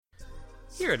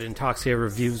Here at Intoxicated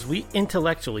Reviews, we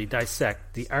intellectually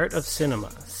dissect the art of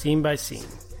cinema, scene by scene.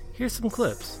 Here's some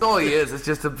clips. All he is, it's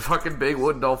just a fucking big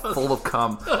wooden doll full of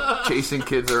cum, chasing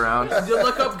kids around. You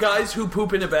look up guys who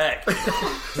poop in a bag.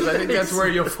 Because I think that's where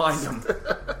you'll find him.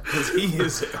 Because he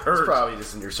is hurt. It's probably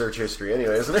just in your search history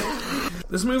anyway, isn't it?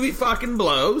 This movie fucking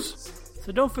blows.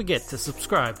 So don't forget to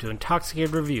subscribe to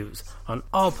Intoxicated Reviews on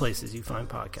all places you find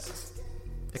podcasts.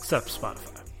 Except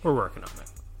Spotify. We're working on it.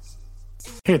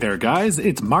 Hey there, guys.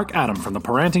 It's Mark Adam from the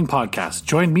Parenting Podcast.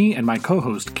 Join me and my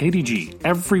co-host, KDG,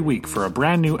 every week for a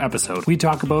brand new episode. We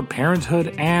talk about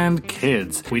parenthood and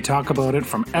kids. We talk about it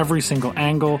from every single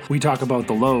angle. We talk about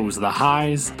the lows, the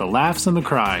highs, the laughs, and the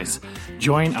cries.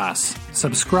 Join us.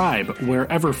 Subscribe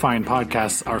wherever fine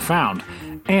podcasts are found.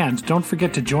 And don't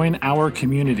forget to join our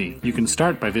community. You can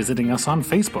start by visiting us on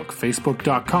Facebook,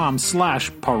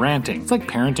 facebook.com/parenting. It's like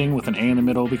parenting with an A in the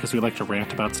middle because we like to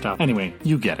rant about stuff. Anyway,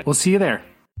 you get it. We'll see you there.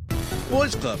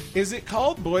 Boys Club. Is it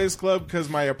called Boys Club because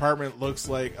my apartment looks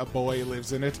like a boy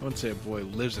lives in it? I wouldn't say a boy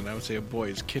lives in it. I would say a boy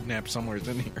is kidnapped somewhere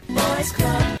in here. Boys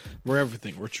Club. We're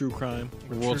everything. We're true crime.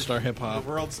 We're World Star Hip Hop.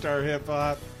 We're World Star Hip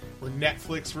Hop. We're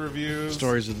Netflix reviews.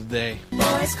 Stories of the day.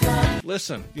 Boys Club.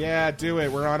 Listen. Yeah, do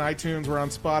it. We're on iTunes. We're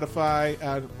on Spotify.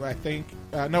 I think.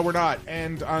 No, we're not.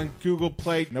 And on Google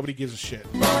Play. Nobody gives a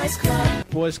shit. Boys Club.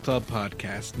 Boys Club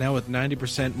Podcast. Now with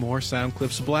 90% more sound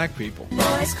clips of black people.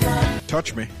 Boys Club.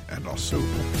 Touch me, and I'll sue.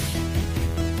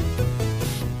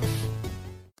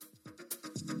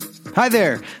 Hi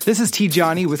there, this is T.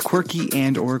 Johnny with Quirky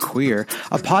and or Queer,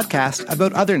 a podcast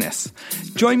about otherness.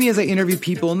 Join me as I interview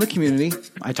people in the community.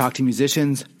 I talk to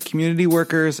musicians, community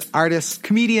workers, artists,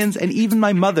 comedians, and even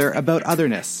my mother about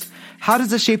otherness. How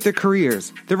does it shape their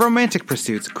careers, their romantic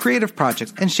pursuits, creative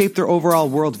projects, and shape their overall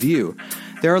worldview?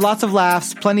 There are lots of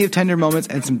laughs, plenty of tender moments,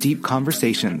 and some deep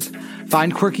conversations.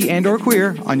 Find Quirky and or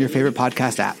Queer on your favorite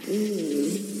podcast app.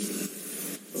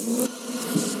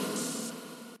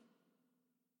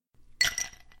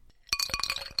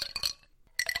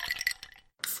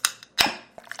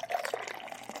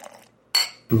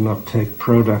 Do not take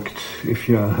product if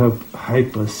you are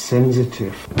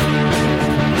hypersensitive.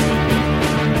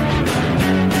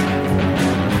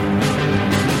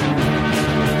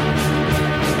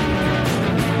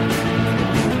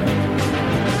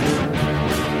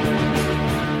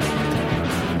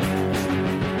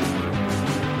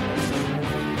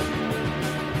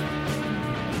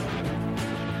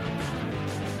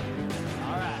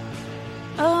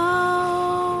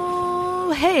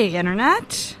 Oh, hey,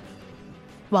 Internet.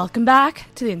 Welcome back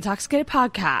to the Intoxicated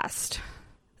Podcast.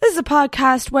 This is a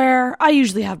podcast where I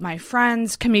usually have my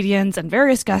friends, comedians, and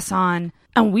various guests on,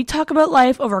 and we talk about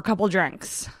life over a couple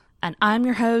drinks. And I'm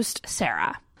your host,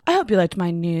 Sarah. I hope you liked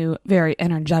my new, very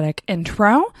energetic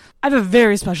intro. I have a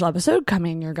very special episode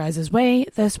coming your guys' way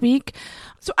this week.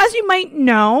 So as you might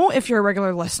know, if you're a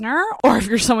regular listener, or if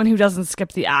you're someone who doesn't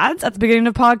skip the ads at the beginning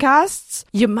of podcasts,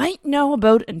 you might know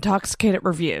about Intoxicated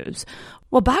Reviews.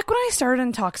 Well, back when I started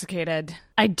Intoxicated,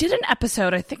 I did an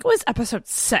episode, I think it was episode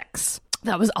 6,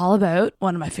 that was all about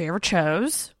one of my favorite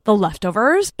shows, The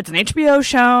Leftovers. It's an HBO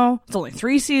show. It's only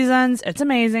 3 seasons. It's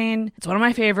amazing. It's one of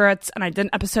my favorites. And I did an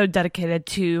episode dedicated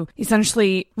to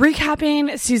essentially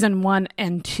recapping season 1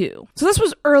 and 2. So this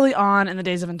was early on in the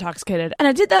days of Intoxicated. And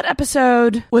I did that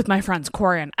episode with my friends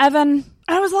Corey and Evan.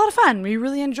 And it was a lot of fun. We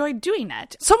really enjoyed doing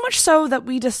it. So much so that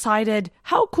we decided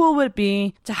how cool would it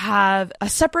be to have a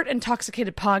separate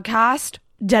Intoxicated podcast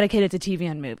dedicated to TV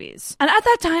and movies. And at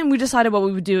that time, we decided what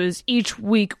we would do is each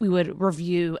week we would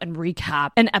review and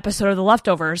recap an episode of The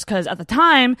Leftovers, because at the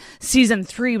time, season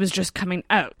 3 was just coming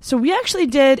out. So we actually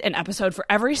did an episode for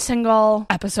every single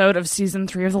episode of season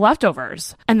 3 of The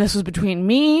Leftovers. And this was between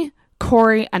me,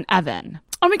 Corey, and Evan.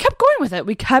 And we kept going with it.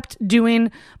 We kept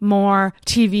doing more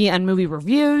TV and movie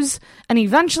reviews. And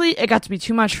eventually it got to be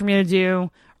too much for me to do,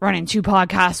 running 2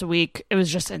 podcasts a week. It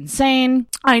was just insane.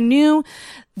 I knew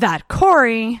that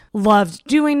Corey loved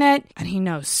doing it, and he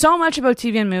knows so much about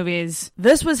TV and movies.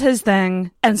 This was his thing.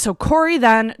 And so Corey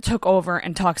then took over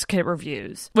Intoxicated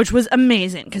Reviews, which was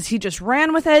amazing because he just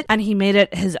ran with it and he made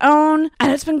it his own.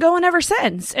 And it's been going ever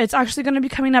since. It's actually going to be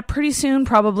coming up pretty soon,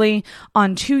 probably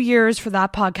on 2 years for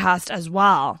that podcast as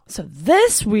well. So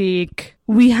this week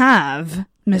we have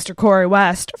Mr. Corey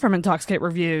West from Intoxicated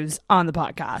Reviews on the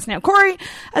podcast. Now, Corey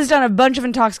has done a bunch of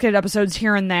Intoxicated episodes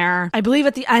here and there. I believe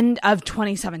at the end of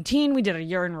 2017, we did a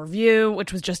year in review,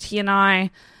 which was just he and I.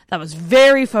 that was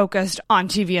very focused on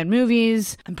TV and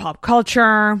movies and pop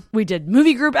culture. We did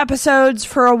movie group episodes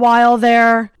for a while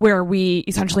there, where we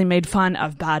essentially made fun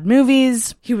of bad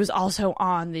movies. He was also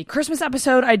on the Christmas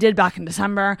episode I did back in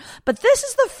December, but this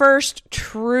is the first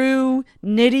true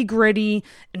nitty-gritty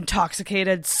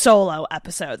intoxicated solo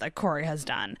episode that Corey has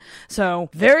done. So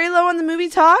very low on the movie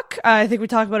talk. I think we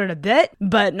talk about it a bit,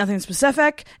 but nothing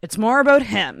specific. It's more about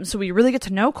him. So we really get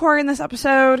to know Corey in this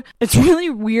episode. It's really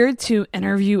weird to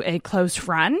interview a close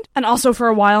friend. And also for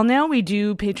a while now, we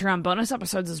do Patreon bonus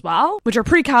episodes as well, which are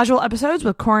pretty casual episodes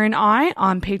with Corey and I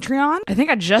on Patreon. I think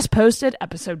I just posted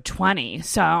episode 20.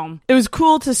 So it was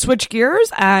cool to switch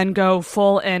gears and go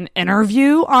full in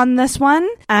interview on this one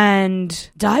and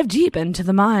dive deep into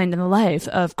the mind and the life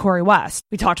of Corey West.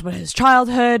 We talked about his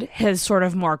childhood, his sort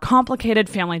of more complicated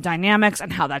family dynamics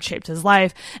and how that shaped his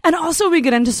life. And also we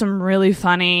get into some really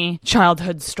funny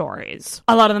childhood stories.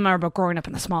 A lot of them are about growing up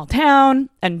in a small town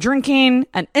and drinking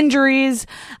and injuries.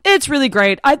 It's really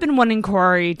great. I've been wanting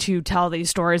Corey to tell these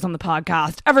stories on the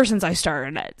podcast ever since I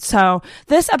started it. So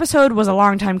this episode was a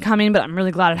long time coming, but I'm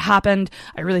really glad it happened.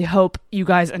 I really hope you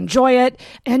guys enjoy it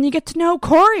and you get to know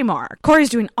Corey more. Corey's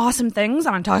doing awesome things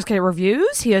on Intoxicated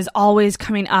Reviews. He is always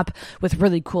coming up with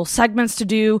really cool segments to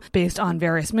do based on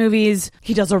various movies.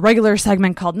 He does a regular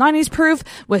segment called 90s Proof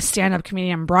with stand-up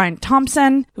comedian Brian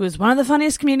Thompson, who is one of the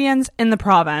funniest comedians in the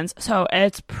province. So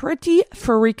it's pretty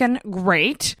freaking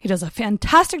great. He does a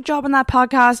fantastic job on that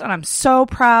podcast, and I'm so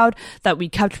proud that we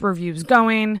kept reviews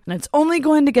going, and it's only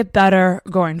going to get better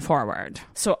going forward.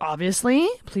 So obviously,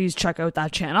 please check out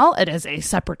that channel. It is a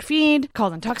separate feed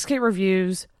called Intoxicated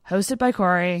Reviews, hosted by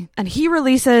Corey, and he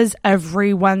releases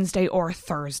every Wednesday or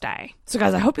Thursday. So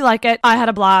guys, I hope you like it. I had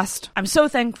a blast. I'm so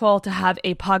thankful to have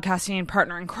a podcasting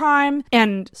partner in crime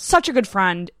and such a good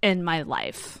friend in my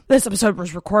life. This episode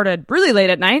was recorded really late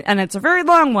at night, and it's a very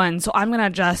long one, so I'm going to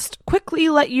just quickly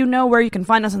let you know where you can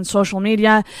find us on social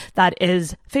media. That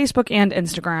is Facebook and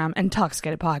Instagram,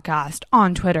 Intoxicated Podcast,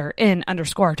 on Twitter,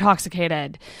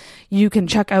 _Toxicated. You can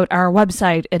check out our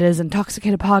website. It is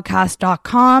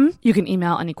intoxicatedpodcast.com. You can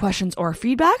email any questions or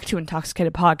feedback to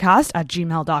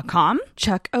intoxicatedpodcast@gmail.com.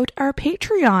 Check out our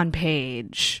Patreon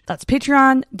page. That's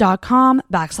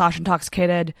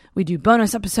patreon.com/intoxicated. We do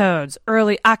bonus episodes,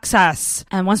 early access,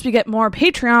 and once we get more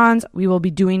Patreons, we will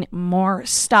be doing more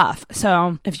stuff.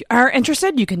 So if you are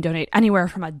interested, you can donate anywhere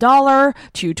from $1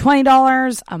 to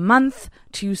 $20 a month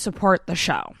to support the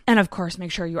show. And of course,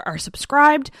 make sure you are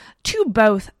subscribed to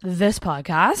both this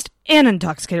podcast and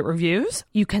Intoxicated Reviews.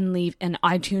 You can leave an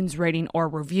iTunes rating or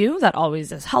review. That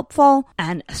always is helpful.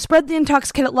 And spread the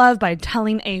Intoxicated love by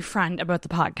telling a friend about the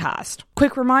podcast.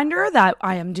 Quick reminder that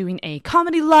I am doing a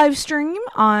comedy live stream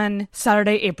on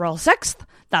Saturday, April 6th.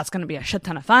 That's going to be a shit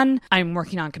ton of fun. I'm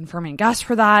working on confirming guests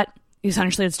for that.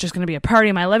 Essentially, it's just going to be a party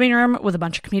in my living room with a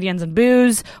bunch of comedians and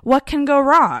booze. What can go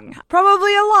wrong?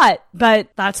 Probably a lot, but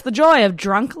that's the joy of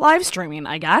drunk live streaming,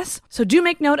 I guess. So do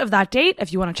make note of that date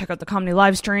if you want to check out the comedy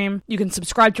live stream. You can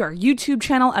subscribe to our YouTube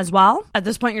channel as well. At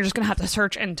this point, you're just going to have to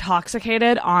search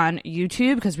Intoxicated on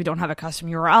YouTube because we don't have a custom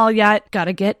URL yet. Got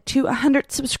to get to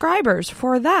 100 subscribers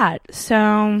for that.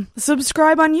 So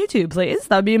subscribe on YouTube, please.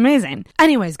 That would be amazing.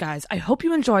 Anyways, guys, I hope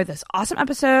you enjoy this awesome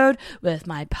episode with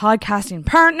my podcasting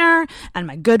partner and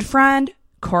my good friend,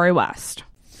 Corey West.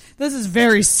 This is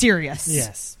very serious.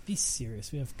 Yes, be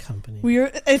serious. We have company.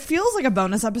 It feels like a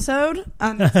bonus episode.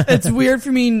 It's weird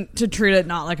for me to treat it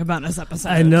not like a bonus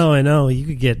episode. I know. You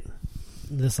could get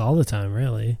this all the time,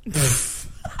 really.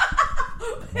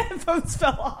 Headphones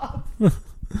fell off.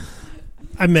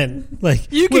 I meant,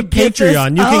 like, you with could get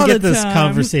Patreon, you can get this time.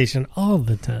 Conversation all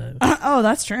the time. Oh,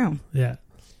 that's true. Yeah.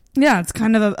 Yeah, it's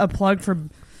kind of a plug for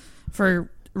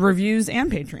reviews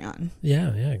and Patreon. Yeah,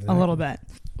 exactly. A little bit.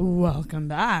 Welcome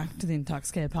back to the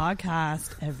Intoxicated Podcast,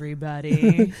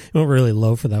 everybody. Went really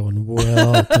low for that one.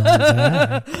 Welcome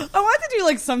back. I wanted to do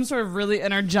like some sort of really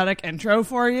energetic intro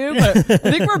for you, but I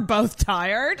think we're both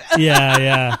tired.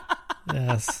 Yeah.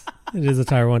 Yes. It is a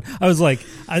tired one. I was like,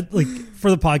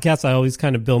 for the podcast, I always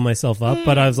kind of build myself up,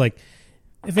 but I was like,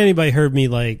 if anybody heard me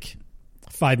like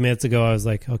 5 minutes ago, I was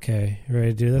like, okay, you ready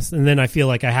to do this? And then I feel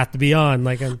like I have to be on.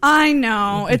 I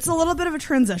know. It's a little bit of a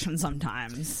transition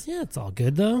sometimes. Yeah, it's all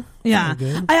good though. Yeah.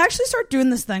 Good. I actually start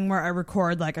doing this thing where I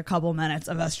record like a couple minutes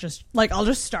of us just like, I'll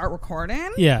just start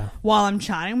recording while I'm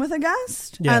chatting with a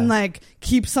guest and like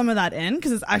keep some of that in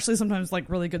because it's actually sometimes like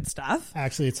really good stuff.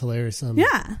 Actually, it's hilarious.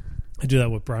 Yeah. I do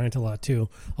that with Bryant a lot too.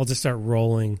 I'll just start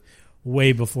rolling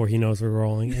way before he knows we're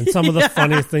rolling. And some of the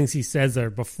funniest things he says are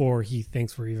before he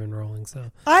thinks we're even rolling. So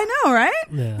I know, right?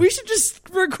 Yeah. We should just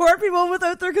record people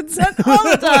without their consent all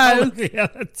the time. Yeah,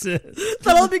 that's it.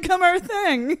 That'll become our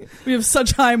thing. We have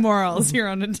such high morals here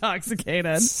on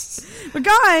Intoxicated. But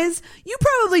guys, you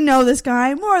probably know this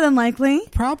guy more than likely.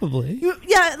 Probably.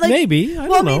 Maybe. I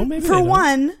don't know. Maybe for they don't.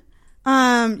 one,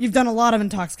 you've done a lot of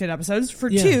Intoxicated episodes. For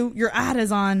two, your ad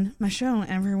is on my show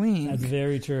every week. That's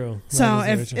very true. So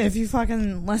if you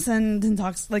fucking listen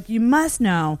to you must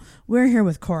know we're here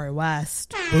with Corey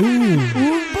West. Boom.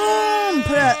 Boom.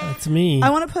 That's me. I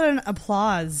want to put an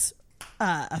applause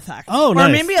effect. Oh, or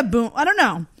nice. maybe a boom. I don't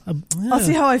know. Yeah. I'll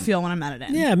see how I feel when I'm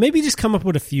editing. Yeah, maybe just come up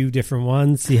with a few different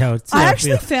ones. See how it's. I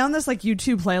actually found this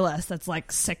YouTube playlist that's like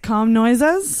sitcom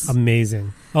noises.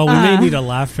 Amazing. Oh, we may need a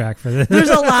laugh track for this. There's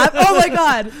a laugh. Oh my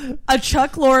god, a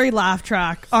Chuck Lorre laugh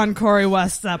track on Corey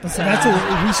West's episode. That's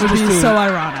what we should would just be do. so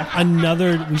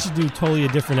ironic. We should do totally a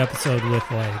different episode with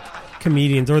like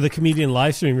comedians or the comedian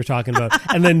live stream we're talking about,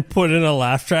 and then put in a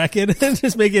laugh track in and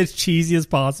just make it as cheesy as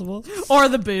possible. Or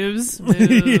the boobs.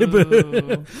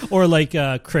 Or like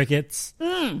crickets.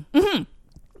 Mm-hmm.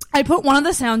 I put one of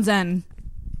the sounds in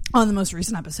on the most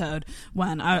recent episode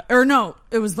when it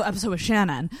was the episode with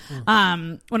Shannon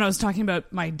when I was talking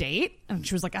about my date and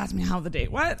she was like asking me how the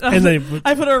date went, and then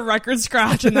I put a record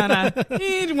scratch and then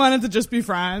he wanted to just be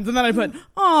friends, and then I put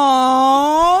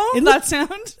aww that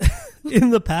sound.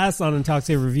 In the past on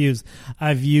Intoxicated Reviews,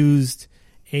 I've used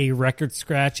a record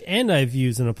scratch and I've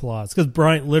used an applause because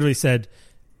Bryant literally said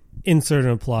insert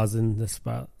an applause in this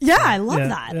spot. Yeah, I love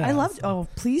that. Yeah, I love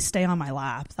please stay on my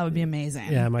lap. That would be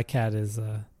amazing. Yeah, my cat is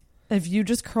if you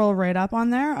just curl right up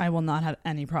on there, I will not have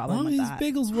any problem with he's that.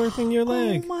 Bigglesworth in your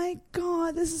leg. Oh my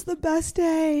god, this is the best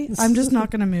day. I'm just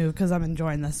not going to move because I'm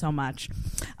enjoying this so much.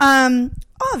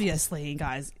 Obviously,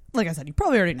 guys, like I said, you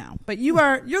probably already know, but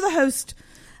you're the host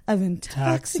of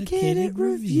Intoxicated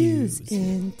Reviews.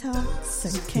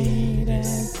 Intoxicated.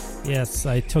 Yes,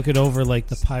 I took it over like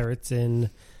the pirates in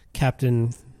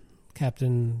Captain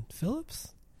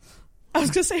Phillips. I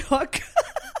was going to say Hook.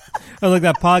 I like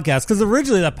that podcast because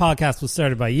originally that podcast was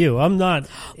started by you. I'm not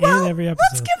in every episode.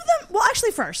 Let's give them. Well,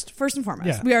 actually, first and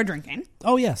foremost, we are drinking.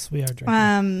 Oh yes, we are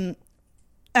drinking.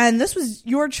 And this was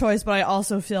your choice, but I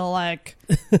also feel like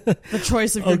the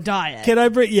choice of your diet. Can I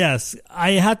bring? Yes,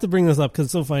 I had to bring this up because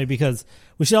it's so funny. Because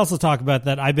we should also talk about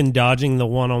that. I've been dodging the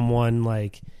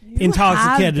one-on-one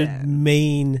Intoxicated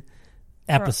main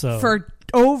episode for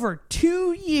over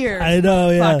 2 years. I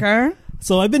know, yeah. Fucker.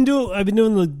 So I've been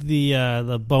doing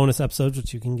the bonus episodes,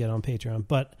 which you can get on Patreon.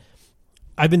 But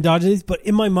I've been dodging these. But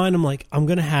in my mind, I'm like, I'm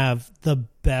gonna have the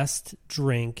best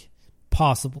drink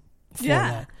possible for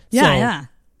that. Yeah.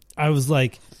 I was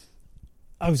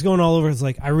going all over. It's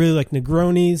like, I really like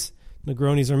Negronis.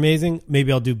 Negronis are amazing.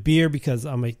 Maybe I'll do beer because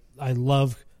I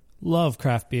love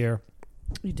craft beer.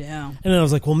 You do. And then I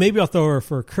was like, well, maybe I'll throw her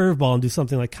for a curveball and do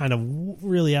something like kind of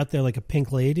really out there, like a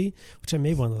Pink Lady, which I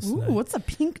made one of those. Ooh, what's a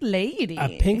Pink Lady?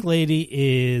 A Pink Lady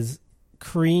is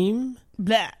cream,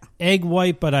 egg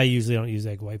white, but I usually don't use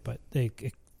egg white, but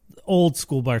old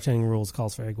school bartending rules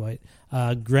calls for egg white,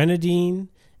 grenadine,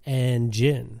 and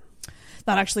gin.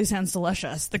 That actually sounds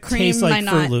delicious. The cream tastes like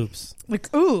might Fruit not. Loops.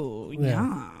 Like, ooh,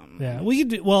 yum. Yeah, we could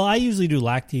do. Well, I usually do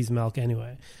Lactese milk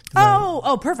anyway.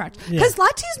 Oh, perfect. Because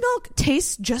Lactese milk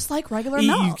tastes just like regular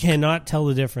milk. You cannot tell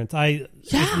the difference.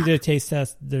 If you did a taste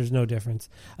test, there's no difference.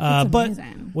 But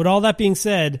amazing. with all that being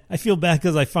said, I feel bad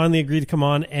because I finally agreed to come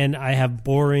on and I have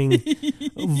boring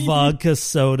vodka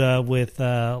soda with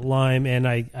lime, and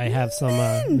I have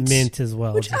some mint as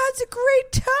well, which adds a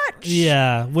great touch.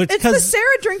 Yeah, it's the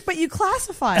Sarah drink, but you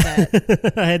classified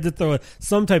it. I had to throw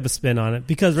some type of spin on it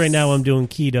because right now I'm doing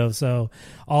keto, so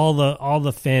all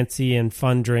the fancy and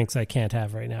fun drinks I can't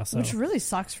have right now. So which really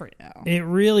sucks for you. It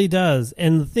really does.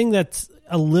 And the thing that's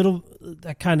a little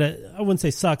that kind of, I wouldn't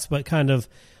say sucks, but kind of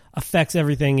affects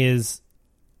everything is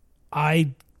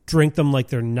I drink them like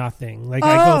they're nothing. Like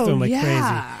I go through them like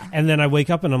crazy. And then I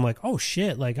wake up and I'm like, oh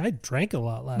shit, like I drank a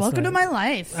lot last night. Welcome to my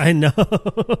life. I know.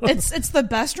 It's the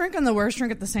best drink and the worst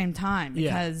drink at the same time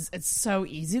because it's so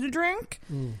easy to drink.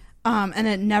 And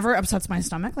it never upsets my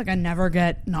stomach. Like I never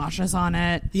get nauseous on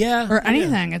it. Or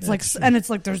anything. It's like, and it's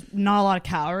like there's not a lot of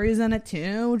calories in it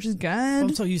too, which is good.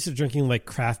 I'm so used to drinking like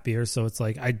craft beer, so it's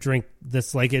like I drink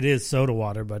this like it is soda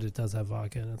water, but it does have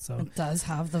vodka in it. So it does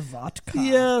have the vodka.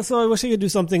 Yeah, so I wish I could do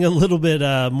something a little bit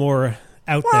more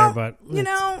out there, but you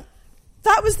know,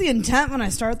 that was the intent when I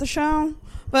started the show.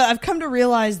 But I've come to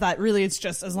realize that really it's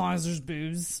just as long as there's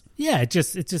booze. Yeah, it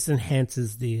just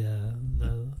enhances the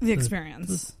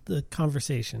experience. The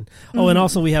conversation. Oh, and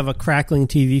also we have a crackling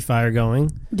TV fire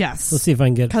going. Yes. Let's see if I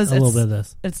can get a little bit of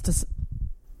this. It's just...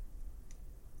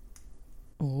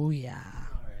 Oh, yeah.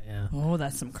 Yeah. Oh,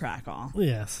 that's some crackle.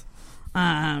 Yes.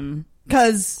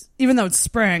 Because even though it's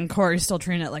spring, Corey's still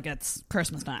treating it like it's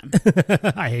Christmas time.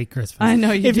 I hate Christmas. I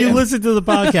know you do. If you listen to the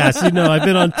podcast, you know I've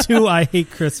been on 2 I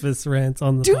hate Christmas rants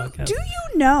on the podcast. Do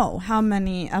you know how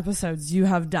many episodes you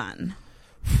have done?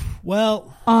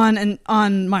 Well, on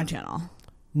my channel.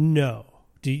 No.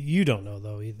 You don't know,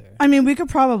 though, either. I mean, we could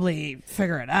probably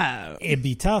figure it out. It'd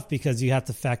be tough because you have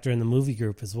to factor in the movie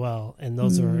group as well. And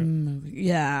those are...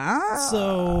 Yeah.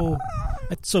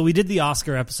 So we did the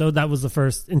Oscar episode. That was the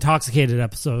first Intoxicated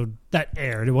episode that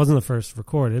aired. It wasn't the first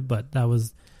recorded, but that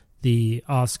was the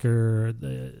Oscar,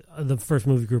 the first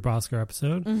movie group Oscar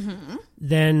episode. Mm-hmm.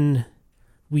 Then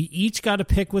we each got a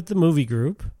pick with the movie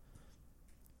group.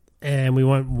 And we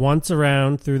went once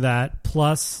around through that.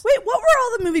 Plus... Wait, what were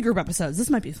all the movie group episodes? This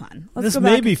might be fun. This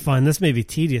may be fun. This may be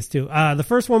tedious, too. The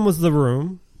first one was The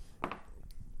Room.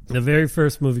 The very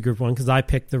first movie group one, because I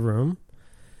picked The Room.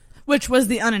 Which was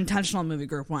the unintentional movie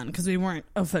group one, because we weren't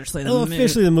officially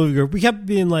the movie group. We kept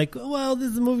being like, well, this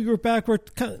is the movie group back.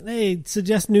 Hey,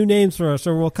 suggest new names for us,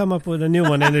 or we'll come up with a new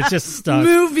one. And it just stuck.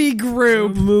 Movie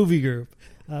group.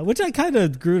 Which I kind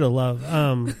of grew to love,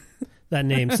 that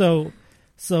name.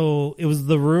 So it was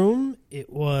The Room.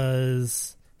 It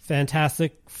was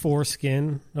Fantastic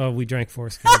Foreskin. Oh, we drank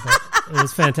Foreskin, but it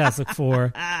was Fantastic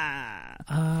Four.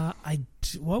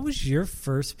 What was your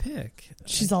first pick?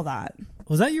 She's All That.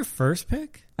 Was that your first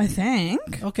pick? I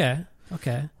think. Okay.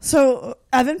 So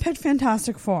Evan picked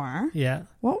Fantastic Four. Yeah.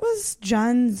 What was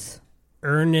Jen's?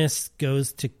 Ernest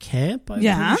Goes to Camp, I'm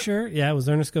pretty sure. Yeah, it was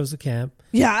Ernest Goes to Camp.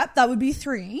 Yeah, that would be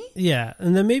 3. Yeah,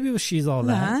 and then maybe it was She's All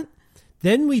That.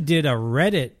 Then we did a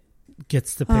Reddit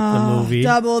gets to pick the movie.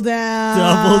 Double down.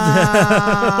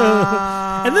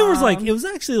 And there was it was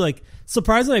actually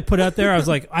surprisingly I put out there, I was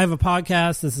like, I have a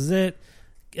podcast, this is it.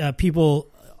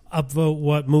 People upvote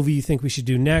what movie you think we should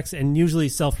do next, and usually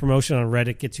self-promotion on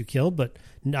Reddit gets you killed, but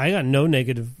I got no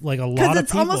negative, a lot of people. Because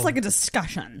it's almost like a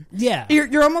discussion. Yeah.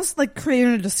 You're almost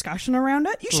creating a discussion around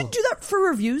it. You should do that for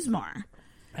reviews more.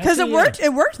 Because it worked. Yeah.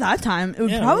 It worked that time. It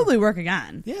would probably work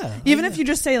again. Yeah. Even if you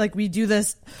just say we do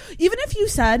this. Even if you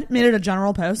made it a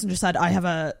general post and just said, I have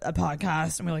a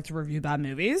podcast and we like to review bad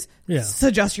movies. Yeah.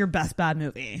 Suggest your best bad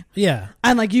movie. Yeah.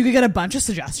 And you could get a bunch of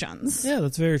suggestions. Yeah,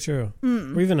 that's very true.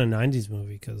 Or even a 90s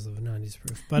movie because of a 90s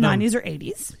proof. But 90s or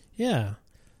 80s. Yeah.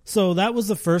 So that was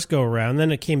the first go around. Then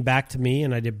it came back to me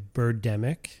and I did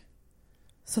Birdemic.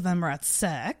 So then we're at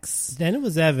 6. Then it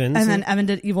was Evan. And then Evan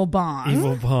did Evil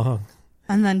Bong.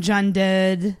 And then Jen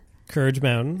did Courage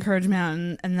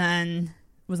Mountain. And then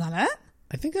was that it?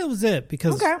 I think that was it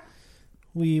because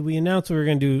we announced we were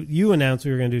going to do. You announced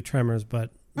we were going to do Tremors, but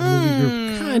the movie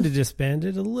group kind of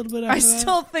disbanded a little bit. After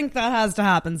still think that has to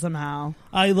happen somehow.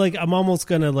 I'm almost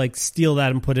going to steal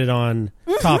that and put it on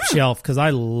Top Shelf because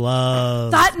I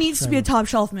love that. Needs to be a Top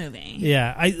Shelf movie.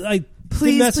 Yeah, I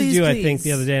messaged you, I think,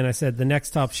 the other day, and I said the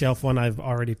next Top Shelf one I've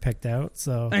already picked out.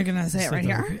 So are you going to say it right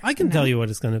here? I can tell you what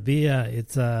it's going to be.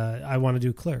 It's I want to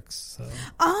do Clerks. So.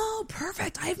 Oh,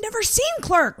 perfect! I've never seen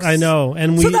Clerks. I know,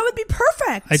 and so that would be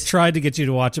perfect. I tried to get you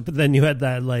to watch it, but then you had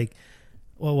that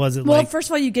what was it? Well, first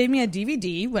of all, you gave me a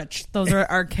DVD, which those are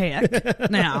archaic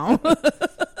now.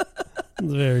 That's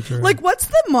very true. What's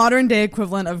the modern day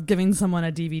equivalent of giving someone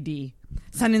a DVD?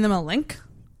 Sending them a link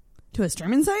to a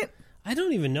streaming site? I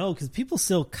don't even know because people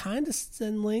still kind of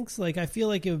send links. I feel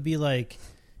like it would be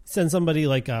send somebody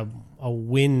a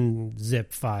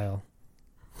WinZip file.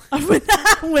 A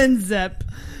WinZip.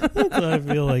 That's what I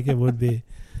feel like it would be.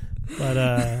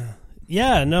 But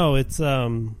yeah, no, it's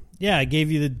I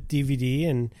gave you the DVD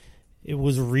and it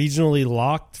was regionally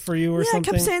locked for you or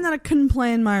something. I kept saying that I couldn't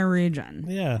play in my region.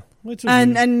 Yeah. Which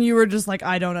and you were just like,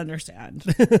 I don't understand.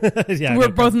 Yeah, we're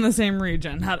both in the same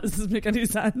region. How does this make any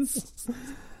sense?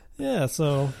 Yeah,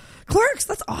 so Clerks,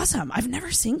 that's awesome. I've never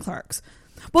seen Clerks.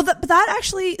 Well, but that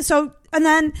actually. So and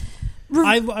then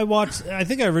I watched. I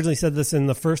think I originally said this in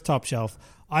the first Top Shelf.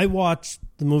 I watched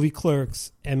the movie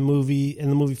Clerks and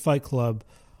the movie Fight Club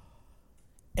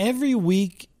every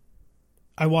week.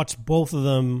 I watched both of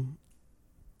them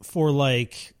for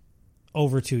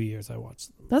over 2 years. I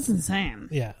watched them. That's insane.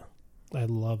 Yeah. I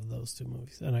love those two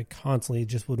movies, and I constantly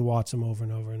just would watch them over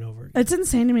and over and over again. It's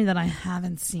insane to me that I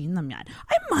haven't seen them yet.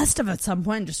 I must have at some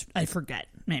point, I forget,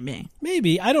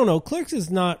 maybe. I don't know. Clerks is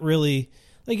not really,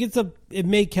 it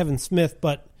made Kevin Smith,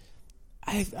 but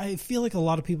I feel like a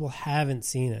lot of people haven't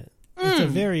seen it. It's a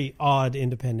very odd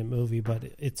independent movie, but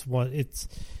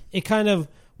it kind of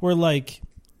where like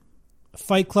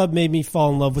Fight Club made me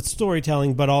fall in love with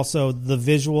storytelling, but also the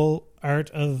visual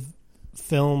art of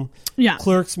film. Yeah.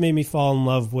 Clerks made me fall in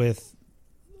love with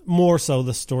more so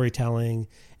the storytelling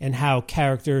and how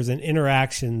characters and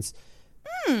interactions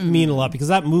mean a lot, because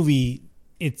that movie,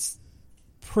 it's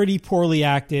pretty poorly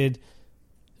acted.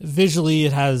 Visually,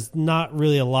 it has not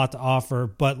really a lot to offer,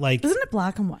 but like... Isn't it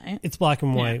black and white? It's black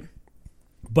and white.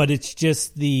 But it's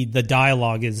just the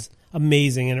dialogue is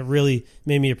amazing, and it really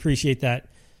made me appreciate that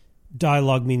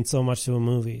dialogue means so much to a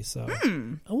movie. So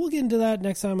and we'll get into that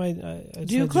next time I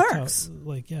do Clerks.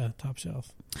 Top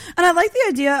shelf. And I like the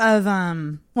idea of,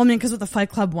 because with the Fight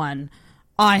Club one,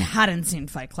 I hadn't seen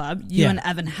Fight Club. You and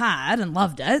Evan had and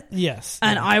loved it. Yes.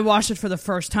 And I watched it for the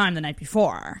first time the night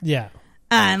before. Yeah.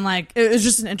 And like, it was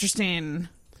just an interesting...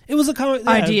 It was a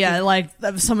idea, like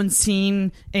of someone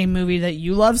seeing a movie that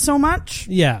you love so much,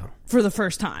 for the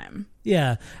first time.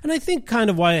 Yeah, and I think kind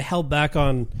of why I held back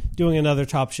on doing another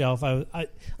top shelf. I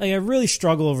really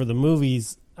struggle over the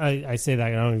movies. I say that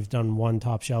I don't have done one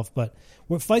top shelf, but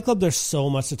with Fight Club, there's so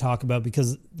much to talk about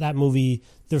because that movie,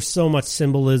 there's so much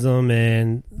symbolism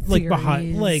and like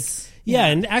behind, like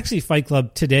and actually, Fight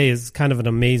Club today is kind of an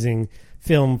amazing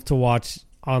film to watch.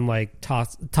 On like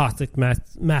toxic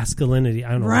masculinity. I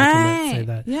don't know why I can't say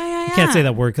that. Yeah. I can't say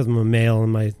that word because I'm a male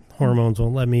and my hormones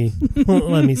won't let me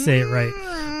say it right.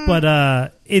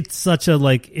 But it's such a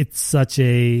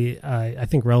I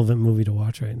think relevant movie to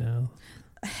watch right now.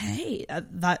 Hey,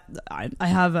 I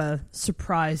have a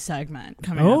surprise segment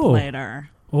coming up later.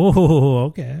 Oh,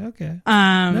 okay.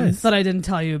 Nice. That I didn't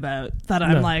tell you about. That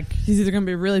I'm like, he's either going to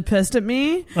be really pissed at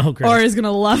me, great. or he's going to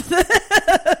love it.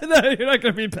 No, you're not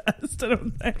going to be pissed, I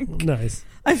don't think. Nice.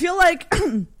 I feel like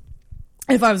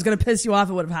if I was going to piss you off,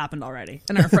 it would have happened already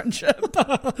in our friendship.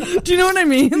 Do you know what I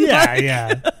mean?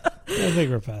 Yeah. I think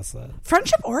we're past that.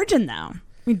 Friendship origin, though.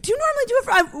 We do normally do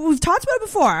it. We've talked about it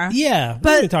before. Yeah,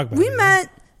 but we met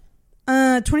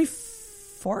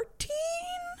 2014.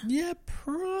 Yeah,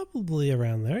 probably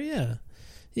around there.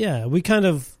 Yeah. We kind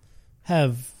of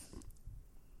have.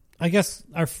 I guess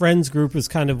our friends group is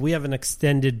we have an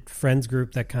extended friends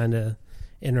group that kind of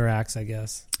interacts, I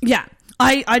guess. Yeah.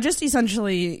 I just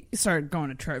essentially started going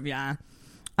to trivia.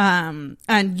 And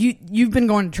you've been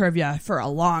going to trivia for a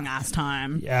long ass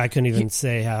time. Yeah, I couldn't even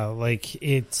say how. Like,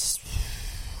 it's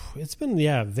been,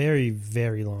 very,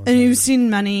 very long. And you've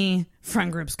seen many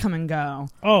friend groups come and go.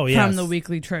 Oh, yes. From the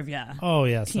weekly trivia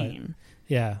team.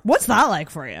 Yeah. What's that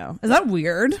like for you? Is that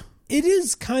weird? It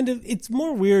is it's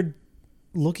more weird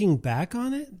looking back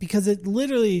on it because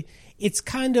it's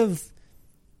kind of,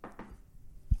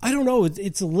 I don't know,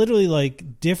 it's literally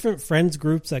like different friends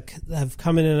groups that have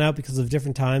come in and out because of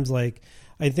different times. Like,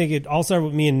 I think it all started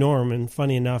with me and Norm, and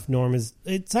funny enough,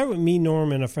 it started with me,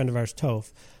 Norm, and a friend of ours,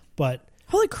 Toph. But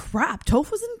holy crap,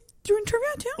 Toph was doing trivia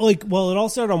too? It all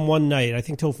started on one night. I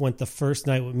think Toph went the first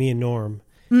night with me and Norm.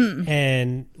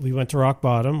 And we went to Rock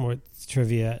Bottom, where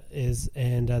trivia is,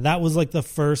 and that was like the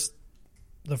first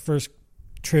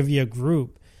trivia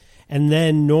group. And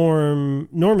then Norm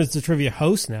is the trivia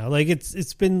host now. Like,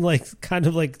 it's been like kind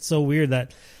of like so weird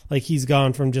that like he's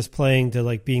gone from just playing to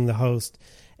like being the host.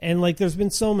 And like there's been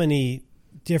so many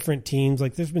different teams.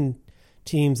 Like there's been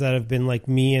teams that have been like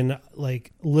me and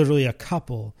like literally a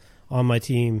couple on my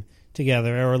team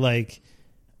together, or like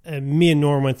me and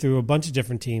Norm went through a bunch of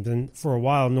different teams. And for a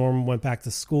while, Norm went back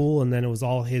to school, and then it was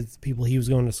all his people he was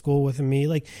going to school with and me.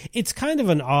 Like, it's kind of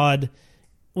an odd,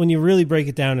 when you really break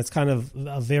it down, it's kind of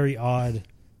a very odd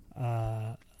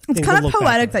it's kind of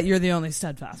poetic that you're the only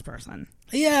steadfast person.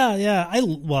 Yeah. I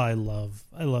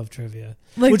love trivia.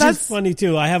 Like, which is funny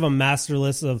too. I have a master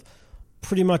list of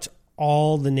pretty much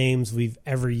all the names we've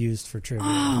ever used for trivia.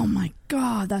 Oh my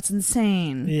god, that's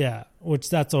insane. Yeah, which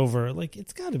that's over. Like,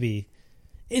 it's got to be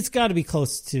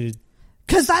close to,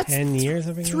 because that's 10 years.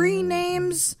 Three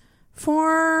names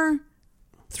for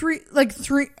three.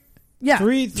 Yeah,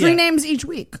 three names each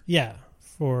week. Yeah,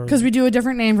 because we do a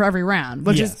different name for every round,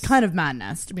 which is kind of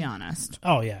madness, to be honest.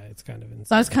 Oh yeah, it's kind of insane.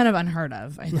 That's kind of unheard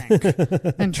of, I think,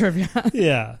 in trivia.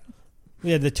 Yeah, we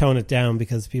had to tone it down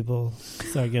because people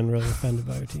started getting really offended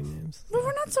by our team names. But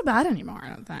we're not so bad anymore, I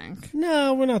don't think.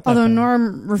 No, we're not. Although bad.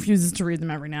 Norm refuses to read them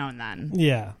every now and then.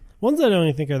 Yeah, ones I don't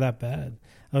even think are that bad.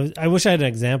 I wish I had an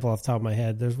example off the top of my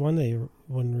head. There's one that you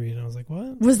wouldn't read, and I was like,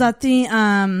 "What was that?" The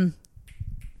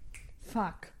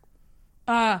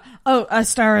A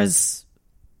Star Is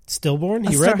Stillborn.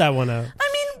 He read that one out.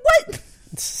 I mean, what?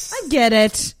 I get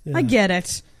it. Yeah. I get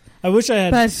it. I wish I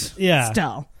had. But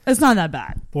still, It's not that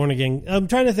bad. Born Again. I'm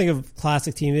trying to think of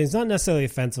classic team names, not necessarily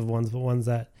offensive ones, but ones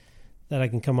that I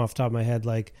can come off the top of my head,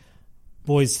 like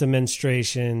Boys to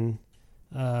Menstruation,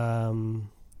 Born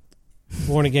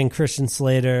Again Christian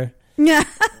Slater. Yeah.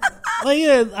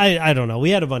 I don't know. We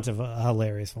had a bunch of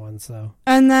hilarious ones. So.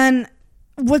 And then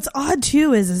what's odd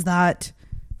too is that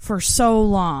for so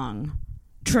long,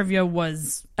 trivia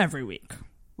was every week.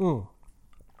 Mm.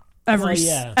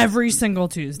 Every single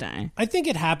Tuesday. I think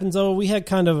it happens though. We had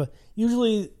kind of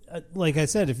usually, like I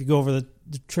said, if you go over the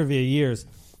trivia years,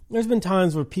 there's been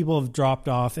times where people have dropped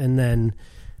off, and then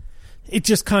it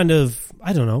just kind of,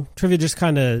 I don't know, trivia just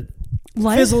kind of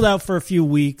fizzled out for a few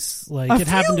weeks. Like it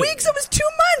was 2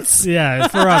 months. Yeah,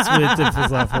 for us, it did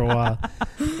fizzle out for a while.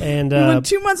 And we went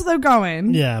 2 months without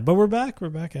going. Yeah, but we're back. We're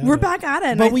back at it. We're back at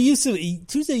it. But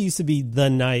Tuesday used to be the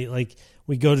night. Like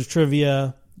we go to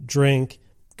trivia, drink,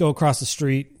 go across the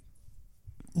street,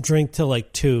 drink till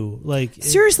like 2. Like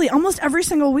seriously, almost every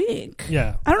single week.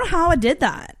 Yeah, I don't know how I did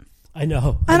that. I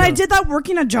know. I did that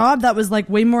working a job that was like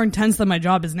way more intense than my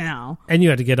job is now. And you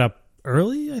had to get up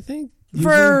early, I think.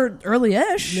 For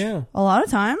early-ish. Yeah. A lot of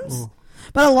times.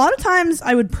 But a lot of times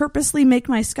I would purposely make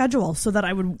my schedule so that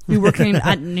I would be working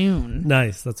at noon.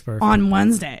 Nice. That's perfect. On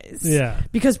Wednesdays. Yeah.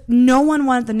 Because no one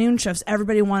wanted the noon shifts.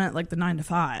 Everybody wanted like the 9 to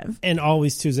 5. And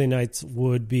always Tuesday nights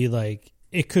would be like,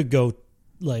 it could go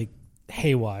like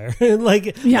haywire.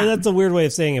 Like, and that's a weird way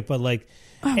of saying it, but like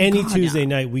any Tuesday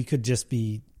night we could just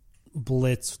be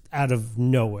blitzed out of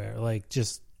nowhere. Like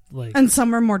just like. And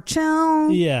some are more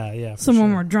chill. Yeah. Some are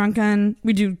more drunken.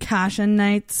 We do cash-in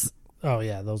nights. Oh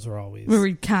yeah, those are always where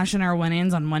we cash in our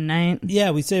winnings on one night.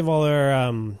 Yeah, we save all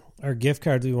our gift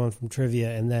cards we won from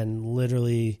trivia, and then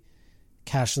literally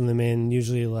cashing them in.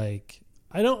 Usually, like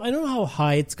I don't know how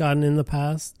high it's gotten in the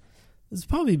past. There's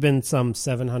probably been some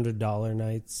 $700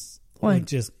 nights, like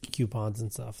just coupons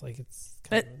and stuff. Like it's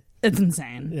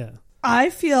insane. Yeah, I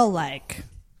feel like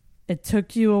it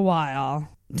took you a while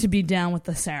to be down with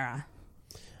the Sarah.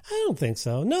 I don't think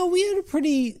so. No, we had a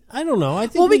pretty, I don't know. I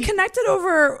think we connected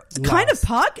over kind of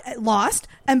Lost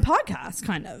and podcast,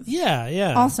 kind of.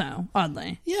 Yeah. Also,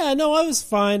 oddly. Yeah, no, I was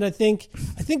fine. I think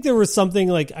there was something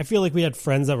like, I feel like we had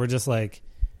friends that were just like,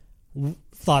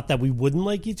 thought that we wouldn't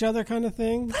like each other kind of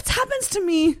thing. That happens to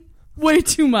me way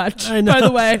too much, I know. by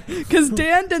the way. Because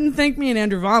Dan didn't think me and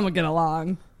Andrew Vaughn would get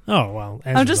along. Oh, well.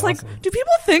 I'm just awesome. Like, do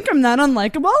people think I'm that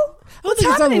unlikable? I don't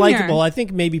think it's unlikable. I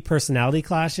think maybe personality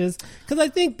clashes. Because I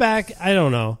think back, I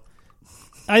don't know.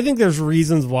 I think there's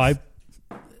reasons why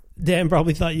Dan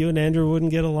probably thought you and Andrew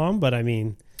wouldn't get along. But I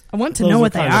mean, I want to know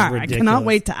what they are. I cannot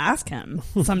wait to ask him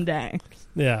someday.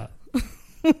 Yeah.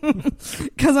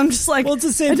 Because I'm just like, well, it's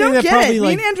the same I thing don't that get probably it.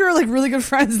 Me and Andrew are like really good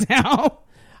friends now.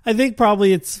 I think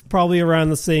it's probably around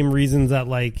the same reasons that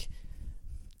like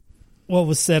what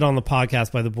was said on the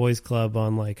podcast by the Boys Club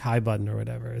on like High Button or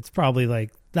whatever. It's probably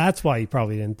like that's why he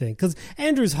probably didn't think, because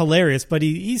Andrew's hilarious, but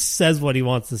he says what he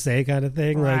wants to say kind of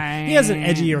thing. Right. Like he has an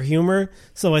edgier humor,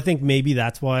 so I think maybe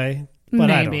that's why. But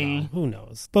maybe. I don't know. Who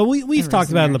knows? But we've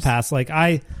talked about it in the past. Like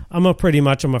I'm a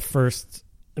first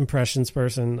impressions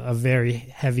person, a very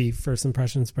heavy first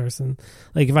impressions person.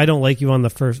 Like if I don't like you when the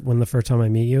first time I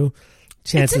meet you,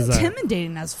 chances it's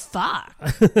intimidating as fuck.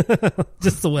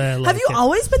 Just the way I like it. Have you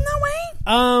always been that way?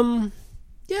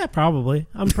 Yeah, probably.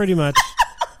 I'm pretty much.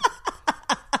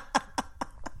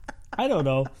 I don't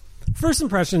know. First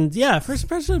impressions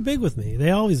are big with me. They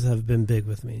always have been big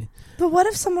with me. But what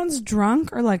if someone's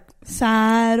drunk or like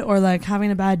sad or like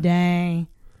having a bad day?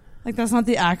 Like that's not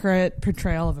the accurate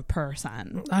portrayal of a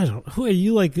person. I don't. Who are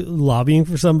you, like lobbying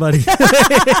for somebody?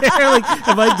 Like,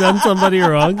 have I done somebody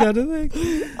wrong, kind of thing?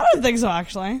 I don't think so,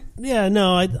 actually. Yeah,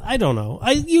 no, I don't know.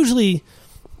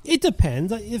 It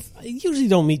depends. I usually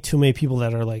don't meet too many people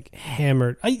that are like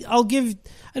hammered. I'll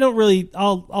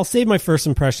save my first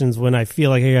impressions when I feel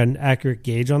like I got an accurate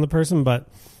gauge on the person, but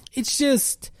it's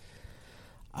just.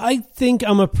 I think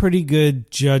I'm a pretty good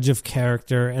judge of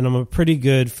character, and I'm a pretty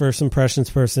good first impressions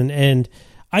person. And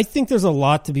I think there's a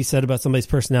lot to be said about somebody's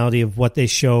personality of what they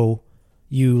show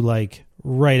you like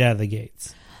right out of the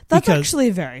gates. That's actually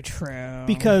very true.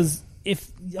 Because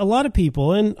if a lot of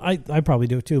people, and I probably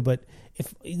do it too, but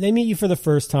if they meet you for the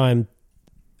first time,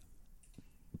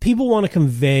 people want to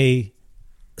convey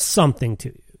something to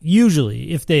you.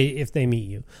 Usually, if they meet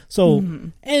you. So,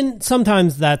 and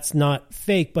sometimes that's not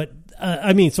fake, but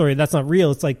that's not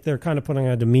real. It's like they're kind of putting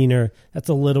on a demeanor that's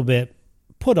a little bit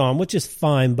put on, which is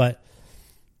fine. But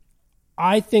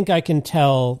I think I can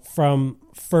tell from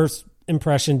first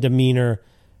impression demeanor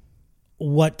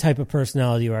what type of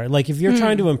personality you are. Like, if you're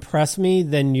trying to impress me,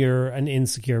 then you're an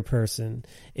insecure person.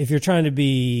 If you're trying to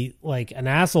be like an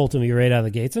asshole to me right out of the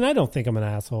gates, and I don't think I'm an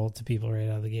asshole to people right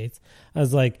out of the gates. I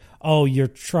was like, oh, you're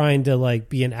trying to like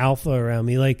be an alpha around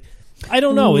me. Like, I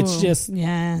don't know. It's just,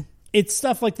 it's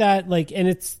stuff like that. Like, and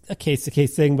it's a case to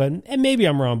case thing, and maybe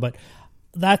I'm wrong, but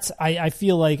that's, I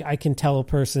feel like I can tell a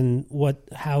person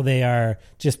how they are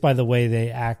just by the way they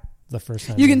act. The first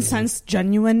time you can sense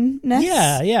genuineness.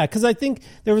 Yeah, because I think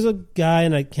there was a guy,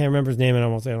 and I can't remember his name, and I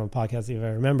won't say it on the podcast if I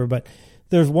remember, but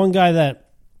there's one guy that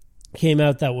came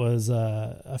out that was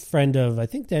a friend of, I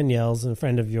think, Danielle's and a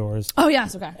friend of yours. Oh,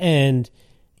 yes, okay. And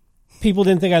people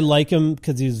didn't think I like him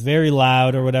because he was very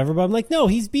loud or whatever, but I'm like, no,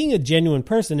 he's being a genuine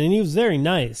person, and he was very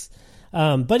nice.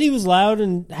 But he was loud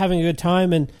and having a good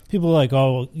time, and people were like,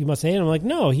 oh, you must hate him. I'm like,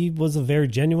 no, he was a very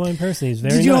genuine person. He's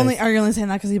very nice. Are you only saying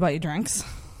that because he bought you drinks?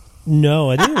 No,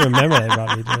 I didn't remember they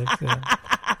bought me drinks.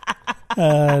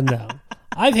 Yeah. No.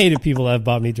 I've hated people that have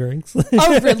bought me drinks.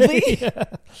 Oh, really?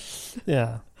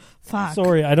 Yeah. Fuck.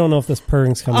 Sorry, I don't know if this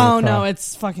purring's coming Oh, across. no,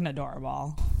 it's fucking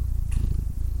adorable.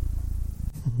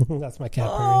 That's my cat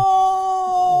purring.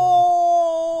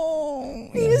 Oh,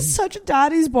 he is such a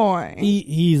daddy's boy.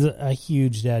 He's a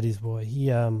huge daddy's boy.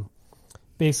 He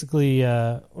basically,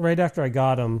 right after I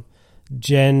got him,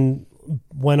 Jen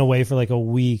went away for like a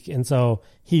week, and so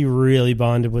he really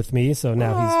bonded with me, so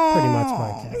now he's pretty much my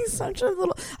cat. He's such a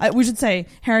little... we should say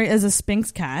Harry is a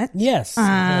Sphynx cat. Yes.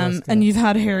 And you've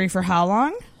had Harry for how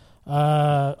long?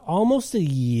 Almost a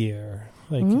year.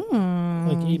 Like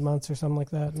 8 months or something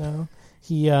like that now.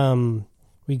 He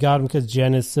we got him because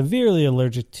Jen is severely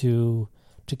allergic to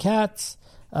cats.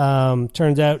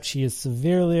 Turns out she is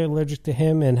severely allergic to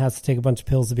him and has to take a bunch of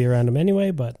pills to be around him anyway,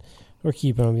 but we're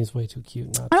keeping him. He's way too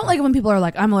cute. I don't like it when people are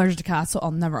like, I'm allergic to cats, so I'll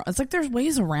never... It's like there's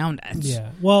ways around it. Yeah.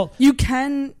 Well... You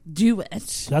can do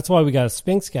it. That's why we got a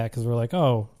Sphynx cat, because we're like,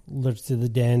 oh, allergic to the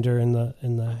dander in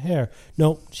the hair.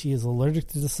 Nope, she is allergic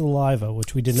to the saliva,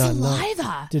 which we did not know.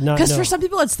 Saliva? Did not know. Because for some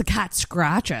people, it's the cat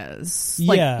scratches.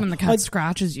 Yeah. Like when the cat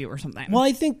scratches you or something. Well,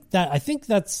 I think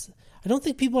that's... I don't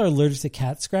think people are allergic to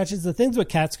cat scratches. The things with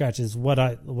cat scratches, what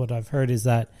I've heard is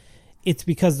that it's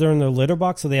because they're in their litter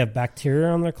box, so they have bacteria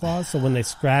on their claws. So when they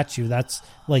scratch you, that's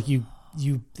like you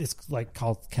it's like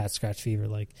called cat scratch fever.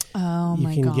 Like you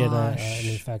can get an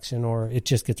infection, or it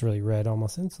just gets really red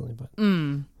almost instantly. But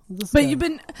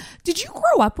did you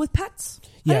grow up with pets?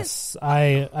 Yes,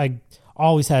 I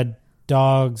always had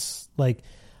dogs. Like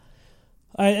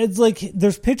it's like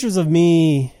there's pictures of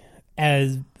me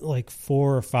as like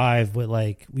 4 or 5, but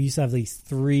like we used to have these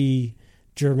 3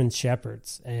 German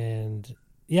Shepherds, and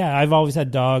yeah, I've always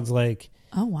had dogs. Like,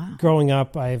 oh wow, growing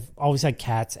up, I've always had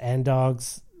cats and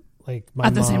dogs. Like my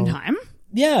at the mom, same time.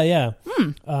 Yeah.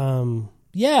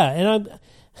 Yeah, and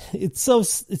this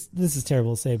is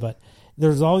terrible to say, but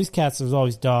there's always cats, there's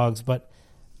always dogs, but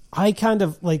I kind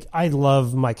of like, I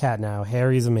love my cat now.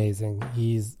 Harry's amazing.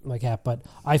 He's my cat, but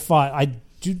I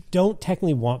don't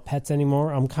technically want pets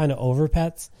anymore. I'm kind of over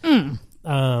pets.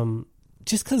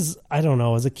 Just because, I don't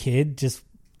know, as a kid,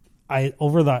 I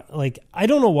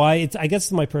don't know why. I guess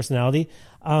it's my personality.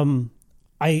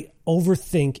 I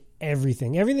overthink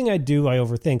everything. Everything I do, I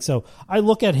overthink. So I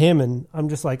look at him and I'm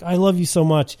just like, I love you so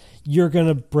much. You're going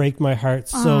to break my heart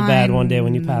so bad one day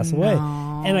when you pass away.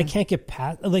 And I can't get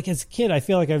past, like as a kid, I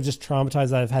feel like I've just traumatized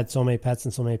that I've had so many pets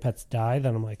and so many pets die that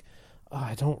I'm like, oh,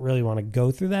 I don't really want to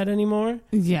go through that anymore.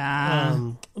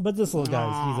 Yeah. But this little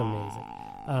guy, he's amazing.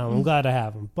 I'm glad I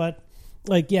have him. But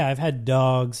like, yeah, I've had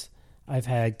dogs. I've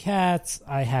had cats.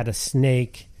 I had a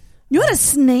snake. You had a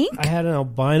snake? I had an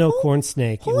albino corn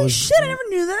snake. Holy shit, I never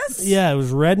knew this. Yeah, it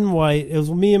was red and white. It was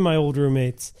me and my old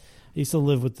roommates. I used to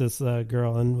live with this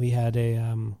girl, and we had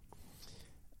and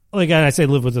I say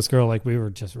live with this girl like we were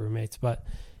just roommates, but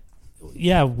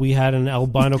yeah, we had an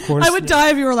albino corn snake. I would die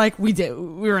if you were like, we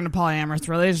were in a polyamorous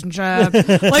relationship.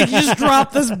 Like, you just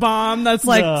dropped this bomb that's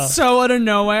like so out of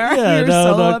nowhere. Yeah,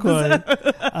 not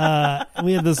quite.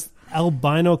 We had this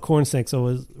albino corn snake, so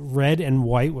it was red and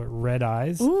white with red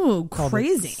eyes. Ooh,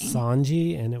 crazy.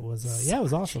 Sanji, and it was it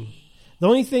was awesome. The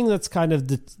only thing that's kind of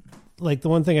the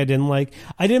one thing I didn't like,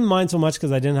 I didn't mind so much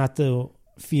because I didn't have to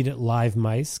feed it live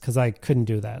mice because I couldn't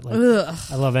do that. Like,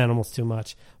 I love animals too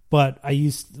much, but we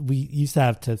used to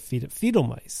have to feed it fetal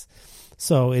mice.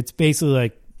 So it's basically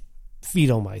like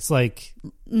fetal mice, like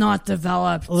not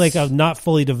developed, like a not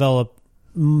fully developed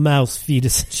mouse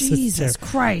fetus. Jesus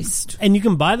Christ. And you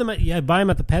can buy them at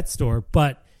the pet store,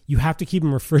 but you have to keep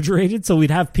them refrigerated. So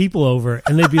we'd have people over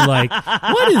and they'd be like,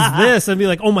 what is this? And I'd be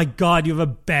like, oh my God, you have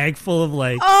a bag full of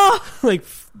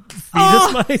fetus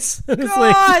mice. And it's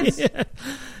God. like,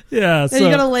 Yeah, So you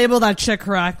gotta label that shit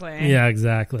correctly. yeah,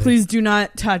 exactly. Please do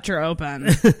not touch or open.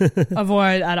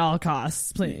 Avoid at all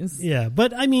costs, please. Yeah,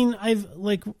 but I mean,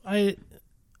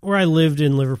 where I lived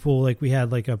in Liverpool, like we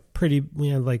had like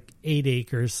 8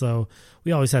 acres, so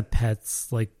we always had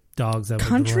pets, like dogs that would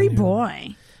Country run here.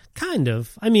 boy. Kind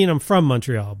of. I mean, I'm from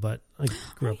Montreal, but I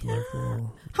grew up in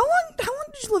Liverpool. How long did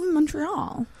you live in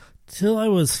Montreal? Till I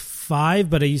was 5,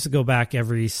 but I used to go back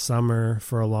every summer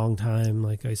for a long time.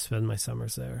 Like I spend my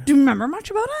summers there. Do you remember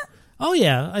much about it? Oh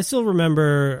yeah, I still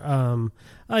remember.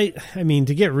 I mean,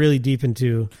 to get really deep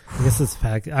into, I guess it's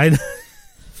pack.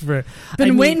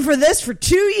 Been waiting for this for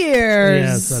 2 years.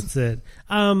 Yes, that's it.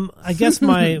 I guess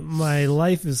my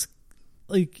life is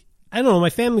like, I don't know. My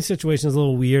family situation is a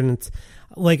little weird, and it's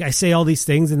like I say all these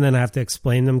things and then I have to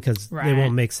explain them because they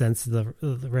won't make sense to the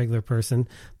regular person.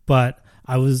 But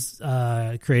I was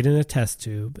creating a test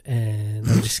tube, and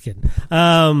I'm just kidding.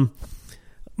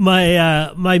 My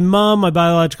mom, my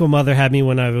biological mother, had me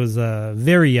when I was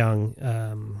very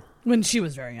young. When she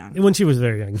was very young. When she was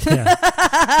very young, yeah.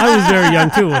 I was very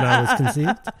young too when I was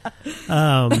conceived.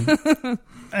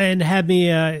 And had me,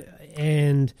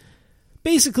 and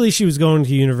basically she was going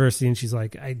to university, and she's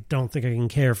like, I don't think I can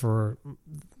care for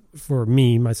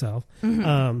me, myself.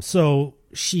 Mm-hmm. So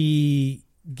she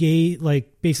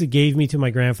basically gave me to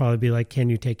my grandfather to be like, can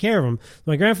you take care of him?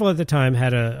 My grandfather at the time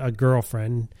had a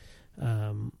girlfriend,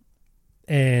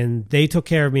 and they took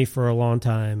care of me for a long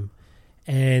time.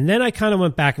 And then I kind of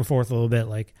went back and forth a little bit.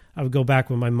 Like I would go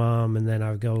back with my mom, and then I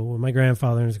would go with my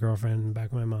grandfather and his girlfriend, and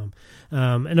back with my mom.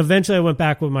 And eventually I went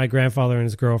back with my grandfather and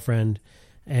his girlfriend,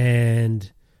 and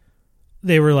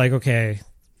they were like, okay,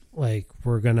 like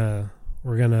we're gonna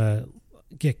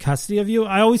get custody of you.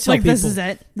 I always tell people, this is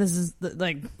it. This is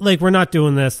like we're not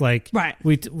doing this. Like right.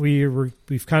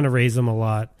 We've kind of raised them a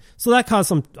lot, so that caused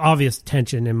some obvious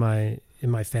tension in my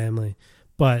family.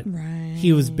 But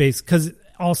he was based because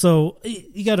also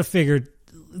you got to figure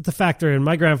the factor in.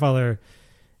 My grandfather,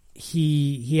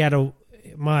 he had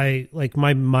my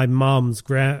mom's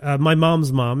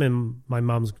mom and my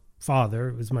mom's father,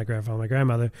 it was my grandfather, my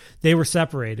grandmother, they were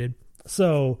separated.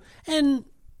 So, and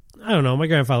I don't know, my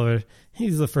grandfather,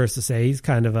 he's the first to say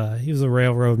he was a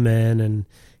railroad man, and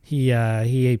he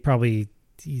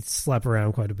slept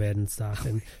around quite a bit and stuff.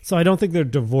 And so I don't think their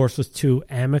divorce was too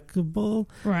amicable.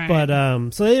 Right. But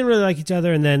so they didn't really like each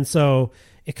other, and then so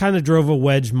it kind of drove a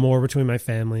wedge more between my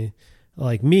family.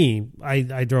 Like me,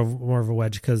 I drove more of a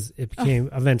wedge because it became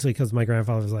eventually, because my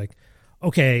grandfather was like,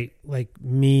 okay, like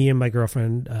me and my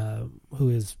girlfriend, who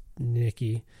is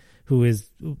Nikki, who is,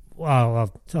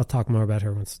 well, I'll talk more about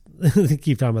her once.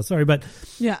 Keep talking about, sorry, but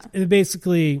yeah, it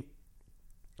basically,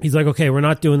 he's like, okay, we're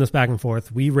not doing this back and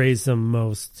forth. We raised him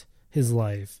most his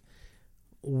life.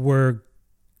 We're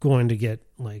going to get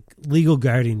like legal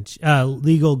guardianship, I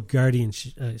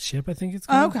think it's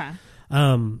called. Okay.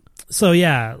 So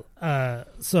yeah,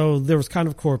 so there was kind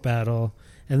of court battle,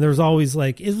 and there was always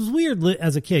like, it was weird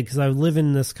as a kid because I would live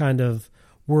in this kind of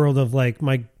world of like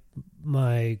my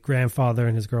grandfather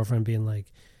and his girlfriend being like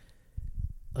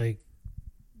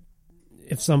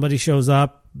if somebody shows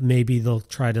up, maybe they'll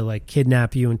try to like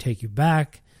kidnap you and take you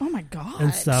back. Oh my God.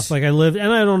 And stuff. Like I lived,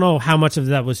 and I don't know how much of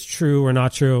that was true or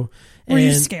not true. Were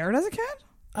you scared as a kid?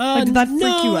 Did that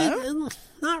freak you out?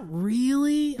 Not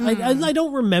really. I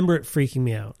don't remember it freaking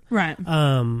me out. Right.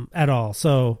 At all.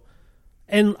 So,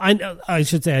 and I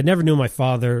should say I never knew my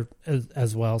father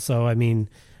as well. So, I mean,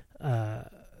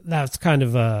 that's kind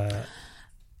of a...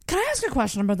 Can I ask a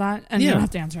question about that? And you don't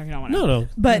have to answer if you don't want to. No.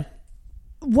 But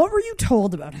what were you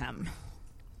told about him?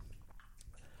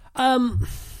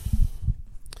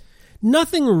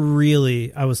 Nothing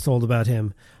really I was told about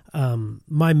him.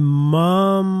 My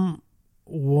mom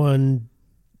one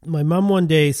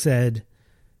day said,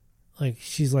 like,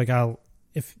 she's like,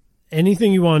 if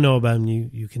anything you want to know about him,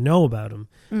 you can know about him.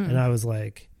 And I was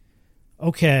like,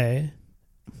 okay.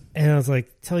 And I was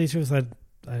like, tell you the truth,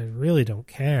 I really don't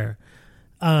care.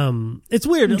 It's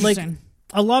weird. Like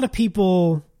a lot of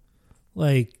people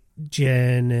like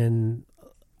Jen and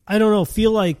I don't know,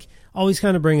 feel like always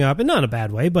kind of bring up, and not in a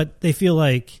bad way, but they feel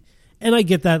like, and I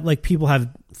get that, like people have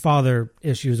father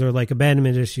issues or like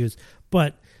abandonment issues,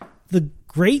 but the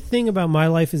great thing about my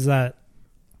life is that,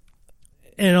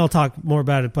 and I'll talk more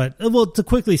about it, but well, to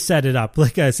quickly set it up,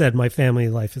 like I said, my family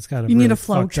life is kind of, you really need a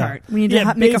flow chart. We need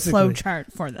to make a flow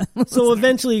chart for them. So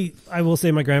eventually, I will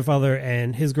say my grandfather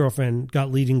and his girlfriend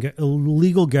got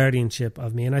legal guardianship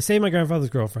of me, and I say my grandfather's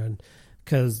girlfriend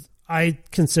because I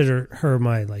consider her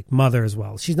my like mother as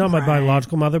well. She's not my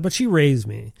biological mother, but she raised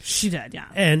me. She did, yeah.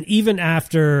 And even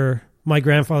after my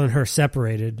grandfather and her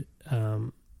separated,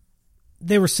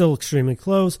 they were still extremely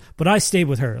close, but I stayed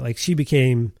with her. Like, she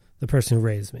became the person who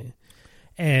raised me.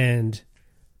 And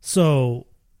so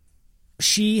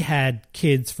she had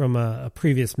kids from a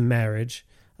previous marriage.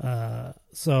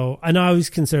 So, and I always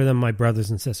consider them my brothers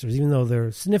and sisters, even though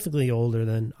they're significantly older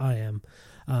than I am.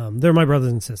 They're my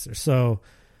brothers and sisters. So,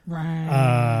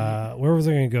 right. Where was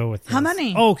I going to go with this? How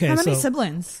many? Oh, okay. How many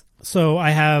siblings? So I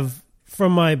have,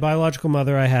 from my biological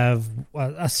mother, I have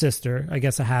a sister, I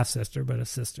guess a half sister, but a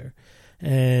sister.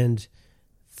 And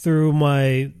through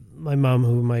my mom,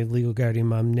 who my legal guardian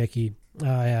mom, Nikki,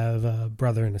 I have a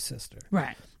brother and a sister.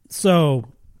 Right. So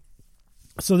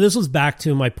this was back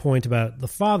to my point about the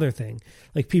father thing.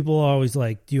 Like, people are always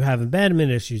like, do you have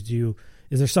abandonment issues?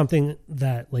 Is there something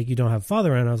that, like, you don't have a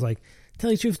father around? I was like, tell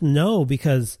you the truth, no,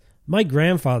 because my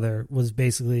grandfather was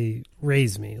basically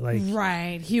raised me. Like,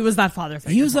 right. He was that father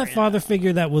figure. He was that father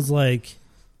figure that was like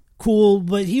cool,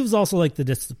 but he was also like the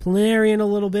disciplinarian a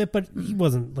little bit, but he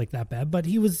wasn't like that bad, but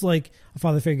he was like a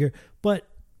father figure. But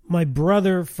my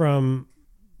brother from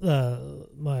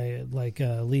my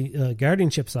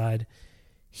guardianship side,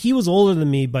 he was older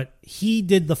than me, but he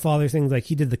did the father things. Like,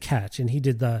 he did the catch, and he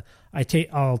did the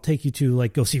I'll take you to,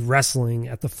 like, go see wrestling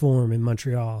at the Forum in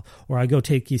Montreal, or I go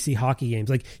take you see hockey games.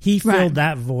 Like, he filled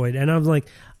that void, and I was like,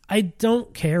 I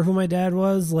don't care who my dad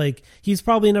was. Like, he's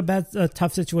probably in a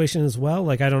tough situation as well.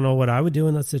 Like, I don't know what I would do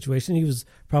in that situation. He was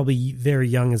probably very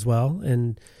young as well,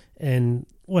 and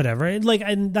whatever.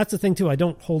 And that's the thing too. I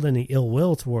don't hold any ill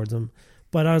will towards him,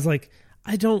 but I was like,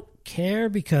 I don't care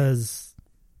because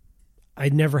I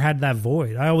never had that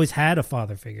void. I always had a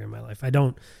father figure in my life. I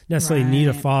don't necessarily need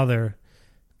a father.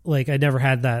 Like, I never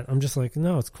had that. I'm just like,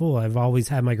 no, it's cool. I've always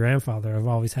had my grandfather. I've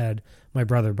always had my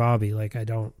brother Bobby. Like, I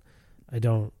didn't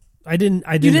You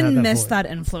didn't miss that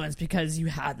influence because you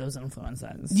had those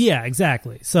influences. Yeah,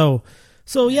 exactly. So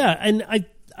yeah, and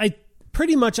I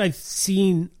pretty much I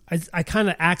kind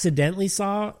of accidentally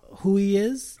saw who he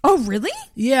is. Oh, really?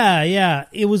 Yeah.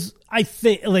 It was, I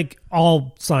think, like,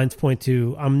 all signs point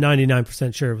to, I'm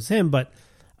 99% sure it was him, but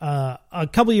a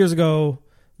couple years ago,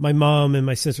 my mom and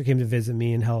my sister came to visit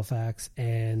me in Halifax,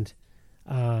 and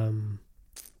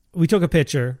we took a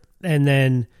picture, and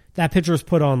then that picture was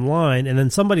put online, and then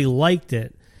somebody liked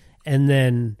it, and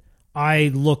then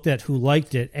I looked at who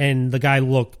liked it, and the guy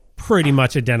looked pretty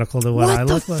much identical to what I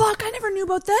looked like. What the fuck? I never knew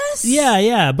about this.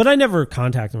 Yeah, but I never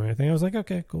contacted him or anything. I was like,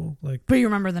 okay, cool. Like, but you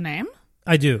remember the name?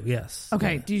 I do, yes.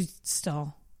 Okay, yeah. Do you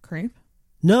still creep?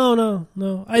 No.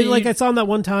 I saw him that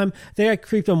one time. I think I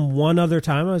creeped him one other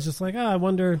time. I was just like, I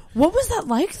wonder. What was that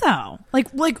like, though?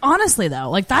 Like honestly,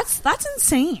 though, like that's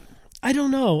insane. I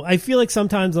don't know. I feel like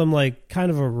sometimes I'm like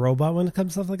kind of a robot when it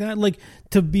comes to stuff like that. Like,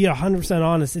 to be 100%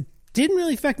 honest, it didn't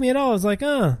really affect me at all. I was like,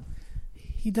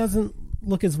 he doesn't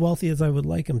look as wealthy as I would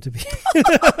like him to be.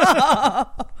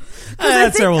 I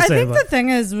think the thing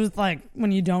is with, like,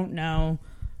 when you don't know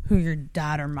who your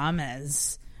dad or mom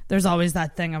is, there's always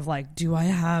that thing of like, do I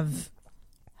have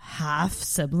half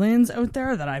siblings out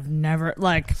there that I've never,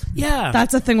 like, yeah,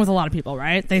 that's a thing with a lot of people,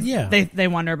 right? They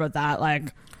wonder about that.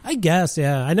 Like, I guess,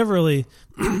 yeah. I never really,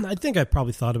 I think I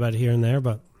probably thought about it here and there,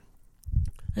 but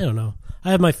I don't know.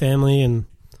 I have my family, and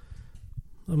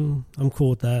I'm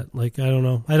cool with that. Like, I don't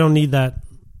know. I don't need that.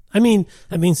 I mean,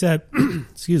 that being said,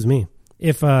 excuse me.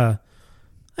 It'd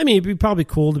be probably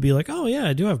cool to be like, oh yeah,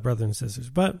 I do have brothers and sisters,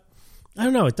 but I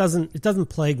don't know. It doesn't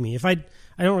plague me. I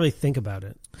don't really think about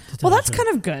it. Well, that's kind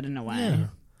of good in a way. Yeah.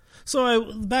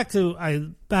 So back to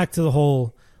the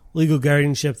whole legal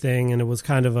guardianship thing, and it was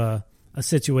kind of a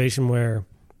situation where,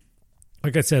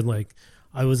 like I said, like,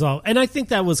 I was all, and I think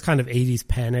that was kind of 80s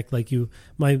panic. Like,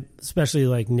 especially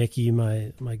like Nikki,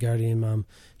 my guardian mom,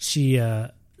 she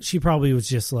probably was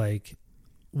just like,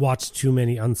 watched too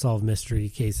many unsolved mystery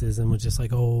cases and was just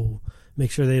like, oh, make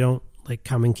sure they don't like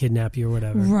come and kidnap you or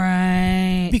whatever.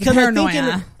 Right. Because I think,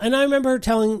 and I remember her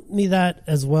telling me that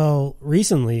as well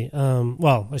recently.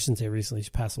 Well, I shouldn't say recently. She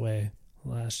passed away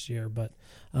last year, but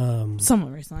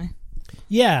somewhat recently.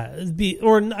 Yeah,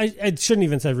 I shouldn't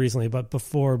even say recently, but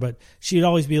before. But she'd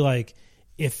always be like,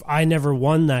 if I never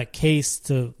won that case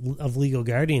of legal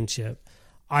guardianship,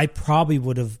 I probably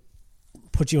would have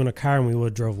put you in a car and we would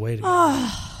have drove away together.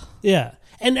 Yeah.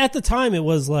 And at the time, it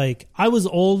was like, I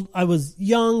was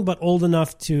young, but old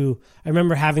enough I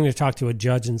remember having to talk to a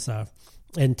judge and stuff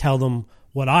and tell them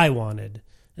what I wanted.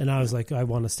 And I was like, I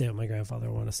want to stay with my grandfather.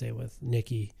 I want to stay with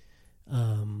Nikki.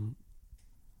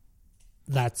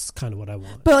 That's kind of what I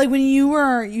want. But like, when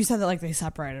you said that, like, they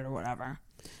separated or whatever.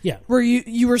 Yeah. Were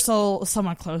you were still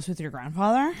somewhat close with your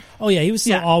grandfather? Oh yeah, he was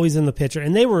still always in the picture,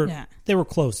 and they were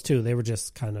close too. They were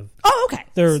just kind of okay.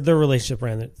 Their relationship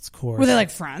ran its course. Were they like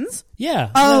friends?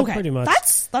 Yeah. Oh, okay. Pretty much.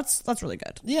 That's really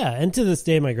good. Yeah, and to this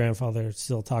day, my grandfather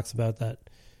still talks about that.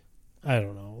 I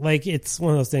don't know, like it's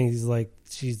one of those things. He's like,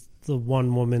 she's the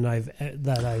one woman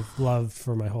that I've loved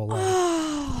for my whole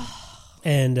life,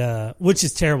 and which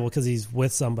is terrible because he's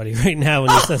with somebody right now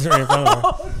and he says it right in front of her.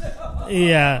 No.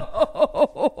 Yeah.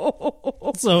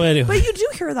 So anyway, but you do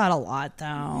hear that a lot,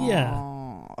 though.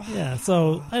 Yeah.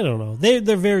 So I don't know.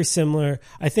 They're very similar.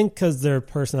 I think because their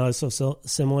personalities are so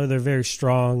similar, they're very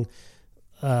strong,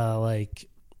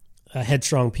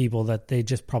 headstrong people that they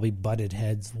just probably butted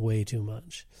heads way too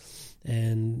much.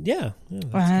 And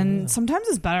and sometimes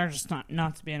it's better just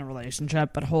not to be in a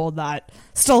relationship, but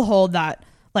still hold that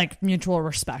like mutual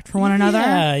respect for one another.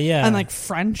 Yeah. And like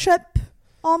friendship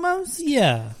almost.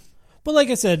 Yeah. But like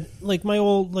I said, like my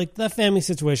old, like that family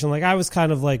situation, like I was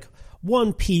kind of like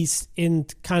one piece in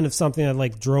kind of something that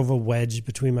like drove a wedge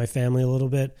between my family a little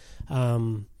bit.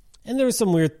 And there was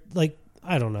some weird, like,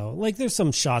 I don't know, like there's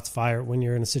some shots fired when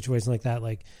you're in a situation like that,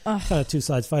 like kind of two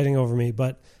sides fighting over me.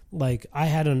 But like I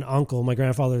had an uncle, my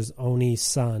grandfather's only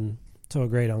son to a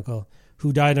great uncle,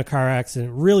 who died in a car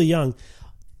accident really young.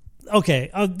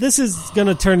 Okay, this is going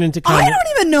to turn into kind I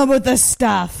don't even know about this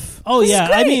stuff. Oh, yeah.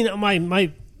 I mean,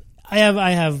 I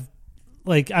have,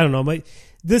 like, I don't know.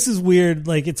 This is weird.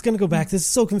 Like, it's going to go back. This is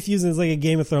so confusing. It's like a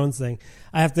Game of Thrones thing.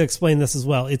 I have to explain this as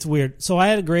well. It's weird. So I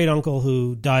had a great uncle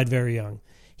who died very young.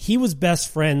 He was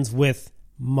best friends with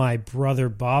my brother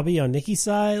Bobby on Nikki's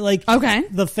side. Like, okay,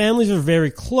 the families are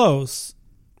very close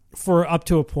for up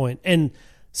to a point. And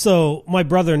so my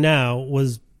brother now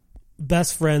was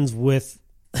best friends with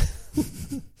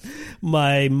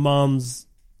my mom's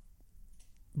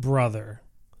brother.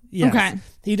 Yes. Okay.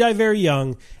 He died very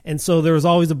young, and so there was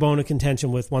always a bone of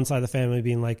contention with one side of the family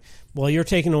being like, well, you're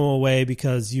taking him away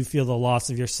because you feel the loss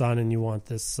of your son and you want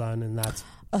this son, and that's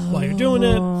why you're doing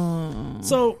it.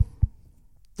 So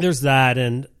there's that,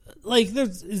 and like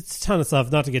it's a ton of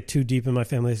stuff, not to get too deep in my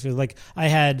family history. Like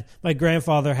my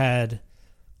grandfather had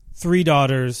 3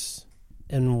 daughters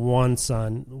and 1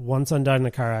 son. 1 son died in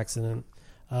a car accident.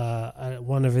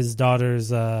 One of his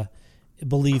daughters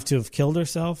believed to have killed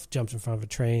herself, jumped in front of a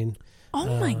train.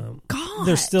 Oh my God.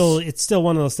 It's still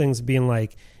one of those things being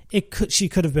like, she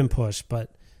could have been pushed,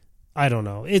 but I don't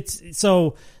know. It's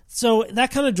so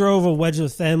that kind of drove a wedge of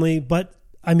the family. But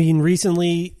I mean,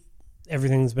 recently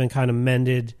everything's been kind of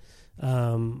mended.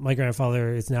 My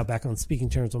grandfather is now back on speaking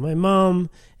terms with my mom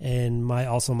and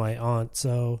also my aunt.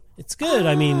 So it's good.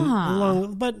 I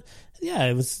mean, but yeah,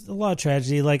 it was a lot of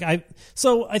tragedy. Like I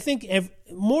think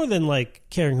more than like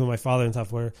caring who my father and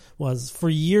stuff was for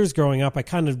years growing up, I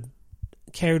kind of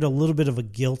carried a little bit of a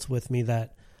guilt with me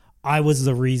that I was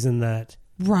the reason that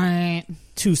right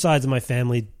 2 sides of my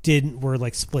family were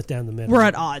like split down the middle. We're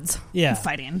at odds. Yeah,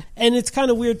 fighting. And it's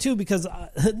kind of weird too because,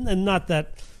 and not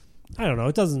that, I don't know,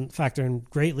 it doesn't factor in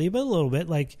greatly, but a little bit.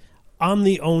 Like I'm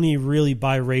the only really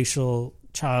biracial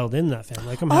child in that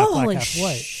family. Like I'm half black, half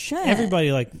white. Shit. Everybody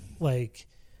like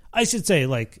I should say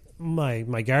like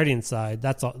my guardian side,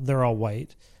 they're all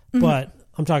white. Mm-hmm. But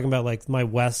I'm talking about like my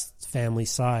West family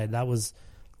side. That was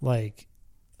like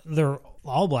they're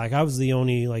all black. I was the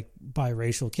only like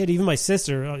biracial kid. Even my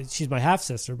sister, she's my half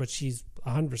sister, but she's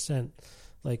 100%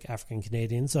 like African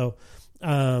Canadian. So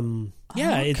it's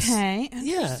interesting.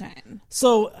 Yeah.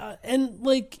 So and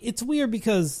like it's weird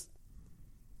because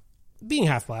being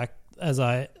half black as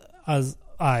I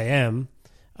am,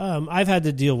 I've had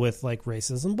to deal with like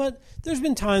racism, but there's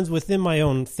been times within my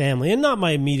own family, and not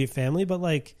my immediate family, but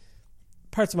like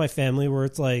parts of my family where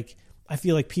it's like I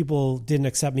feel like people didn't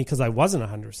accept me because I wasn't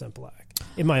 100% black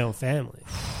in my own family.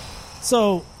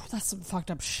 So that's some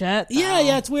fucked up shit. Though.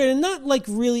 Yeah, it's weird, and not like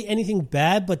really anything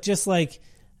bad, but just like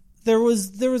there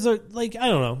was a like I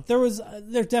don't know, there's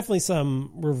definitely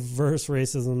some reverse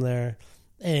racism there,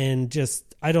 and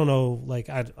just I don't know, like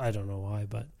I don't know why,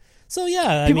 but so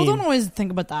yeah, people don't always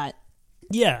think about that.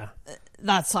 Yeah,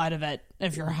 that side of it.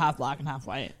 If you're half black and half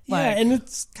white, yeah, and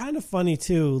it's kind of funny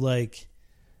too. Like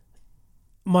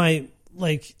my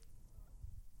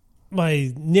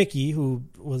Nikki, who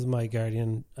was my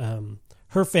guardian,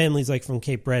 her family's like from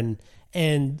Cape Breton,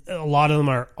 and a lot of them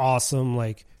are awesome,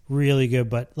 like really good.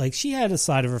 But like she had a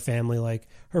side of her family, like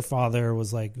her father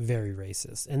was like very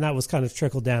racist, and that was kind of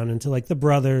trickled down into like the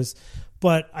brothers.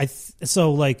 But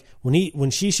so like when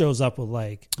she shows up with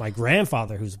like my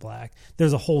grandfather who's black,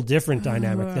 there's a whole different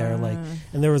dynamic there. Like,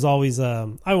 and there was always I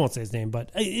won't say his name,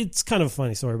 but it's kind of a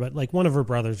funny story. But like one of her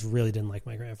brothers really didn't like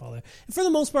my grandfather. And for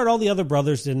the most part, all the other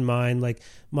brothers didn't mind. Like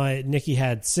Nikki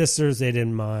had sisters, they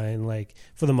didn't mind. Like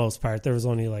for the most part, there was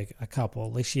only like a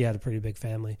couple. Like she had a pretty big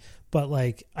family. But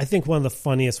like I think one of the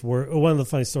funniest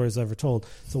stories I ever told.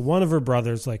 So one of her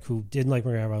brothers, like who didn't like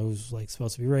my grandfather, who was like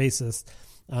supposed to be racist.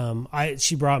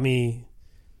 She brought me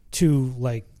to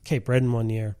like Cape Breton one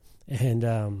year,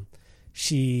 and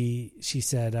she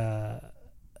said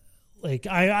like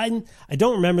I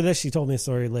don't remember this. She told me a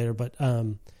story later, but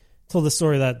told the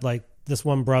story that like this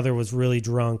one brother was really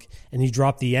drunk and he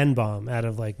dropped the N-bomb out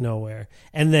of like nowhere,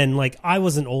 and then like I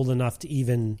wasn't old enough to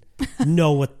even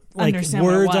know what like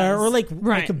words are, or like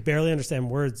I could barely understand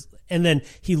words. And then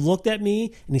he looked at me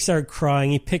and he started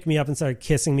crying. He picked me up and started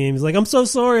kissing me. And he was like, "I'm so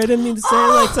sorry. I didn't mean to say it."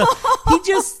 Like, so he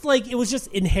just like, it was just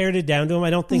inherited down to him. I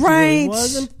don't think he really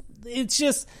was. And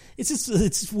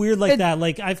it's weird like that.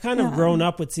 Like I've kind of grown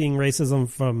up with seeing racism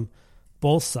from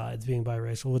both sides being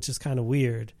biracial, which is kind of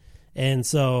weird. And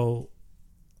so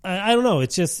I don't know.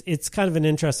 It's kind of an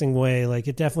interesting way. Like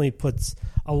it definitely puts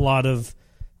a lot of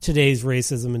today's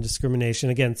racism and discrimination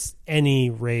against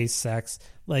any race, sex,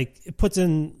 like it puts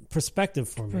in perspective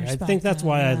for me. I think that's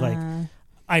why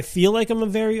I feel like I'm a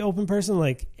very open person.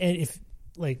 Like, and if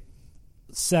like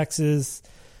sex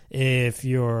if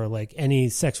you're like any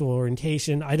sexual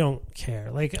orientation, I don't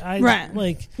care. Like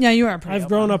you are. I've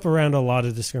grown up around a lot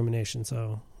of discrimination,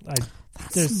 so I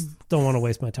don't want to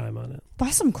waste my time on it.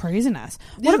 That's some craziness.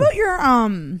 Yeah. What about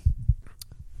your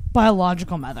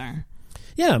biological mother?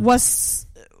 Yeah.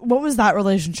 What was that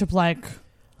relationship like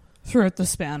throughout the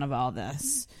span of all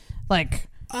this? Like,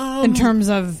 in terms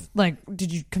of, like,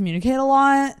 did you communicate a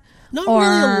lot? Not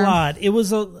really a lot. It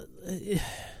was not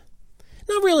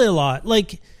really a lot.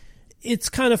 Like, it's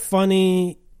kind of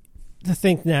funny to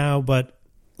think now, but,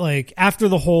 like, after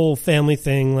the whole family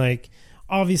thing, like,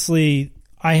 obviously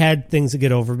I had things to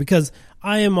get over because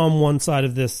I am on one side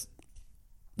of this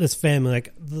family.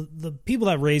 Like, the people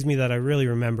that raised me that I really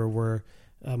remember were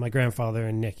my grandfather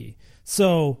and Nikki.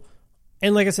 So,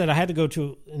 and like I said, I had to go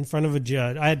in front of a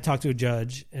judge. I had to talk to a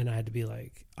judge, and I had to be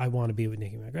like, I want to be with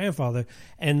Nikki, my grandfather.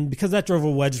 And because that drove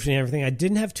a wedge between everything, I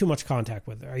didn't have too much contact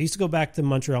with her. I used to go back to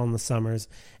Montreal in the summers,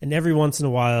 and every once in a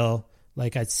while,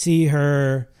 like I'd see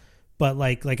her, but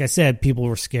like I said, people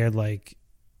were scared, like,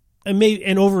 and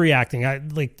overreacting. I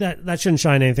like that shouldn't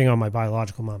shine anything on my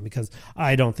biological mom because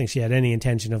I don't think she had any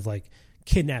intention of like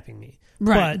kidnapping me.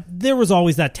 Right. But there was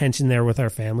always that tension there with our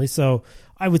family. So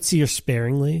I would see her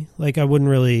sparingly. Like I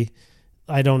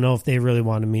don't know if they really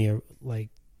wanted me like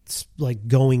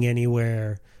going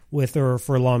anywhere with her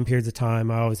for long periods of time.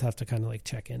 I always have to kind of like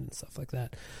check in and stuff like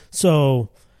that. So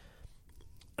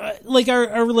like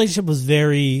our relationship was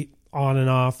very on and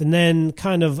off. And then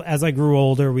kind of as I grew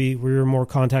older, we were more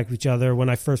contact with each other. When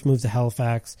I first moved to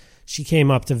Halifax, she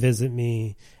came up to visit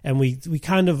me, and we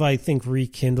kind of, I think,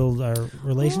 rekindled our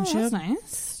relationship. Oh, that's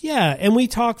nice. Yeah, and we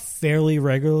talk fairly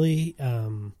regularly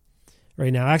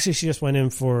right now. Actually, she just went in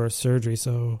for surgery,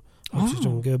 so I hope she's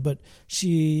doing good. But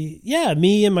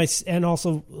me and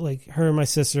also like her and my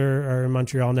sister are in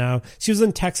Montreal now. She was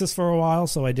in Texas for a while,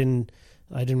 so I didn't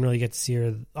really get to see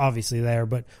her obviously there.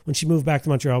 But when she moved back to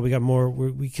Montreal, we got more.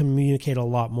 We communicate a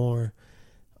lot more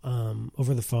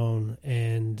over the phone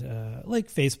and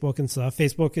like Facebook and stuff.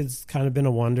 Facebook has kind of been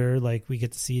a wonder. Like we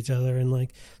get to see each other and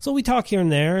like so we talk here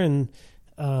and there. And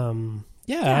I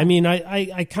mean,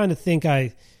 I kind of think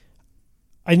I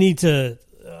need to.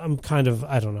 I'm kind of,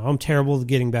 I don't know. I'm terrible at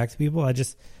getting back to people.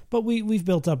 But we've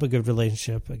built up a good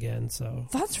relationship again. So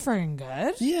that's freaking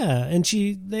good. Yeah, and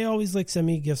they always like send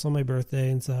me gifts on my birthday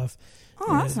and stuff.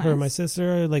 Oh, that's nice. Her and my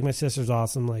sister, like my sister's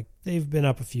awesome. Like they've been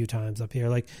up a few times up here.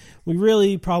 Like we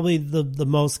really probably the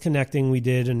most connecting we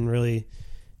did and really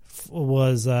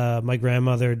was my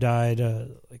grandmother died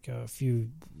like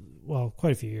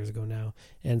quite a few years ago now.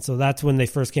 And so that's when they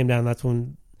first came down. That's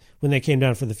when they came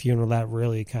down for the funeral. That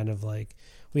really kind of like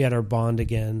we had our bond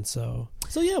again. So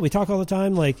yeah, we talk all the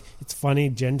time. Like it's funny.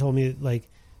 Jen told me like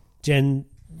kind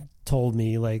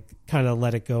of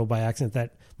let it go by accident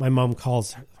that my mom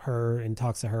calls her and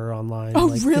talks to her online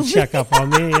really? To check up on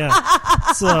me. Yeah.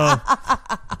 So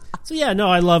yeah, no,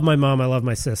 I love my mom. I love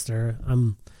my sister.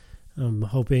 I'm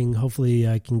hopefully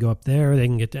I can go up there. They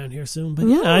can get down here soon. But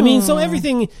yeah, I mean, so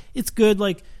everything, it's good.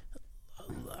 Like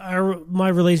my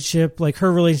relationship, like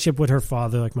her relationship with her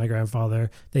father, like my grandfather,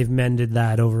 they've mended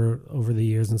that over the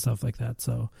years and stuff like that.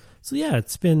 So yeah,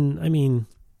 it's been, I mean,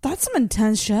 That's some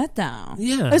intense shit, though.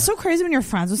 Yeah. It's so crazy when you're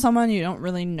friends with someone you don't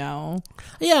really know.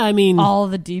 Yeah, I mean, all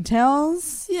the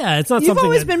details. Yeah, it's not. You've something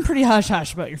always been pretty hush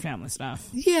hush about your family stuff.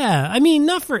 Yeah, I mean,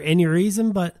 not for any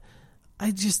reason, but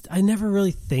I never really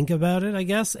think about it, I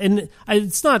guess, and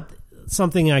it's not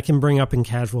something I can bring up in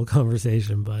casual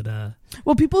conversation. But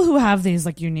well, people who have these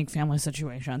like unique family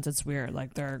situations, it's weird.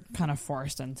 Like they're kind of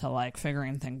forced into like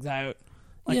figuring things out,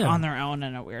 like on their own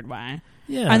in a weird way.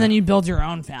 Yeah, and then you build your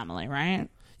own family, right?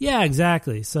 Yeah,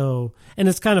 exactly. So, and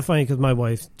it's kind of funny because my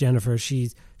wife Jennifer, she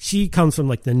comes from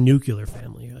like the nuclear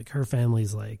family. Like her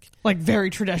family's like very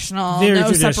traditional,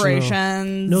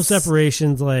 separations, no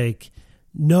separations, like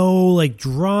no like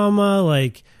drama.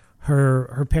 Like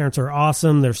her parents are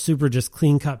awesome. They're super just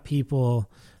clean cut people,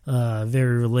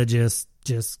 very religious,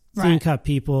 just clean cut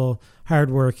people,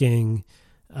 hardworking.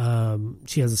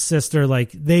 She has a sister.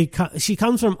 Like she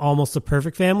comes from almost a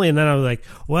perfect family, and then I was like,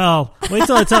 "Well, wait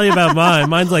till I tell you about mine.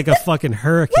 Mine's like a fucking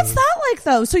hurricane." What's that like,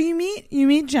 though? So you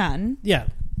meet Jen, yeah,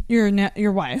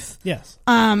 your wife, yes,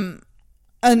 and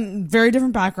very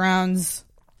different backgrounds,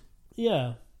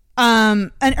 yeah.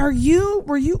 And were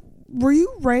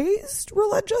you raised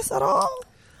religious at all?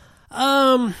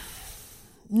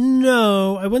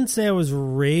 No, I wouldn't say I was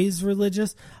raised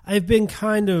religious. I've been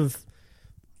kind of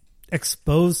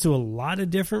exposed to a lot of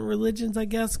different religions, I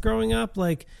guess, growing up.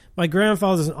 Like my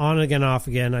grandfather's on again, off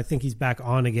again. I think he's back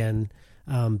on again,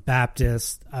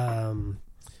 Baptist.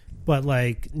 But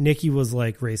like Nikki was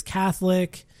like raised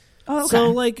Catholic. Oh, okay.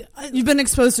 So like you've been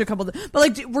exposed to a couple, but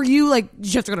like, were you like,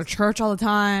 did you have to go to church all the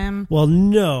time? Well,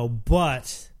 no,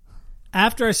 but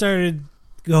after I started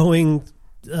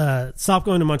stopped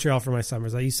going to Montreal for my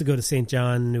summers, I used to go to St.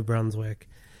 John, New Brunswick.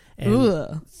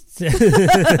 And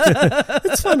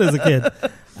it's fun as a kid.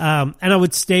 And I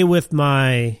would stay with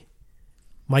my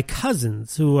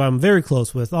cousins, who I'm very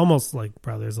close with, almost like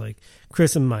brothers, like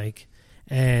Chris and Mike.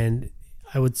 And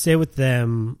I would stay with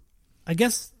them. I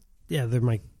guess, yeah,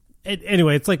 they're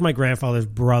anyway, it's like my grandfather's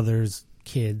brother's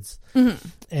kids.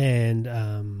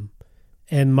 Mm-hmm.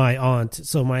 And my aunt.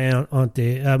 So my aunt,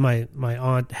 my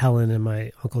aunt Helen and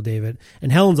my uncle David.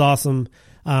 And Helen's awesome.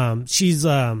 She's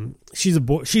born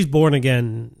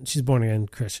again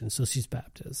Christian, so she's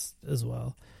Baptist as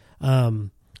well.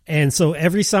 And so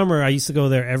every summer I used to go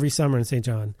there every summer in St.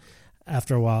 John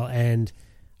after a while, and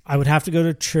I would have to go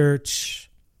to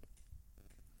church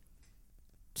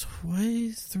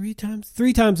three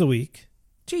times a week.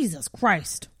 Jesus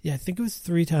Christ. Yeah, I think it was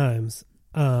 3 times.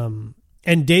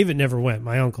 And David never went,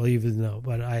 my uncle, even though,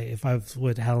 but if I was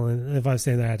with Helen, if I was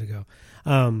staying there, I had to go.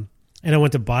 And I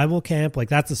went to Bible camp. Like,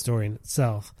 that's a story in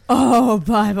itself. Oh,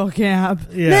 Bible camp.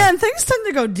 Yeah. Man, things tend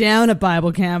to go down at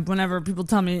Bible camp whenever people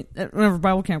tell me, whenever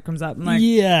Bible camp comes up. I'm like,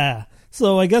 yeah.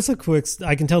 So I guess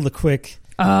I can tell the quick.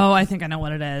 Oh, I think I know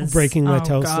what it is. Breaking my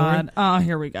toe story. Oh,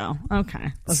 here we go.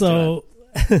 Okay. So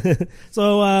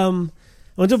I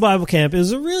went to Bible camp. It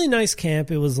was a really nice camp.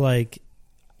 It was like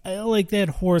they had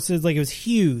horses. Like, it was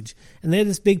huge. And they had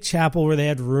this big chapel where they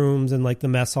had rooms and like the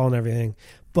mess hall and everything.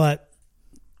 But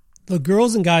the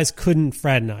girls and guys couldn't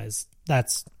fraternize.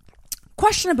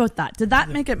 Question about that. Did that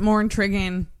make it more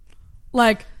intriguing?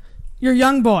 Like, you're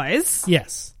young boys.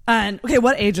 Yes. And, okay,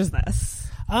 what age is this?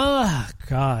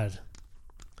 God.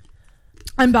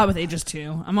 I'm bad with ages,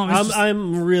 too.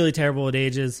 I'm really terrible at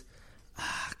ages.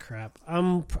 Crap.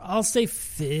 I'll say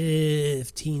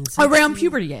 15, 16. Around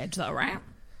puberty age, though, right?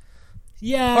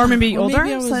 Yeah. Or maybe older?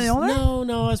 Slightly older?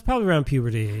 No, I was probably around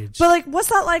puberty age. But, like, what's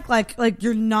that like? Like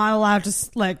you're not allowed to,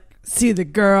 like, see the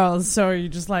girls, so you're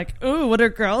just like, ooh, what are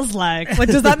girls like? Like,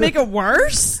 does that make it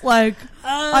worse? Like,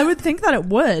 I would think that it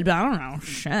would, but I don't know.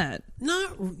 Shit.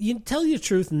 You tell you the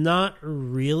truth, not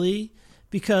really,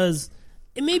 because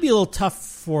it may be a little tough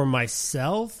for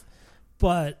myself,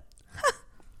 but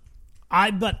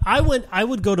I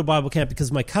would go to Bible camp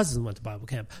because my cousin went to Bible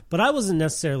camp, but I wasn't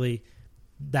necessarily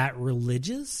that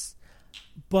religious.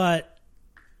 But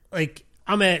like,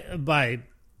 I'm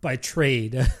by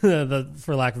trade,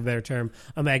 for lack of a better term,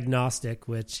 I'm agnostic,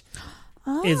 which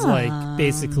is like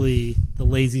basically the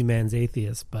lazy man's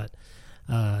atheist, but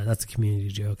that's a community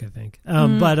joke, I think.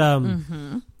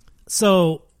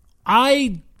 So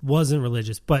I wasn't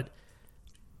religious, but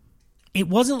it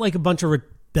wasn't like a bunch of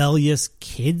rebellious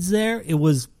kids there. It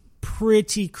was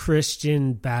pretty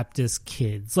Christian Baptist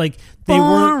kids. Like, they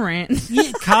weren't,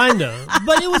 yeah, kind of,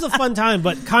 but it was a fun time.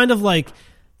 But kind of like,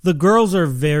 the girls are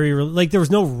very, like, there was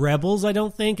no rebels, I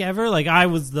don't think, ever. Like, I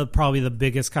was probably the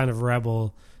biggest kind of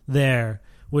rebel there,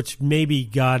 which maybe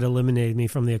God eliminated me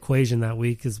from the equation that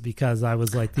week, is because I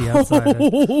was like the outsider.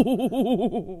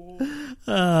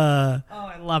 Oh,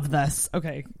 I love this.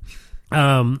 Okay.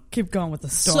 Keep going with the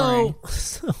story.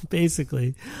 So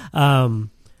basically, I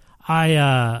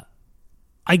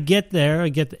get there.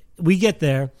 We get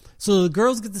there. So the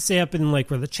girls get to stay up in like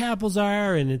where the chapels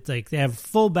are, and it's like they have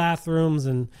full bathrooms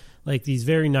and like these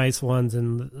very nice ones,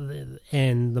 and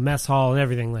the mess hall and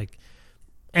everything. Like,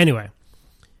 anyway,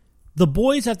 the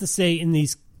boys have to stay in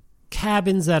these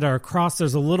cabins that are across.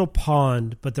 There's a little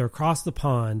pond, but they're across the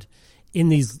pond in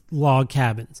these log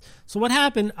cabins. So what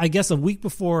happened? I guess a week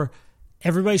before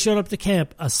everybody showed up to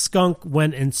camp, a skunk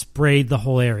went and sprayed the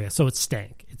whole area, so it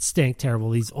stank. It stank terrible.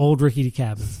 These old rickety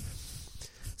cabins.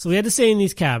 So we had to stay in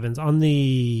these cabins. On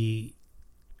the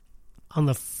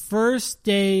first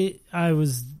day on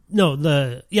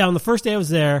the first day I was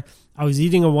there, I was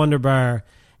eating a Wonder Bar,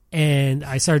 and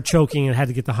I started choking and had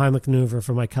to get the Heimlich maneuver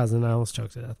for my cousin. I almost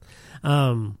choked to death.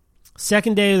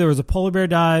 Second day, there was a polar bear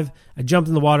dive. I jumped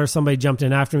in the water. Somebody jumped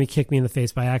in after me, kicked me in the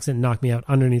face by accident, and knocked me out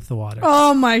underneath the water.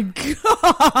 Oh, my God.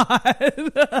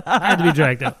 I had to be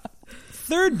dragged out.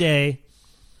 Third day,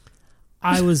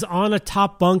 I was on a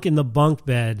top bunk in the bunk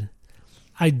bed.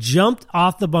 I jumped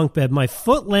off the bunk bed. My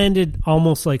foot landed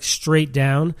almost like straight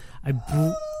down.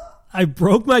 I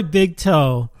broke my big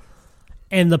toe,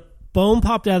 and the bone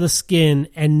popped out of the skin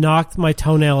and knocked my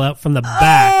toenail out from the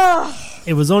back.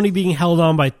 It was only being held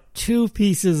on by 2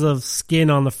 pieces of skin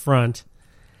on the front,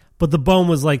 but the bone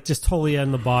was like just totally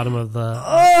on the bottom of the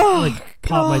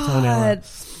popped my toenail out.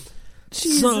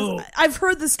 Jesus. So I've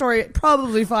heard this story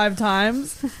probably 5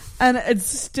 times, and it's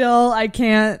still, I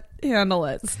can't handle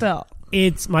it still.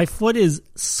 My foot is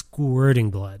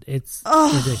squirting blood. It's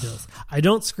ridiculous. I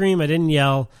don't scream. I didn't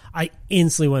yell. I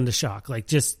instantly went into shock, like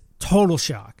just total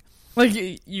shock. Like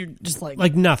you just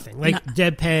like nothing, like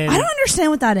deadpan. I don't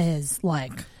understand what that is.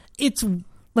 Like it's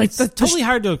totally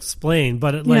hard to explain,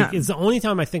 but it's the only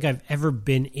time I think I've ever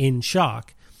been in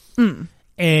shock, and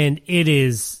it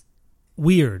is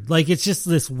weird. Like it's just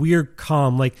this weird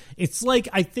calm. Like it's like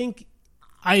I think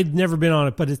I've never been on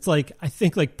it, but it's like I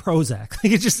think like Prozac.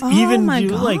 Like it's just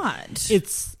like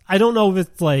it's. I don't know if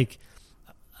it's like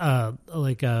a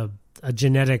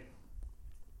genetic.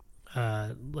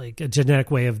 Like a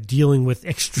genetic way of dealing with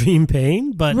extreme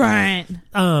pain, but right.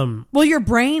 Well, your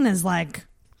brain is like,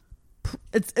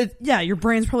 your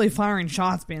brain's probably firing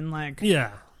shots, being like,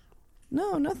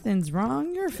 no, nothing's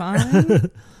wrong, you're fine.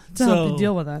 To help you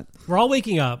deal with it. We're all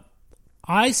waking up.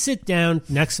 I sit down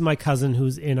next to my cousin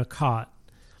who's in a cot,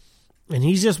 and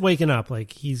he's just waking up.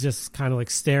 Like he's just kind of like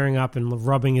staring up and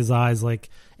rubbing his eyes, like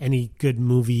any good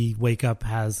movie wake up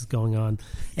has going on,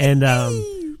 and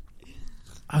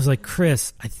I was like,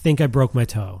 Chris, I think I broke my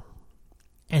toe.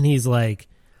 And he's like,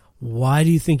 why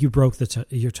do you think you broke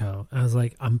your toe? And I was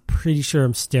like, I'm pretty sure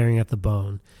I'm staring at the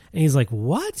bone. And he's like,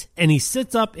 what? And he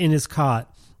sits up in his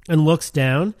cot and looks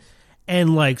down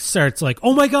and like starts like,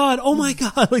 oh my God.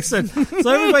 Like so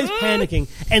everybody's panicking.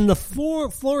 And the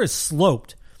floor is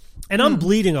sloped. And I'm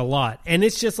bleeding a lot. And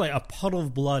it's just like a puddle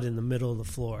of blood in the middle of the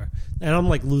floor. And I'm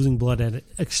like losing blood at an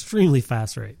extremely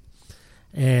fast rate.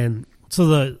 And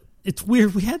so it's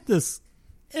weird. We had this,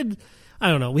 and I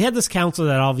don't know. We had this counselor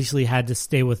that obviously had to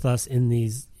stay with us in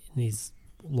these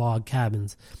log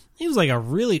cabins. He was like a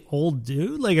really old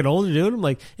dude, like an older dude. I'm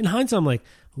like, in hindsight, I'm like,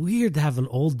 weird to have an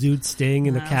old dude staying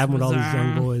in a cabin with all these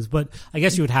young boys. But I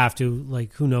guess you would have to.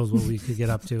 Like, who knows what we could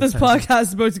get up to. This podcast is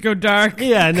supposed to go dark.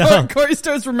 Yeah, no. Corey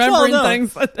starts remembering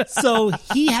things. So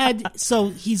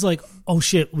he's like, oh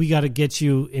shit, we got to get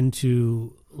you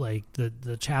into like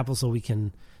the chapel so we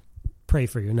can pray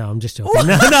for you. No, I'm just joking.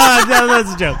 No,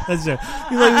 that's a joke. He's like,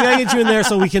 we gotta get you in there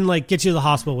so we can like get you to the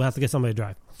hospital. We'll have to get somebody to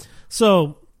drive.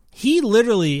 So he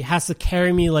literally has to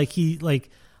carry me like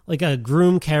a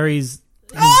groom carries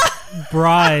his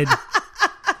bride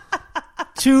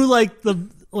to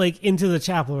into the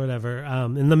chapel or whatever,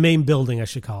 in the main building, I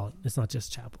should call it. It's not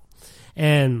just chapel.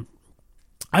 And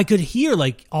I could hear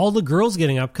like all the girls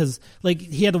getting up because like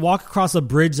he had to walk across a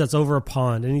bridge that's over a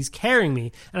pond, and he's carrying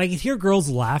me, and I could hear girls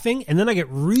laughing, and then I get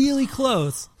really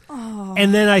close,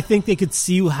 and then I think they could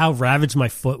see how ravaged my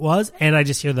foot was, and I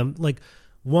just hear them like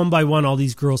one by one, all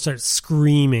these girls start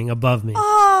screaming above me.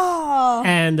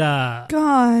 And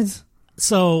God.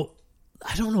 So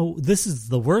I don't know. This is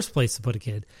the worst place to put a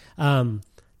kid.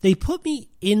 They put me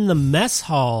in the mess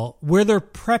hall where they're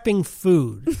prepping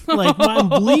food. Like, I'm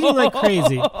bleeding like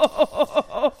crazy.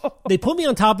 They put me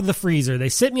on top of the freezer. They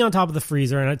sit me on top of the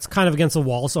freezer, and it's kind of against the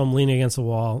wall, so I'm leaning against the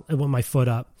wall with my foot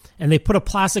up. And they put a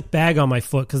plastic bag on my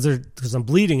foot because I'm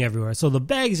bleeding everywhere. So the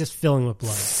bag is just filling with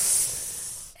blood.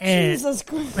 And Jesus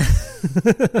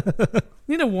Christ.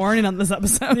 Need a warning on this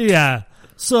episode. Yeah.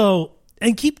 So,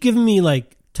 and keep giving me,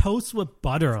 like, toast with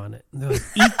butter on it. And they're like,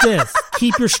 eat this.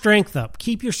 Keep your strength up.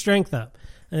 Keep your strength up.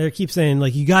 And they keep saying,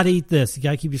 like, you got to eat this. You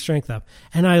got to keep your strength up.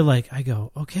 And I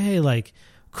go, okay, like,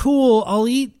 cool. I'll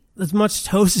eat as much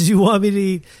toast as you want me to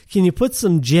eat. Can you put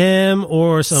some jam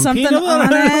or some Something peanut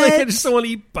butter? on it? Like, I just don't want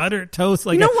to eat buttered toast.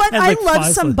 Like, You know what? has, I like, love 5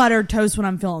 some slices. buttered toast when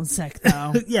I'm feeling sick,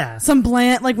 though. Yeah. Some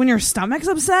bland, like when your stomach's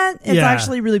upset, it's Yeah.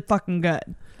 actually really fucking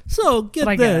good. So But get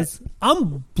I get this.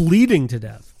 I'm bleeding to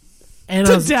death. And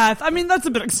To death. I mean, that's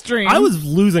a bit extreme. I was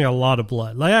losing a lot of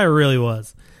blood. Like, I really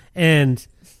was. And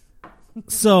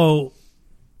so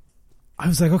I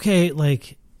was like, okay,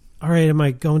 like, all right, am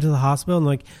I going to the hospital? I'm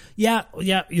like, yeah,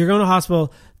 you're going to the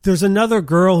hospital. There's another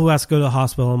girl who has to go to the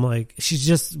hospital. I'm like,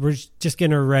 we're just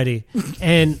getting her ready.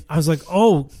 And I was like,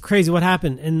 oh, crazy, what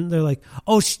happened? And they're like,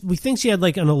 oh, we think she had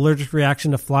like an allergic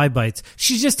reaction to fly bites.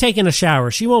 She's just taking a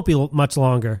shower. She won't be much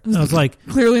longer. And I was like,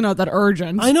 clearly not that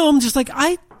urgent. I know. I'm just like,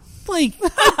 I'm bleeding.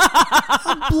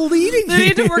 They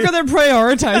need to work on their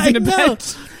prioritizing a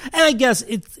bit. And I guess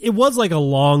it was like a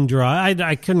long drive.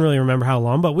 I couldn't really remember how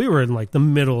long, but we were in like the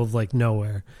middle of like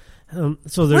nowhere. So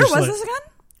Where there's was like, this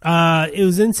again? it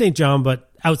was in St. John, but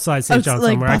outside St. John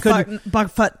like somewhere. I couldn't.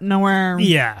 Buckfoot, nowhere.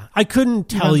 Yeah, I couldn't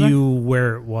tell you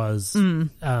where it was.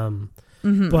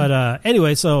 But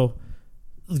anyway, so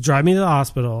drive me to the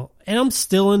hospital, and I'm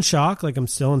still in shock. Like, I'm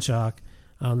still in shock.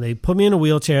 They put me in a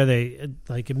wheelchair. They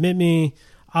like admit me.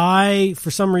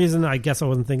 For some reason, I guess I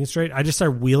wasn't thinking straight. I just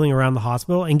started wheeling around the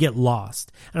hospital and get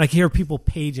lost. And I could hear people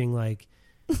paging like,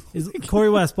 is Corey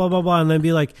West, blah, blah, blah. And then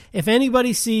be like, if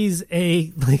anybody sees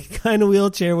a like kind of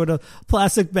wheelchair with a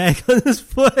plastic bag on his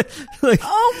foot, like,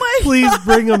 Oh my please God.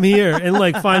 bring him here. And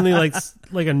like finally,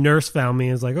 like a nurse found me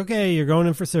and was like, okay, you're going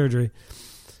in for surgery.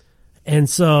 And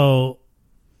so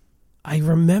I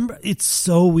remember, it's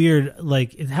so weird.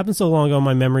 Like, it happened so long ago,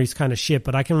 my memory's kind of shit,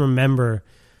 but I can remember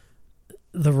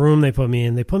the room they put me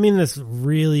in. They put me in this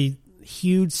really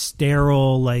huge,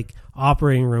 sterile, like,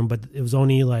 operating room, but it was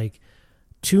only like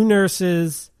 2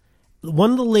 nurses.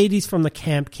 One of the ladies from the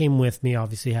camp came with me,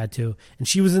 obviously had to, and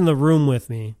she was in the room with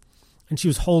me, and she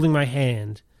was holding my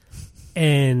hand.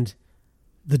 And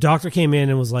the doctor came in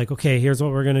and was like, okay, here's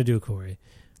what we're going to do, Corey.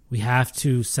 We have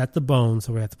to set the bone,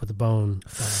 so we have to put the bone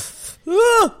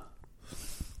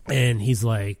and he's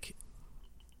like,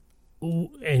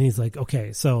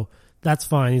 okay, so that's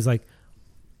fine. He's like,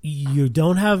 you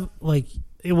don't have, like,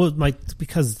 it was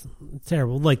because it's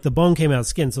terrible, like, the bone came out of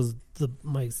skin, so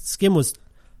my skin was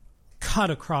cut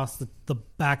across the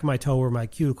back of my toe where my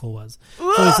cuticle was.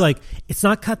 So it's like, it's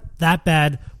not cut that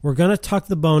bad. We're going to tuck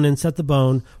the bone in, set the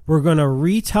bone. We're going to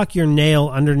retuck your nail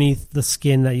underneath the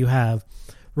skin that you have.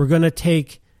 We're going to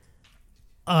take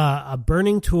a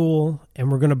burning tool,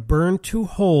 and we're going to burn 2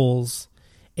 holes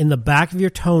in the back of your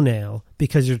toenail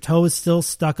because your toe is still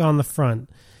stuck on the front.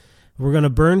 We're going to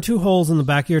burn 2 holes in the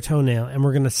back of your toenail, and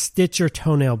we're going to stitch your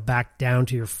toenail back down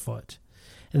to your foot.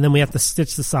 And then we have to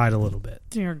stitch the side a little bit.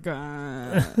 Dear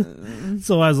God.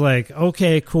 So I was like,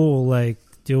 okay, cool. Like,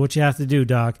 do what you have to do,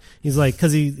 doc. He's like,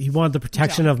 because he wanted the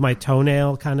protection of my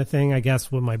toenail kind of thing, I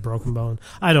guess, with my broken bone.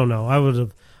 I don't know. I would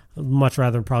have much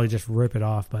rather probably just rip it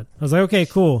off. But I was like, okay,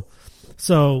 cool.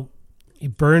 So he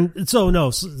burned. So he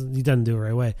doesn't do it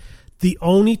right away. The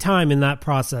only time in that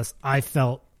process I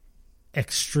felt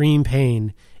extreme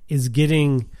pain is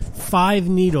getting 5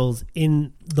 needles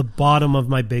in the bottom of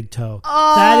my big toe.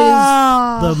 Oh.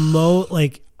 That is the most,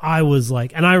 like, I was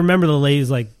like, and I remember the ladies,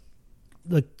 like,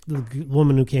 the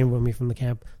woman who came with me from the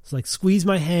camp was like, squeeze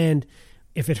my hand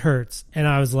if it hurts. And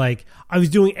I was like, I was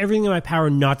doing everything in my power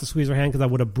not to squeeze her hand because I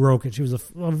would have broke it. She was a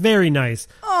very nice,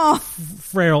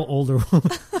 frail older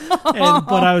woman.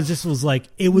 But I was like,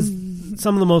 it was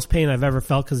some of the most pain I've ever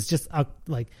felt because it's just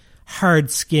like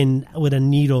hard skin with a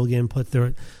needle getting put through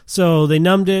it. So they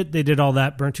numbed it. They did all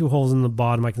that, burnt 2 holes in the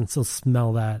bottom. I can still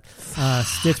smell that.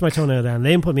 Stitched my toenail down. They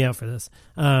didn't put me out for this.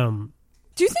 Do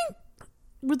you think,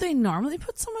 would they normally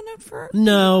put someone out for it?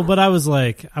 No, but I was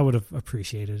like, I would have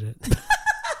appreciated it.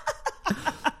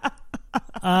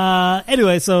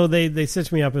 Anyway, so they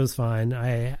stitched me up. It was fine.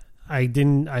 I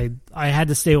had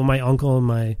to stay with my uncle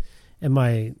and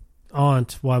my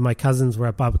aunt while my cousins were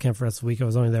at Baba Camp for the rest of the week. I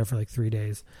was only there for like 3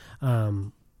 days.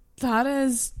 That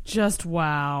is just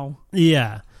wow.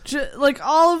 Yeah. Like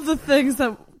all of the things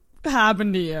that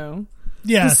happened to you.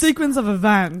 Yes. The sequence of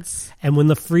events. And when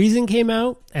the freezing came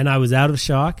out and I was out of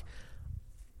shock,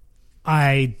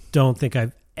 I don't think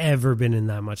I've ever been in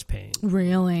that much pain.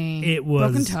 Really? It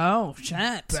was broken toe.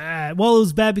 Shit. Bad. Well, it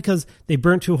was bad because they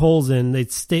burnt 2 holes in.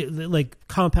 They'd stay like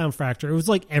compound fracture. It was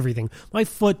like everything. My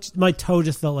toe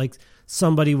just felt like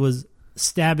somebody was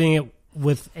stabbing it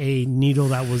with a needle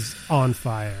that was on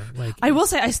fire. Like, I will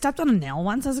say, I stepped on a nail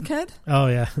once as a kid. oh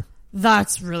yeah,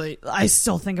 That's really, I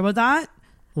still think about that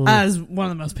as one of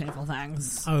the most painful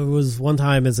things. I was one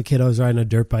time as a kid. I was riding a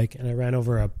dirt bike and I ran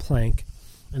over a plank,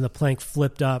 and the plank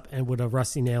flipped up and with a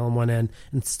rusty nail on one end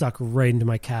and stuck right into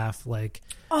my calf. Like,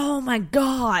 Oh my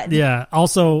God. yeah.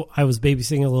 Also, I was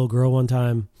babysitting a little girl one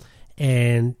time,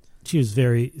 and she was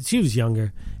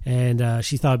younger, and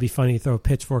she thought it'd be funny to throw a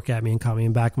pitchfork at me and caught me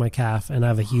in the back of my calf, and I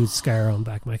have a huge scar on the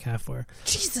back of my calf for her.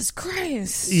 Jesus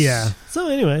Christ. Yeah. So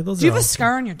anyway, those Do you are have a all-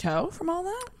 scar on your toe from all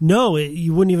that? No,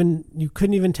 you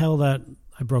couldn't even tell that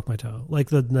I broke my toe. Like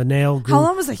the nail grew. How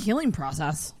long was the healing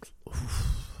process?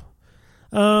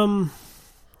 I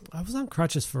was on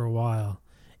crutches for a while.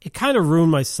 It kind of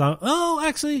ruined my summer. Oh,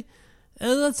 actually,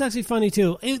 that's actually funny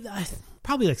too.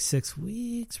 Probably like 6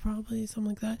 weeks, probably something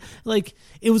like that. Like,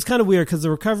 it was kind of weird because the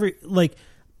recovery, like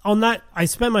on that, I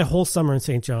spent my whole summer in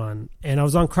St. John, and I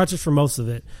was on crutches for most of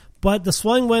it. But the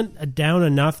swelling went down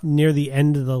enough near the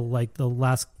end of the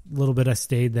last little bit I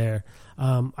stayed there.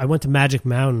 I went to Magic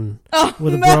Mountain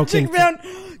with a broken. Mountain.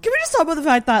 Can we just talk about the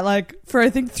fact that, like, for I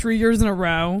think 3 years in a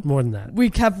row, More than that. we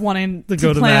kept wanting to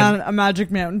go to plan a Magic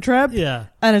Mountain trip, Yeah.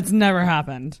 and it's never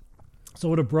happened. So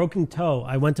with a broken toe,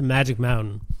 I went to Magic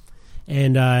Mountain,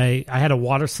 and I had a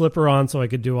water slipper on so I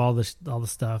could do all the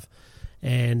stuff,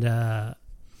 and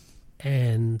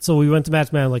so we went to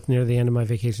Magic Mountain like near the end of my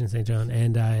vacation in St. John,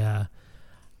 and I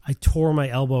tore my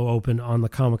elbow open on the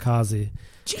Kamikaze.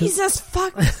 Jesus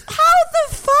fuck! How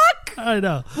the fuck? I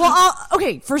know. Well,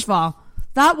 okay. First of all,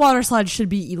 that water slide should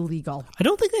be illegal. I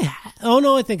don't think they. Oh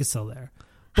no, I think it's still there.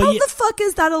 But How the fuck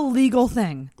is that a legal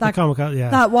thing? the Kamikaze,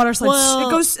 yeah. That water slide.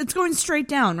 Well- It's going straight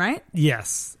down, right?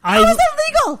 Yes. How is that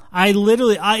legal? I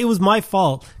literally, it was my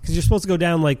fault because you're supposed to go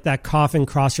down like that coffin,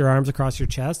 cross your arms across your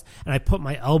chest, and I put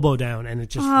my elbow down and it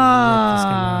just ripped the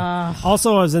skin out.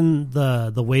 Also, I was in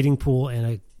the wading pool and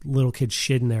a little kid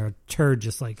shit in there. A turd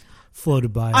just like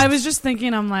floated by. I was just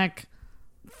thinking, I'm like,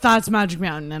 that's Magic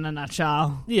Mountain in a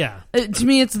nutshell. Yeah. To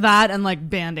me, it's that and like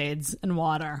Band-Aids and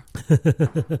water.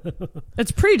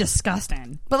 It's pretty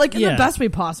disgusting, but like in the best way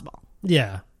possible.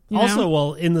 Yeah. You Also, know?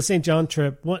 well, in the St. John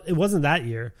trip, it wasn't that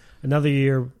year. Another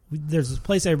year, there's this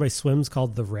place everybody swims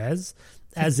called the Res,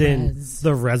 in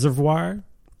the reservoir.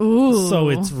 Ooh. So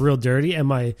it's real dirty. And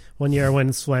one year I went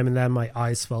and swam in that, and my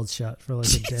eyes swelled shut for like a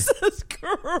day. Jesus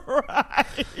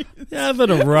Christ. Yeah, I've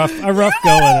had a rough go at it.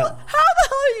 How the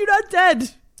hell are you not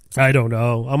dead? I don't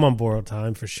know. I'm on borrowed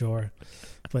time for sure.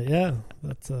 But yeah,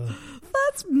 that's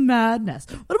madness.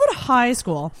 What about high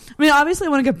school? I mean, obviously, I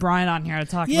want to get Brian on here to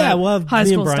talk yeah. about We'll have high me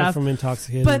school and Brian stuff. from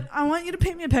Intoxicated. But I want you to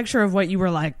paint me a picture of what you were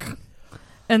like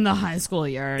in the high school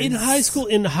years. In high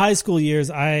school years,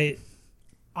 I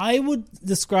would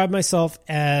describe myself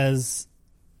as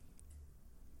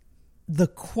the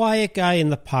quiet guy in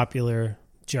the popular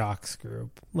jocks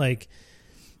group. Like,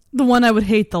 the one I would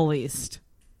hate the least.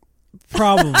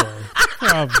 probably.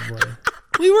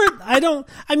 We were.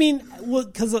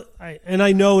 Because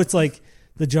I know it's like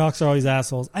the jocks are always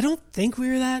assholes. I don't think we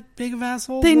were that big of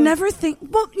assholes. They never think.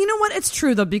 Well, you know what? It's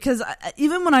true though, because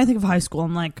even when I think of high school,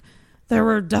 I'm like, there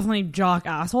were definitely jock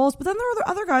assholes, but then there were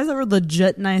other guys that were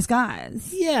legit nice guys.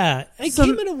 Yeah, So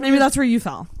maybe that's where you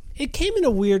fell. It came in a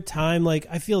weird time. Like,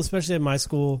 I feel, especially at my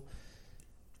school,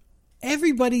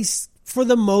 everybody's, for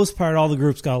the most part, all the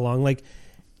groups got along. Like,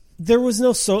 there was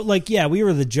no we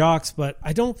were the jocks, but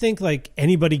I don't think like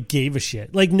anybody gave a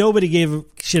shit. Like, nobody gave a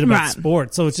shit about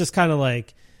sports. So it's just kind of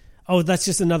like, oh, that's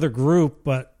just another group,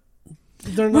 but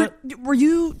they're not. Did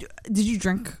you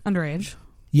drink underage?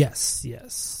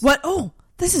 Yes. What? Oh,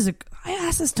 I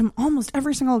asked this to almost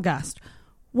every single guest.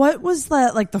 What was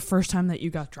that like the first time that you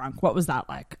got drunk? What was that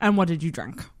like? And what did you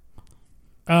drink?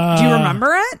 Do you remember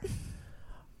it?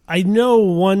 I know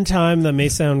one time that may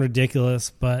sound ridiculous,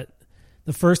 but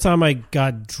the first time I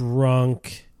got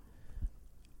drunk,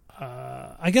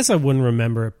 I guess I wouldn't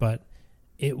remember it, but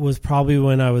it was probably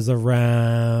when I was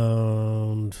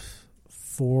around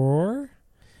 4.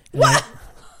 What?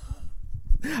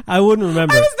 I wouldn't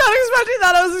remember. I was not expecting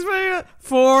that. I was expecting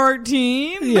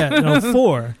 14. Yeah, no,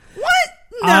 4. What?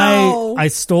 No. I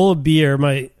stole a beer.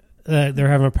 They're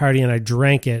having a party, and I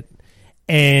drank it.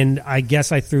 And I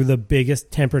guess I threw the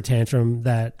biggest temper tantrum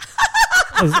that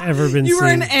has ever been seen. You were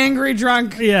an angry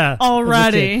drunk. Yeah,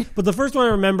 already. But the first one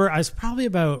I remember, I was probably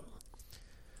about,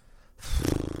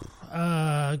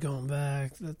 Going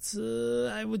back, that's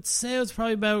I would say I was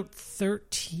probably about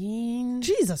 13.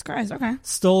 Jesus Christ, okay.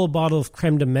 Stole a bottle of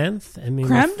creme de menthe. And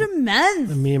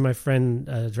me and my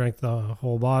friend drank the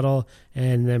whole bottle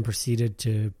and then proceeded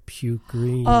to puke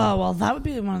green. Oh, well, that would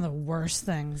be one of the worst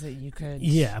things that you could...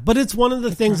 Yeah, but it's one of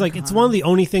the things, like, it's one of the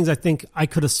only things I think I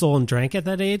could have stolen and drank at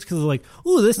that age, because like,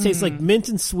 ooh, this tastes like mint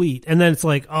and sweet. And then it's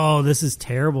like, oh, this is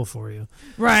terrible for you.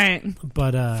 Right.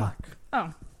 But, Fuck.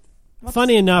 Oh.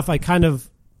 Funny enough, I kind of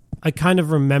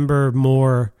remember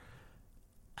more.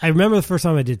 I remember the first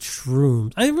time I did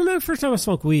shrooms. I remember the first time I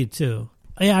smoked weed too.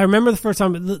 Yeah, I remember the first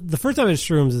time. The first time I did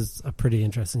shrooms is a pretty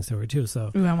interesting story too.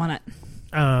 So, ooh, I want it.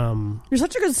 You're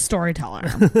such a good storyteller.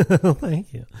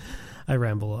 Thank you. I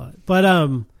ramble a lot,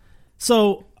 but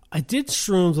so I did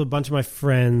shrooms with a bunch of my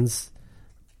friends.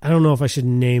 I don't know if I should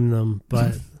name them,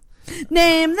 but.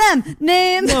 Name them.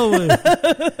 No,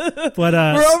 but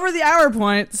we're over the hour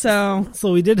point, so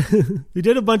we did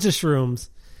a bunch of shrooms,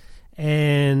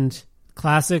 and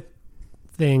classic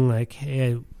thing, like,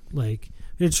 hey, like,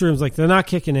 we did shrooms, like, they're not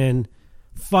kicking in,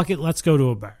 fuck it, let's go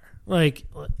to a bar, like,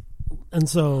 and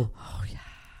so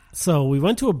so we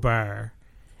went to a bar,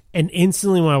 and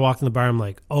instantly when I walked in the bar, I'm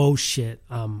like, oh shit,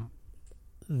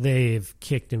 they've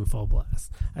kicked in full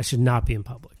blast. I should not be in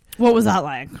public. What was that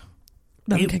like?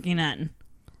 Them kicking in.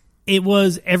 It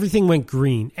was, everything went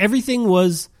green. Everything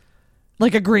was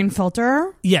like a green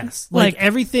filter. Yes, like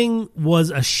everything was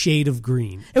a shade of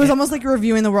green. It was almost like you're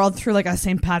reviewing the world through like a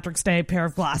St. Patrick's Day pair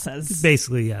of glasses.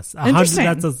 Basically, yes. Interesting.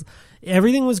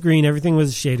 Everything was green. Everything was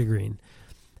a shade of green,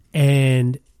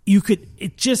 and I could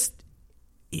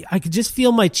just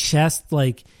feel my chest,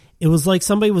 like it was like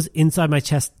somebody was inside my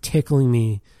chest tickling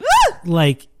me,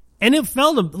 like. And it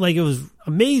felt like it was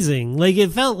amazing. Like, it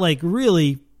felt like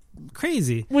really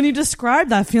crazy. When you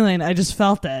described that feeling, I just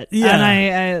felt it. Yeah.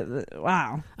 And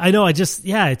wow. I know. It's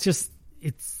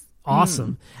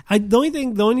awesome.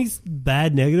 The only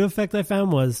bad negative effect I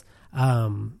found was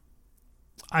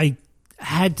I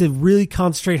had to really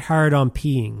concentrate hard on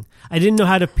peeing. I didn't know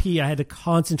how to pee. I had to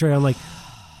concentrate on, like,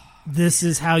 this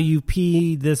is how you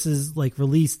pee. This is like,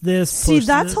 release this. See,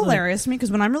 that's hilarious to me,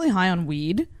 because when I'm really high on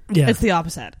weed, it's the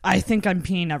opposite. I think I'm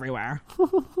peeing everywhere.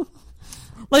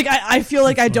 Like, I feel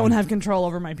like I don't have control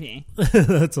over my pee.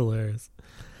 That's hilarious.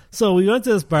 So we went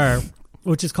to this bar,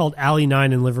 which is called Alley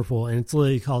 9 in Liverpool, and it's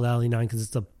literally called Alley 9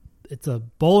 because it's a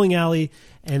bowling alley,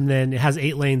 and then it has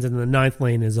 8 lanes, and the 9th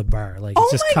lane is a bar. Like,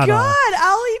 it's just cut off.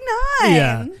 Alley 9.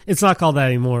 Yeah, it's not called that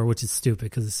anymore, which is stupid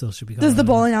because it still should be called. Does the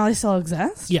bowling alley still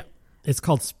exist? Yeah. It's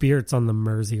called Spirits on the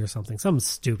Mersey or something. Something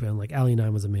stupid. Like, Alley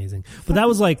 9 was amazing. But that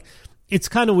was like, it's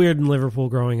kind of weird in Liverpool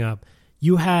growing up.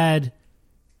 You had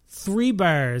 3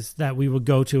 bars that we would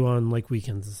go to on, like,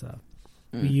 weekends and stuff.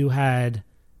 You had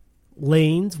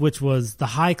Lanes, which was the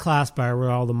high class bar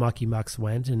where all the mucky mucks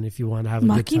went, and if you want to have a good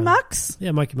time. Mucky mucks?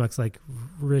 Yeah, mucky mucks, like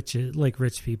rich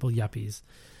people, yuppies.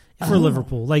 For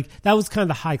Liverpool. Like, that was kind of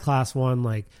the high class one.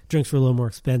 Like, drinks were a little more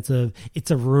expensive. It's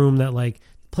a room that, like,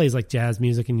 plays like jazz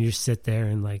music, and you just sit there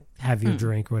and like have your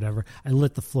drink or whatever. I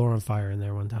lit the floor on fire in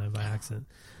there one time by accident,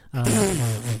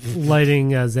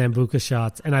 lighting Zambuca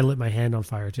shots, and I lit my hand on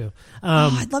fire too.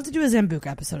 I'd love to do a Zambuca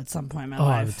episode at some point in my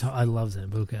life. I love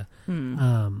Zambuca.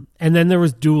 And then there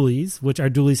was Dooley's, which our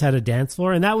Dooley's had a dance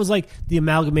floor, and that was like the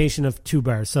amalgamation of 2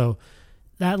 bars. So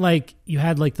that, like, you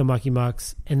had like the Mucky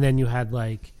Mucks, and then you had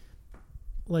like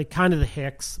kind of the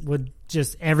Hicks would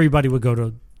just, everybody would go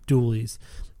to Dooley's.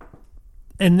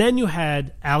 And then you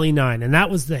had Alley 9, and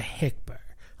that was the hick bar.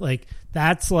 Like,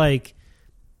 that's like,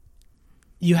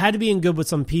 you had to be in good with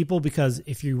some people, because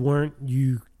if you weren't,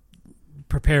 you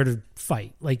prepare to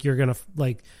fight. Like, you're going to,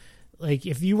 like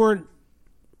if you were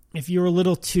a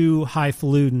little too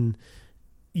highfalutin,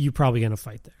 you're probably going to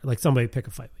fight there. Like, somebody pick a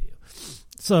fight with you.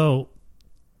 So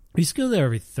we used to go there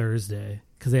every Thursday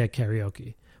because they had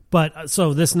karaoke. But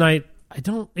so this night,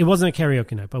 it wasn't a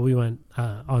karaoke night, but we went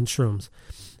on shrooms.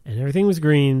 And everything was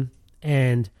green,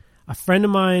 and a friend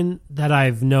of mine that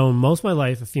I've known most of my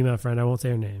life, a female friend, I won't say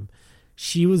her name,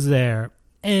 she was there,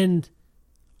 and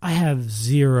I have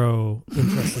zero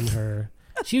interest in her.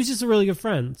 She was just a really good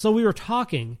friend. So we were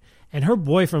talking, and her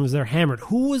boyfriend was there hammered,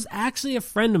 who was actually a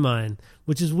friend of mine,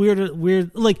 which is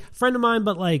weird, like, friend of mine,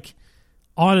 but like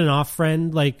on and off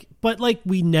friend, like, but like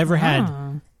we never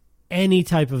had any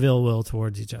type of ill will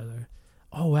towards each other.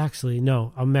 Oh, actually,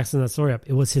 no, I'm messing that story up.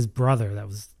 It was his brother that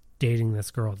was dating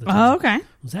this girl at the time. Oh, okay. It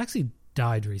was actually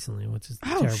died recently, which is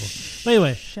terrible. But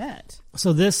anyway, shit.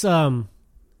 So this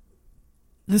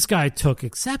guy took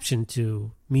exception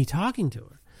to me talking to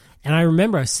her, And I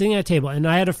remember I was sitting at a table, and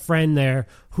I had a friend there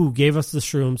who gave us the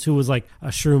shrooms, who was like a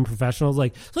shroom professional.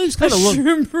 Like, so he just kind of looked,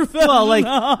 Shroom professional. well,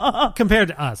 like compared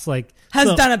to us, like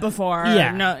Has done it before.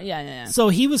 Yeah. No, yeah. So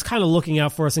he was kind of looking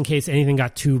out for us in case anything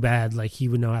got too bad. Like he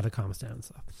would know how to calm us down and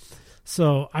stuff.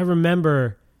 So I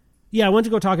remember, I went to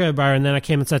go talk at a bar, and then I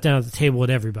came and sat down at the table with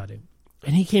everybody.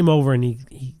 And he came over, and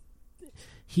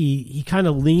he kind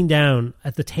of leaned down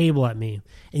at the table at me, and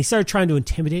he started trying to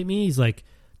intimidate me. He's like,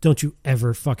 "Don't you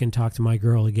ever fucking talk to my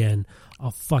girl again. I'll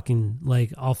fucking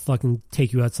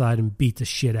take you outside and beat the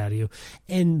shit out of you."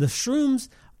 And the shrooms,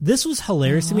 this was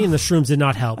hilarious to me, and the shrooms did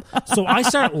not help. So I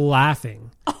start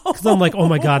laughing because I'm like, "Oh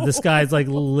my God, this guy's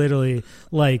literally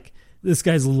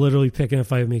picking a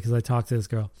fight with me because I talked to this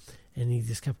girl." And he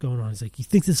just kept going on. He's like, "You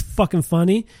think this is fucking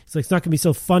funny?" He's like, "It's not going to be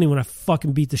so funny when I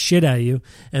fucking beat the shit out of you."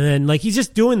 And then he's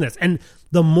just doing this. And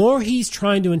the more he's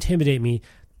trying to intimidate me,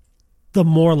 the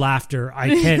more laughter I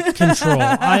can't control.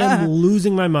 I am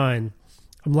losing my mind.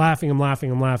 I'm laughing.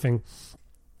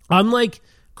 I'm like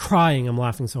crying. I'm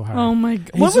laughing so hard. Oh my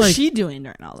God. What was she doing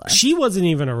during all that? She wasn't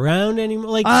even around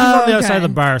anymore. She was on the outside of the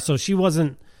bar, so she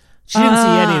didn't see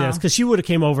any of this, because she would have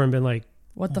came over and been like,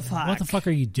 what the fuck? What the fuck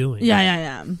are you doing?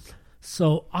 Yeah.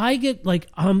 So I get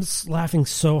I'm laughing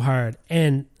so hard.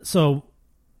 And so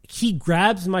he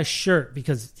grabs my shirt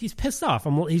because he's pissed off.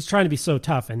 He's trying to be so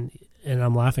tough, and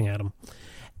I'm laughing at him.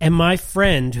 And my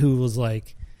friend, who was the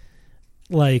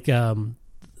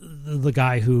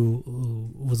guy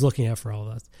who was looking out for all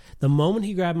of us, the moment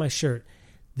he grabbed my shirt,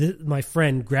 my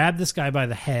friend grabbed this guy by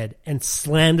the head and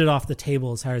slammed it off the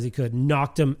table as hard as he could,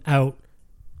 knocked him out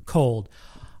cold.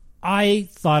 I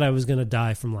thought I was going to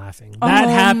die from laughing. That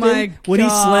happened when he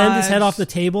slammed his head off the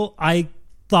table. I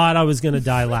thought I was going to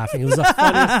die laughing. It was the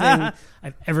funniest thing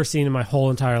I've ever seen in my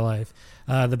whole entire life.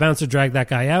 The bouncer dragged that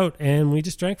guy out, and we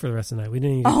just drank for the rest of the night. We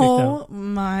didn't even get kicked out. Oh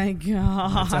my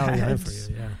God. That's how I got for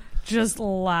you, yeah. Just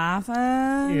laughing?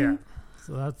 Yeah.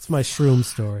 So that's my shroom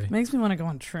story. Makes me want to go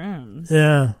on shrooms.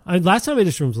 Yeah. Last time I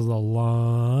did shrooms was a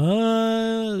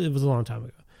long time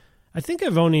ago. I think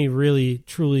I've only really,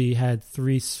 truly had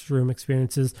 3 shroom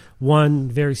experiences. One,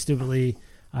 very stupidly,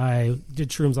 I did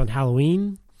shrooms on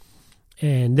Halloween,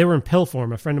 and they were in pill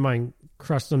form. A friend of mine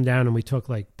crushed them down, and we took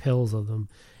pills of them.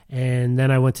 And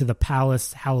then I went to the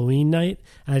Palace Halloween night,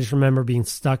 and I just remember being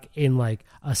stuck in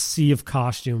a sea of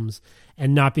costumes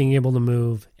and not being able to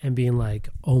move and being like,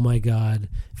 "Oh my God,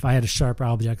 if I had a sharp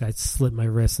object, I'd slit my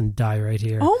wrist and die right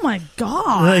here." Oh my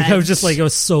God. I was just I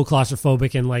was so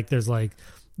claustrophobic, and there's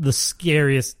the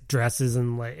scariest dresses,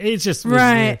 and it's just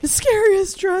right. The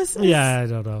scariest dresses. Yeah, I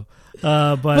don't know.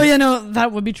 But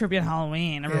that would be trippy at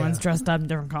Halloween. Everyone's dressed up in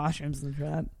different costumes and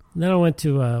shit. Then I went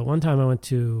to one time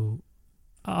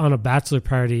on a bachelor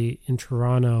party in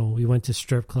Toronto. We went to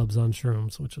strip clubs on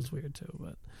shrooms, which was weird too.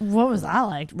 But what was that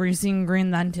like? Were you seeing green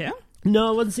then too? No,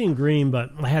 I wasn't seeing green, but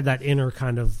I had that inner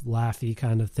kind of laughy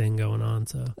kind of thing going on.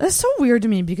 So that's so weird to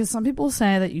me, because some people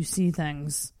say that you see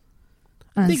things.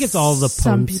 I think it's all the potency.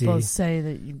 Some people say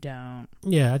that you don't.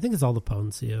 Yeah, I think it's all the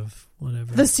potency of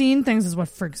whatever. The seeing things is what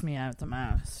freaks me out the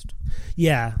most.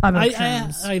 Yeah.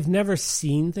 I've never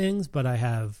seen things, but I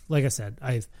have, like I said,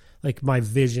 my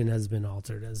vision has been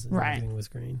altered as everything was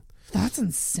green. That's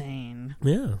insane.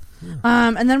 Yeah.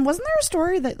 And then wasn't there a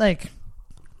story that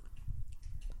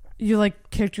you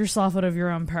kicked yourself out of your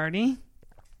own party?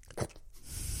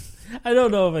 I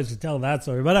don't know if I should tell that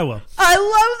story, but I will. I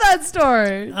love that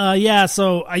story. Yeah,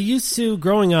 so I used to,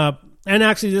 growing up, and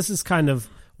actually this is kind of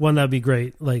one that would be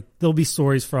great. There'll be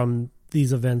stories from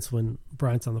these events when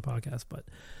Bryant's on the podcast. But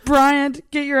Bryant,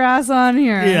 get your ass on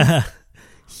here. Yeah.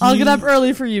 I'll get up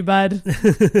early for you, bud.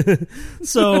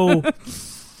 So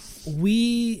when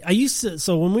we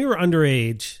were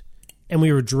underage and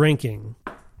we were drinking,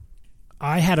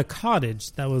 I had a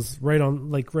cottage that was right on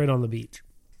the beach.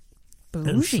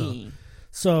 Bougie.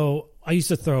 So I used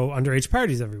to throw underage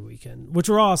parties every weekend, which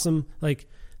were awesome.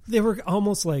 They were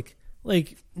almost like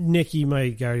Nikki, my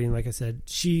guardian, like I said,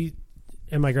 she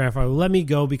and my grandfather would let me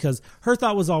go because her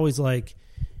thought was always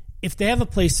if they have a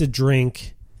place to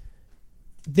drink,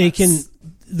 they can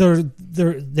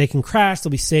crash,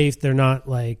 they'll be safe. They're not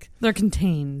they're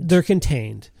contained. They're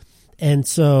contained. And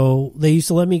so they used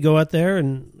to let me go out there,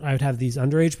 and I would have these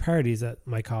underage parties at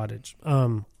my cottage.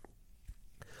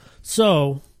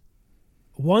 So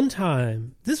one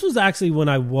time, this was actually when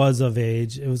I was of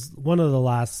age. It was one of the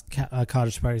last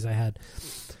cottage parties I had.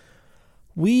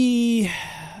 We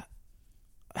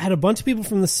had a bunch of people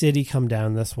from the city come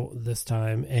down this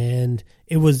time, and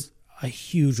it was a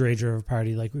huge rager of a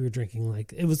party. We were drinking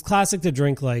it was classic to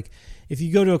drink if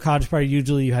you go to a cottage party,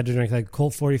 usually you had to drink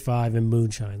Colt 45 and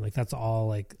moonshine. That's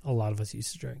all a lot of us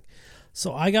used to drink.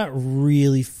 So I got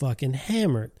really fucking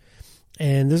hammered.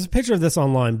 And there's a picture of this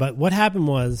online, but what happened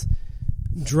was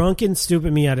drunken,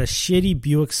 stupid me had a shitty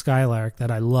Buick Skylark that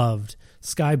I loved,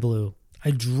 sky blue.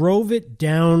 I drove it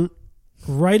down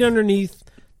right underneath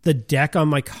the deck on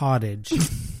my cottage.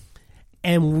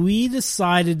 And we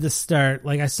decided to start,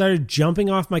 like I started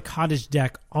jumping off my cottage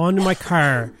deck onto my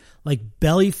car, like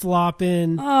belly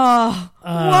flopping. Oh,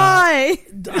 why?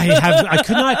 I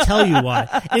could not tell you why.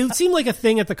 It seemed like a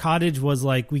thing at the cottage was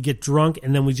like we get drunk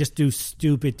and then we just do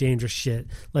stupid, dangerous shit.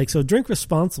 Like, so drink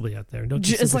responsibly out there. Don't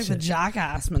do It's like shit. the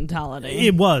Jackass mentality.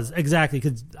 It was, exactly,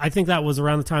 because I think that was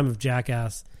around the time of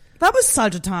Jackass. That was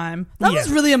such a time. That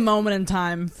was really a moment in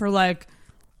time for like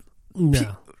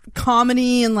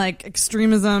comedy and like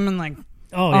extremism and like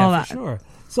all that. For sure.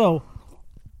 So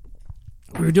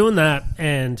we were doing that,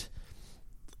 and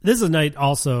this is a night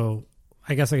also,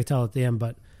 I guess I could tell at the end,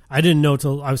 but I didn't know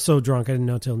till, I was so drunk, I didn't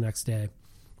know till the next day.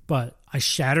 But I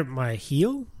shattered my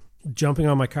heel, jumping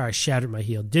on my car, I shattered my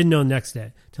heel. Didn't know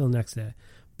till the next day.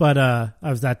 But I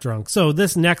was that drunk. So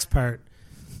this next part,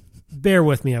 bear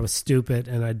with me, I was stupid,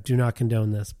 and I do not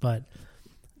condone this, but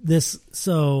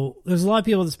so there's a lot of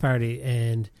people at this party,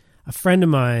 and a friend of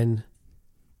mine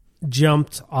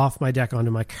jumped off my deck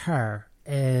onto my car,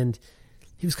 and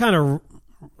he was kind of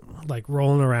like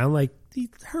rolling around like he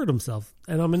hurt himself,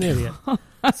 and I'm an idiot.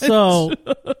 So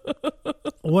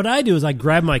what I do is I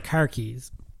grab my car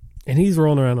keys, and he's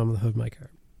rolling around on the hood of my car,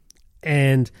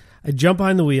 and I jump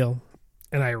behind the wheel,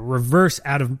 and I reverse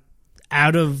out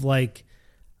of like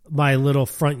my little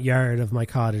front yard of my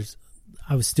cottage.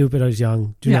 I was stupid. I was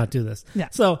young. Do not do this. Yeah.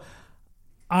 So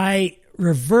I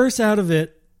reverse out of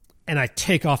it, and I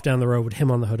take off down the road with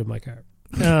him on the hood of my car.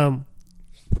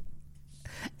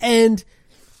 And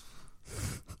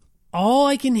all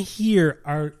I can hear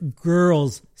are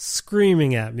girls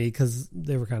screaming at me because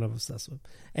they were kind of obsessed with.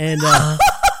 And all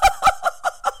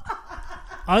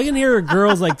I can hear are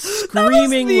girls like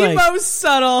screaming, that was the like most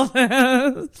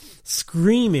subtle,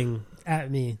 screaming at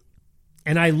me.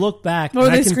 And I look back. What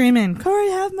were they screaming? Corey,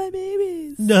 have my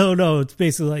babies. No, it's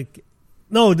basically like,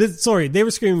 they were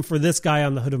screaming for this guy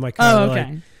on the hood of my car. Oh, okay.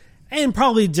 Like, and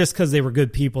probably just because they were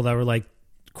good people that were like,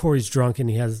 Corey's drunk and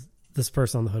he has this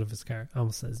person on the hood of his car. I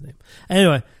almost said his name.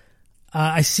 Anyway,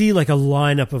 I see like a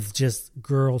lineup of just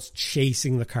girls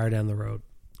chasing the car down the road.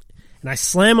 And I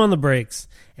slam on the brakes,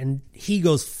 and he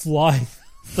goes flying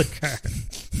the car.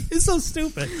 It's so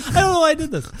stupid. I don't know why I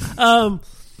did this.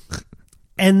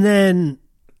 And then,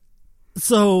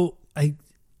 so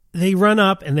they run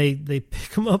up and they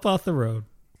pick him up off the road,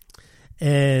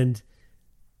 and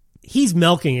he's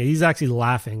milking it. He's actually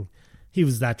laughing. He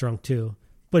was that drunk too,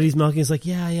 but he's milking. He's like,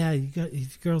 yeah, you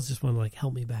girls just want to like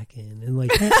help me back in, and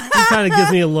like he kind of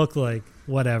gives me a look like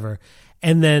whatever.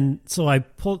 And then so I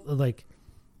pull like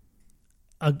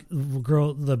a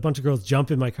bunch of girls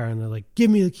jump in my car and they're like, "Give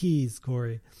me the keys,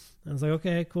 Corey." I was like,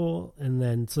 okay, cool. And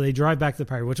then, so they drive back to the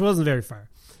party, which wasn't very far.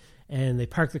 And they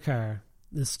park the car.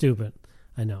 This is stupid.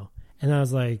 I know. And I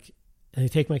was like, and they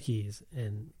take my keys,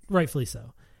 and rightfully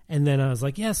so. And then I was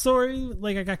like, yeah, sorry.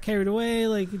 Like, I got carried away.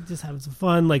 Like, just having some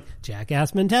fun. Like,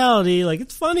 jackass mentality. Like,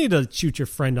 it's funny to shoot your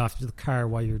friend off to the car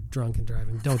while you're drunk and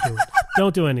driving. Don't do it.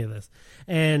 Don't do any of this.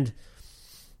 And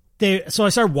so I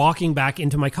started walking back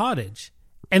into my cottage.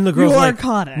 And the girls like,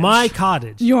 cottage. My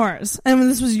cottage. Yours. And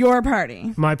this was your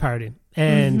party. My party.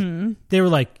 And they were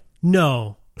like,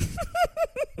 no.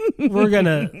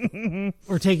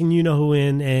 We're taking you know who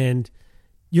in, and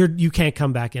you can't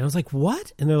come back in. I was like,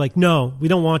 what? And they're like, no, we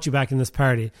don't want you back in this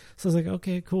party. So I was like,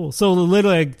 okay, cool. So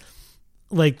literally,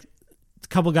 like a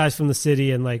couple guys from the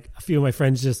city and like a few of my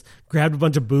friends just grabbed a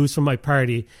bunch of booze from my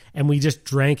party, and we just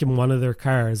drank in one of their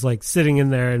cars, like sitting in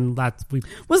there. And wasn't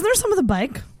there some with a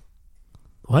bike?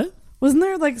 What? Wasn't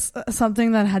there like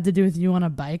something that had to do with you on a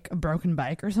bike, a broken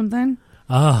bike or something?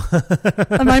 Oh.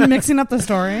 Am I mixing up the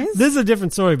stories? This is a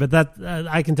different story, but that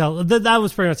I can tell. That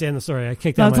was pretty much the end of the story. I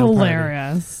kicked out my own party. That's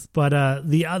hilarious. But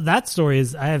that story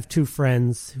is, I have two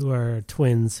friends who are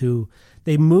twins who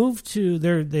they moved to.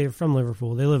 They're from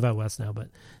Liverpool. They live out west now, but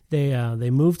they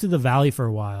moved to the Valley for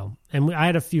a while. And I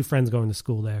had a few friends going to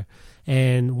school there.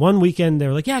 And one weekend they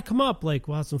were like, "Yeah, come up. Like,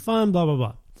 we'll have some fun." Blah blah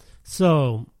blah.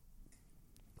 So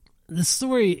the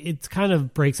story, it kind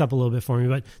of breaks up a little bit for me,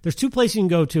 but there's two places you can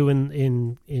go to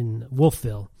in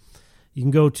Wolfville. You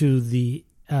can go to the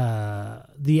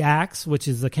Axe, which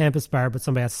is the campus bar, but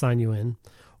somebody has to sign you in,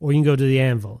 or you can go to the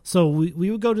Anvil. So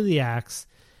we would go to the Axe,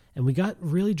 and we got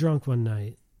really drunk one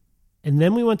night, and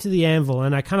then we went to the Anvil,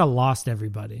 and I kind of lost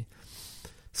everybody.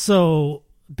 So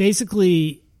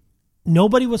basically,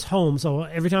 nobody was home, so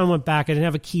every time I went back, I didn't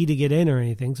have a key to get in or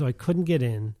anything, so I couldn't get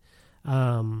in.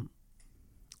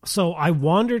 So I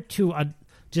wandered to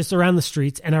just around the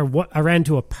streets, and I ran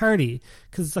to a party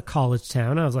because it's a college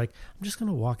town. I was like, I'm just going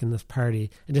to walk in this party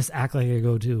and just act like I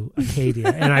go to Acadia,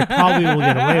 and I probably will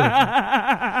get away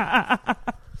with it.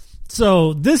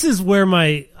 So this is where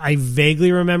I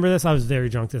vaguely remember this. I was very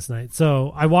drunk this night.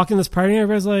 So I walk in this party, and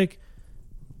everybody's like,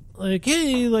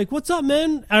 hey, like, what's up,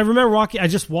 man? I remember I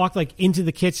just walked like into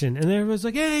the kitchen, and everybody's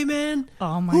like, hey, man.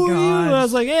 Oh my who God. are you? And I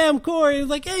was like, hey, I'm Corey. He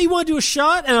was like, hey, you want to do a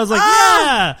shot? And I was like,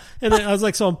 yeah. And then I was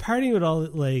like, so I'm partying with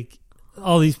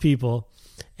all these people.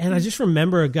 And I just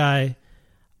remember a guy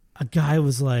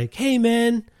was like, hey,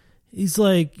 man. He's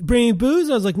like, bringing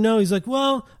booze? I was like, no. He's like,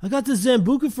 well, I got this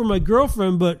Zambuca for my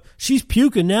girlfriend, but she's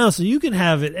puking now, so you can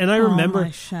have it. And I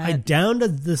remember I downed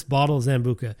this bottle of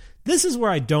Zambuca. This is where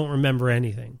I don't remember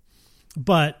anything.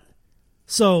 But,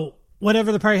 so,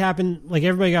 whatever the party happened, like,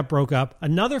 everybody got broke up.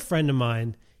 Another friend of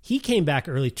mine, he came back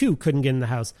early, too, couldn't get in the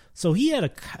house. So, he had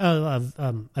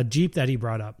a Jeep that he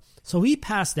brought up. So, he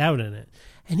passed out in it.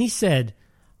 And he said,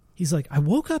 he's like, I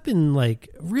woke up in, like,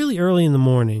 really early in the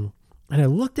morning, and I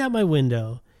looked out my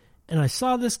window, and I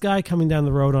saw this guy coming down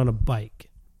the road on a bike.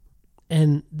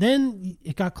 And then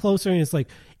it got closer, and it's like,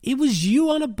 it was you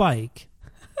on a bike.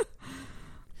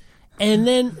 And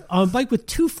then on a bike with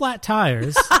 2 flat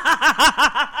tires. That's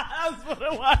what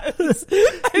it was.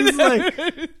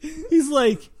 he's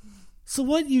like, so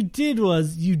what you did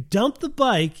was you dumped the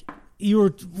bike. You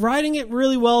were riding it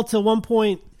really well till one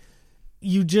point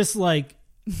you just like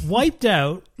wiped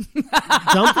out,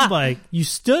 dumped the bike. You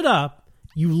stood up,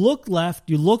 you looked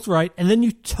left, you looked right, and then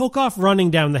you took off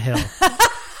running down the hill.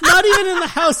 Not even in the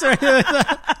house or anything like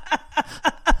that.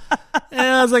 And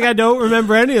I was like, I don't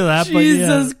remember any of that.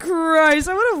 Jesus Christ.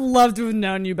 I would have loved to have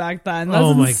known you back then.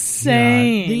 That's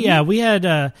insane. God. Yeah, we had,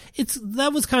 that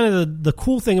was kind of the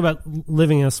cool thing about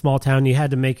living in a small town. You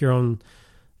had to make your own,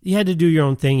 you had to do your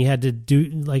own thing. You had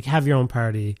to have your own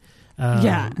party.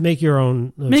 Make your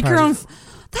own. Make your own.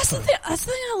 That's the thing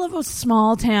I love about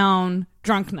small town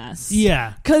drunkenness.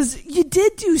 Yeah. Because you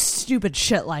did do stupid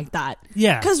shit like that.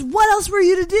 Yeah. Because what else were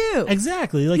you to do?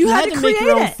 Exactly. Like you had to make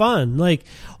your own fun. Like,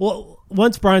 well,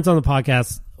 once Brian's on the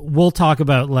podcast, we'll talk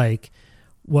about like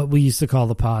what we used to call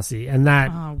the posse, and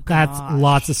that's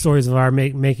lots of stories of our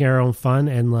making our own fun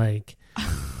and like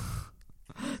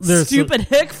stupid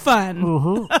hick fun.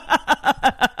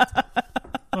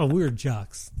 Oh, we were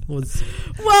jocks.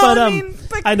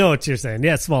 I know what you're saying.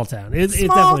 Yeah, small town.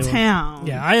 Small town.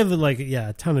 Yeah, I have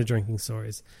a ton of drinking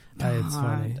stories. It's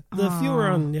funny. The few are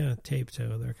on tape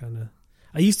too. They're kind of.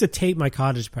 I used to tape my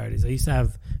cottage parties. I used to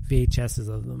have VHSs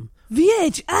of them.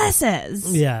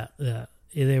 VHSs. Yeah.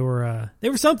 They were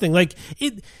something like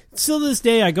it. Still to this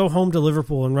day, I go home to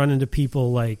Liverpool and run into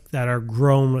people like that are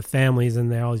grown with families, and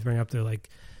they always bring up their like.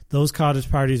 Those cottage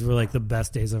parties were like the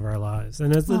best days of our lives,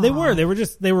 and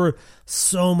they were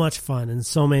so much fun, and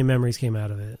so many memories came out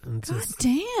of it. And God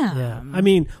damn! Yeah, I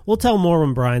mean, we'll tell more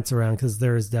when Brian's around because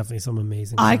there is definitely some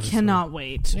amazing. I cannot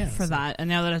wait for that, and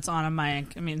now that it's on a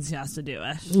mic, it means he has to do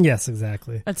it. Yes,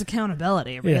 exactly. It's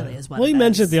accountability, really, is what. Well, he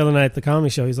mentioned it the other night at the comedy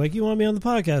show. He's like, "You want me on the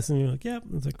podcast?" And you're like, "Yeah."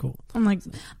 It's like, "Cool."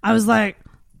 I was like,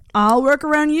 "I'll work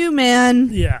around you, man."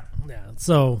 Yeah.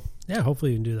 So. Yeah,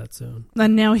 hopefully you can do that soon.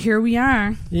 And now here we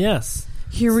are. Yes.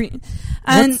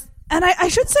 And I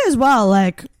should say as well,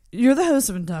 like, you're the host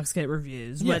of Intoxicate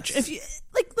Reviews, which if you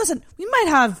listen, we might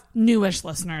have newish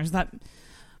listeners that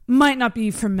might not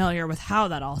be familiar with how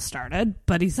that all started,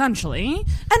 but essentially,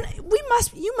 and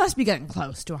you must be getting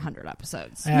close to 100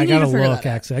 episodes. I gotta look,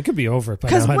 actually. I could be over it by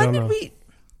now. Because when did we?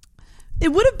 It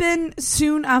would have been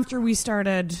soon after we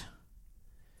started.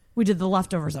 We did the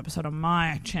Leftovers episode on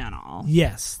my channel.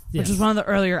 Yes. Which was one of the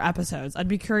earlier episodes. I'd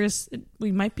be curious.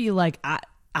 We might be like at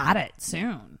it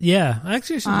soon. Yeah.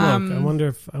 Actually, I should look. I wonder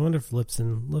if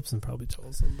Lipson probably told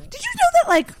us something. Did you know that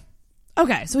like...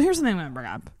 Okay, so here's something I'm going to bring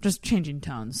up. Just changing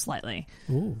tones slightly.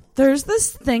 Ooh. There's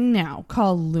this thing now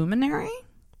called Luminary.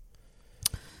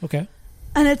 Okay.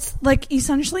 And it's like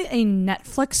essentially a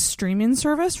Netflix streaming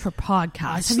service for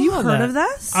podcasts. Have you heard of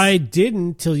this? I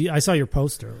didn't till I saw your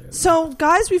post earlier. So,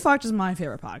 Guys We Fucked is my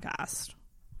favorite podcast.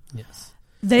 Yes.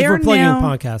 If we're plugging in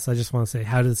podcasts, I just want to say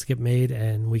How Did This Get Made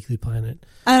and Weekly Planet.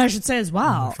 And I should say as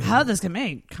well, How Did This Get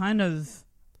Made kind of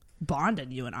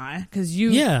bonded you and I. Because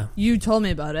you told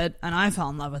me about it and I fell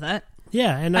in love with it.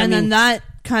 Yeah. And then that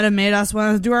kind of made us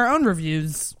want to do our own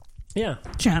reviews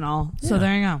channel. So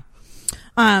there you go.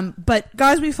 But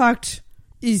Guys We Fucked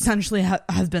essentially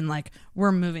has been like,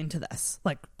 we're moving to this.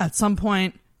 Like at some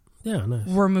point, nice.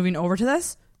 We're moving over to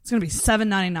this. It's going to be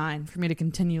 $7.99 for me to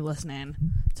continue listening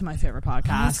to my favorite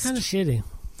podcast. Oh, that's kind of shitty.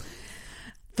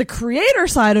 The creator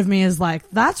side of me is like,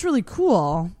 that's really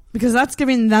cool. Because that's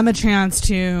giving them a chance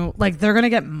to, like, they're going to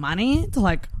get money to,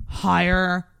 like,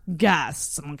 hire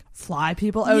guests and, like, fly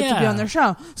people out to be on their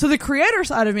show. So the creator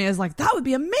side of me is like, that would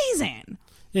be amazing.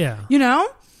 Yeah. You know?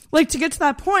 Like, to get to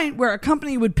that point where a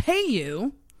company would pay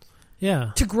you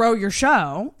to grow your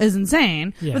show is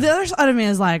insane. Yeah. But the other side of me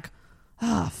is like,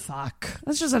 oh, fuck.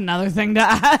 That's just another thing to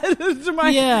add to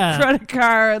my credit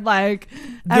card. Like,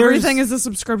 everything is a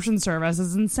subscription service.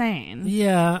 It's insane.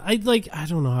 Yeah. I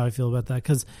don't know how I feel about that,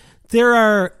 because there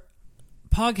are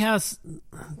podcasts.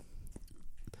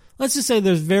 Let's just say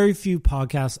there's very few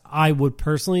podcasts I would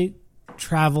personally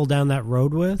travel down that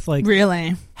road with. Like,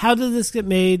 really? How did this get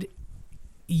made?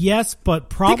 Yes, but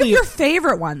probably... Think of your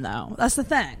favorite one, though. That's the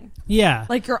thing. Yeah.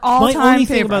 Like, your all-time favorite. My only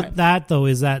thing about that, though,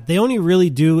 is that they only really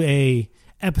do a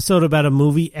episode about a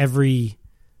movie every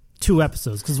 2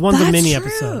 episodes, because one's a mini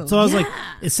episode. So I was like,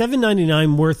 is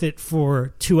 $7.99 worth it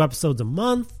for 2 episodes a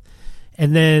month?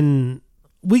 And then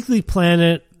Weekly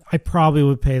Planet, I probably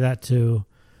would pay that too.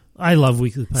 I love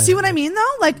Weekly Planet. See what I mean,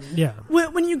 though? Like, yeah.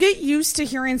 When you get used to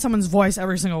hearing someone's voice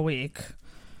every single week,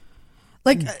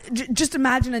 like, just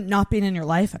imagine it not being in your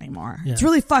life anymore. Yeah. It's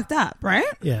really fucked up, right?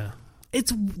 Yeah.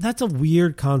 That's a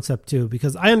weird concept too,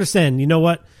 because I understand, you know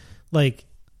what? Like,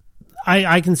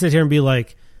 I can sit here and be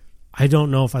like, I don't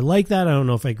know if I like that. I don't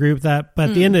know if I agree with that. But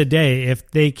at the end of the day, if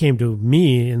they came to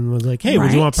me and was like, hey,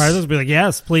 would you want part of this? I'd be like,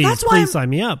 yes, please sign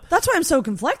me up. That's why I'm so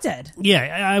conflicted. Yeah,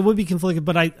 I would be conflicted,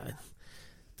 but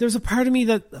there's a part of me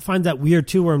that finds that weird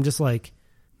too, where I'm just like,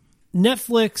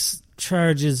 Netflix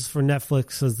charges for Netflix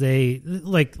because they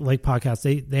like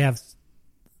podcasts. They have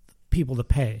people to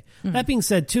pay. That being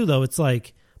said too, though, it's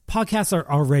like podcasts are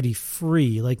already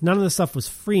free. Like, none of the stuff was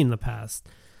free in the past.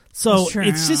 So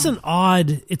it's just an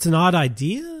odd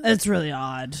idea. It's really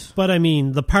odd. But I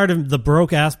mean, the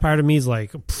broke ass part of me is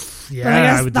like, yeah, but I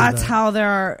guess I would that's do that.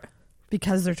 how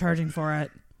because they're charging for it.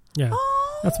 Yeah.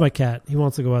 Oh. That's my cat. He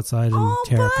wants to go outside and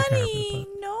tear up the carpet. But...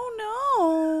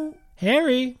 No.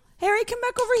 Harry, come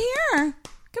back over here.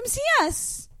 Come see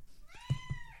us.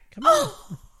 Come on.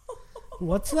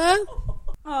 What's that?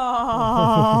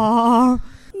 Oh,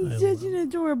 he's such an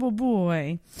adorable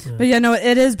boy. Yeah. But yeah, no,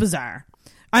 it is bizarre.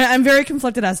 I'm very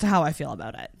conflicted as to how I feel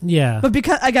about it. Yeah. But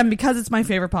because it's my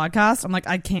favorite podcast, I'm like,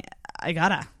 I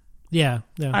gotta. Yeah.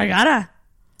 I gotta.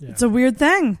 Yeah. It's a weird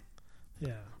thing.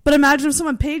 Yeah. But imagine if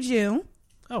someone paid you.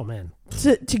 Oh, man.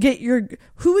 To get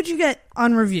who would you get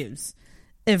on reviews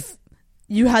if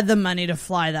you had the money to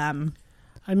fly them?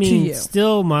 I mean,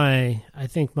 still I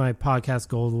think my podcast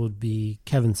gold would be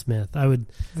Kevin Smith.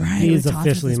 He's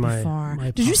officially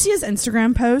my Did you see his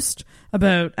Instagram post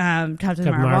about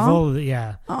Captain Marvel?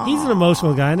 Yeah. Aww. He's an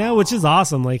emotional guy now, which is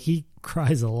awesome. Like, he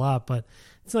cries a lot, but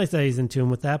it's nice that he's in tune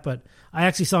with that. But I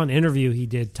actually saw an interview he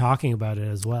did talking about it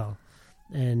as well.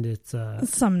 And it's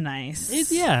some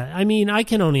nice. I mean, I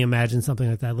can only imagine something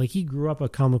like that. Like, he grew up a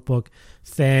comic book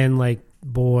fan, like,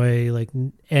 boy, like,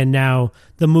 and now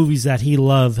the movies that he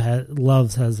loves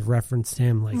has referenced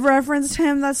him.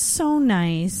 That's so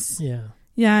nice.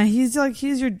 Yeah, he's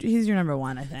your number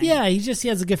one, I think. Yeah, he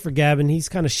has a gift for gab, and he's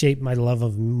kind of shaped my love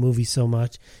of movies so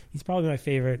much. He's probably my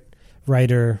favorite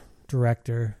writer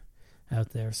director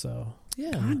out there. So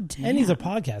yeah, and he's a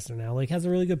podcaster now. Like, has a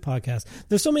really good podcast.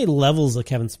 There's so many levels of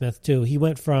Kevin Smith too. He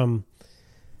went from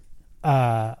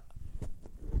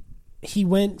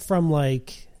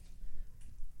like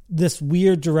this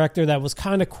weird director that was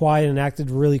kind of quiet and acted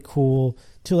really cool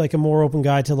to like a more open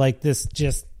guy to like this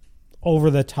just over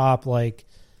the top, like,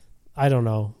 I don't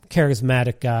know,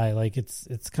 charismatic guy. Like,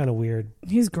 it's kind of weird.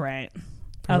 He's great.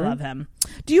 I love him.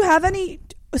 Do you have any?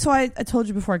 So I told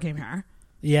you before I came here.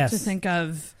 Yes. To think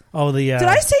of. Oh, did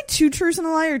I say 2 truths and a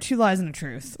lie or 2 lies and a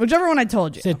truth? Whichever one I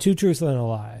told you. I said 2 truths and a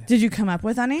lie. Did you come up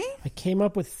with any? I came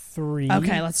up with 3.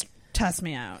 Okay, let's test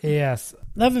me out. Yes.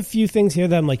 I have a few things here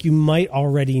that I'm like, you might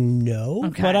already know,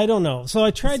 but I don't know. So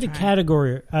I tried to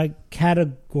categorize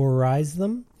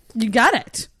them. You got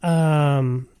it.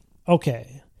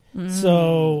 Okay.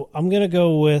 So I'm going to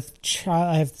go with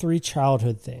I have 3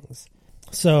 childhood things.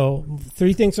 So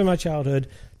 3 things from my childhood,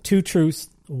 2 truths,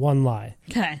 1 lie.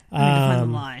 Okay. I'm going to find the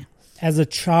lie. As a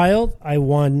child, I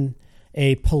won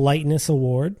a politeness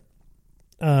award.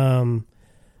 As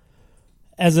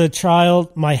a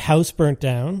child, my house burnt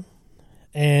down.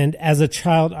 And as a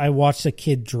child, I watched a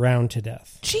kid drown to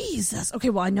death. Jesus. Okay,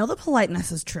 well, I know the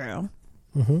politeness is true.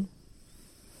 Mm-hmm.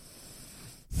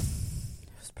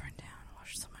 House burned down.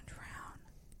 Watched someone drown.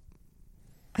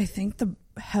 I think the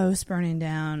house burning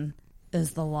down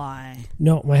is the lie.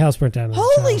 No, my house burnt down.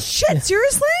 Holy shit,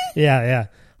 seriously? Yeah,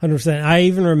 100%. I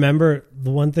even remember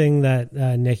the one thing that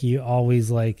Nikki always,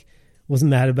 like, was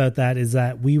mad about that is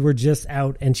that we were just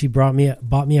out and she bought me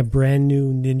a brand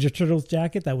new Ninja Turtles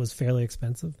jacket that was fairly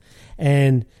expensive,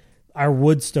 and our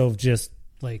wood stove just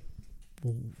like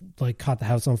caught the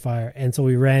house on fire, and so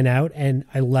we ran out and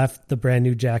I left the brand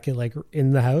new jacket like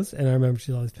in the house, and I remember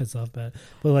she was always pissed off about it.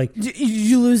 But like, Did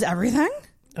you lose everything?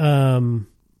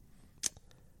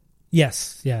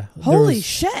 Yes, yeah. Holy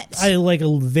shit! I like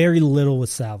a very little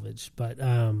was salvaged, but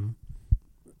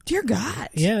dear God.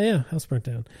 yeah, house burnt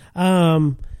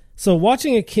down. So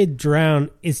watching a kid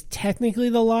drown is technically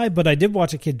the lie, but I did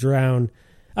watch a kid drown.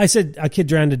 I said a kid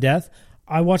drowned to death.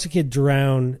 I watched a kid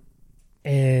drown,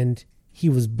 and he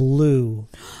was blue.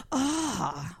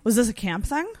 Was this a camp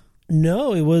thing?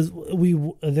 No, it was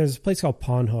there's a place called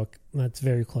Pond Hook that's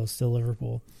very close to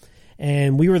Liverpool.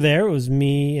 And we were there. It was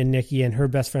me and Nikki and her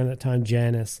best friend at the time,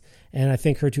 Janice. And I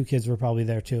think her 2 kids were probably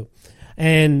there too.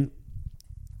 And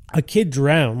a kid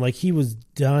drowned. Like, he was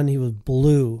done. He was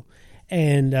blue.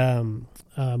 And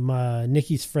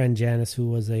Nikki's friend, Janice,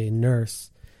 who was a nurse,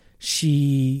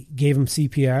 she gave him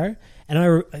CPR.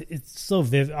 And it's so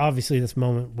vivid. Obviously, this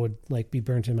moment would like be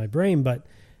burnt in my brain. But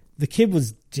the kid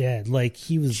was dead. Like,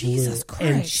 he was Jesus blue.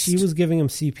 Christ. And she was giving him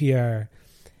CPR.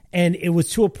 And it was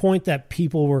to a point that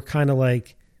people were kind of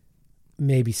like,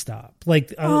 maybe stop. Like,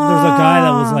 there's a guy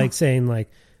that was like saying like,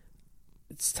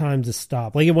 it's time to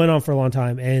stop. Like, it went on for a long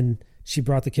time, and she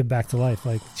brought the kid back to life.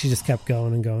 Like, she just kept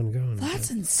going and going and going.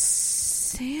 That's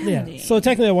insanity. Yeah. So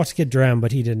technically I watched the kid drown,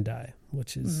 but he didn't die,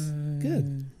 which is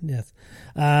good. Yes.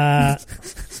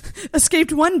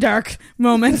 Escaped one dark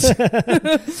moment.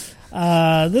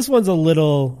 This one's a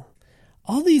little...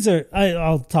 All these are...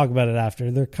 I'll talk about it after.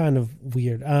 They're kind of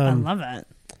weird. I love it.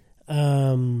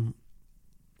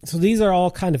 So these are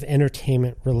all kind of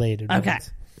entertainment related. Okay.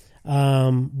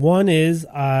 Ones. One is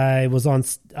I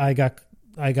got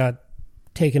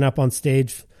taken up on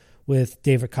stage with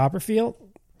David Copperfield.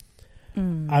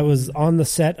 I was on the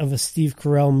set of a Steve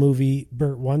Carell movie,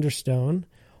 Burt Wonderstone,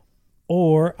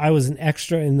 or I was an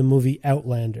extra in the movie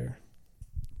Outlander.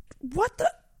 What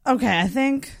the... Okay, I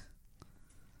think...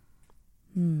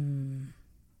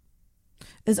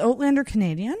 Is Outlander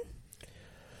Canadian?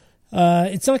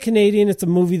 It's not Canadian. It's a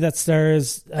movie that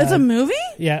stars... it's a movie?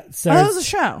 Yeah. Oh, that was a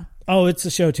show. Oh, it's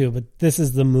a show too, but this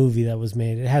is the movie that was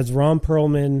made. It has Ron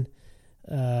Perlman,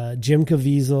 Jim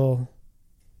Caviezel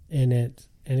in it,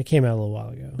 and it came out a little while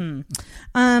ago.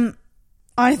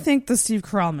 I think the Steve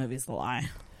Carell movie's the lie.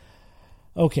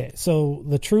 Okay, so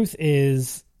the truth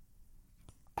is...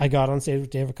 I got on stage with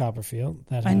David Copperfield.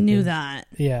 I knew that.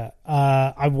 Yeah.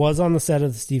 I was on the set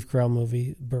of the Steve Carell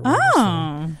movie, Burt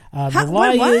Oh.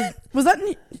 Wonderstone. What? Was that...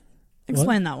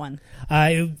 Explain that one.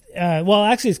 Well,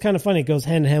 actually, it's kind of funny. It goes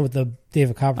hand in hand with the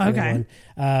David Copperfield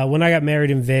one. When I got married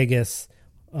in Vegas,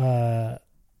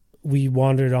 we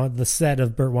wandered on... The set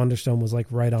of Burt Wonderstone was like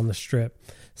right on the Strip.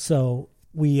 So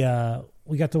we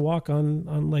got to walk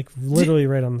on like literally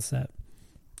right on the set.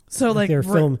 So like they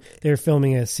were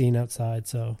filming a scene outside.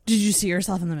 So did you see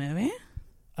yourself in the movie?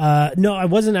 No, I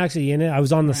wasn't actually in it. I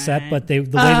was on the set, but the way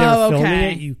they were filming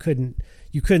it, you couldn't.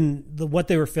 What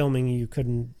they were filming, you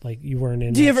couldn't like. You weren't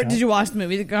in. Did you watch the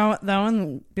movie though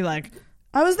and be like,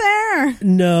 I was there?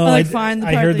 No, I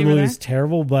heard the movie was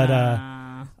terrible, but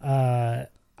I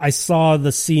saw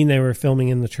the scene they were filming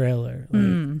in the trailer.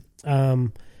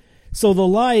 So the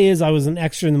lie is I was an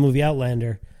extra in the movie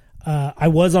Outlander. I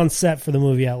was on set for the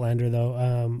movie Outlander,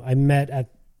 though. I met at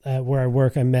where I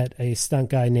work. I met a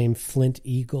stunt guy named Flint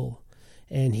Eagle,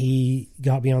 and he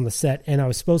got me on the set. And I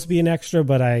was supposed to be an extra,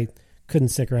 but I couldn't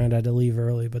stick around. I had to leave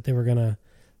early. But they were gonna,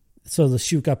 so the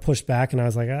shoot got pushed back, and I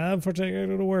was like, unfortunately, I got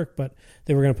to go to work. But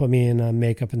they were gonna put me in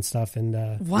makeup and stuff. And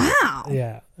wow,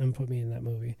 yeah, and put me in that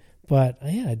movie. But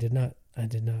yeah, I did not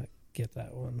get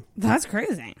that one. That's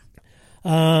crazy.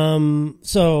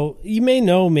 So you may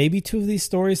know maybe 2 of these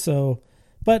stories. So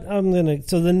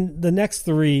then the next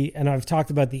 3, and I've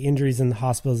talked about the injuries and the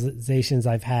hospitalizations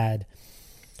I've had.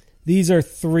 These are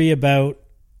 3 about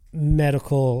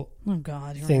medical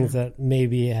things that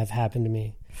maybe have happened to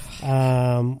me.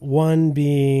 One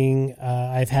being,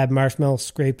 I've had marshmallow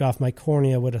scraped off my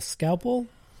cornea with a scalpel.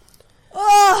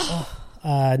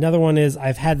 Another one is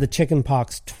I've had the chicken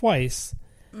pox twice.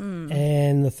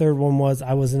 And the third one was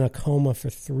I was in a coma for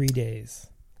 3 days.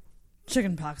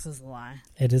 Chicken pox is a lie.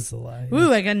 It is a lie.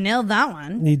 Ooh, I nailed that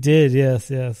one. You did,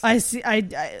 yes. I see.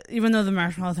 I even though the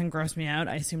marshmallow thing grossed me out,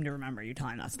 I seem to remember you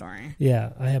telling that story.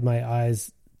 Yeah, I had my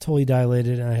eyes totally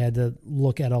dilated, and I had to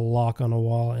look at a lock on a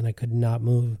wall, and I could not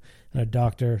move. And a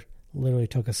doctor literally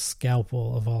took a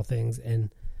scalpel of all things and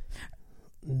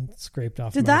scraped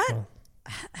off. Did that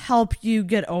help you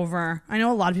get over? I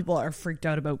know a lot of people are freaked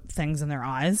out about things in their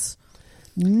eyes.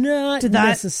 Not Did that-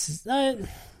 necessarily.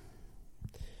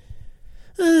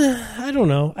 I don't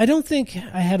know. I don't think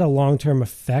I had a long-term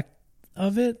effect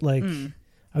of it. Like,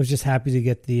 I was just happy to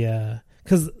get the...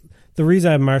 Because the reason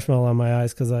I have marshmallow on my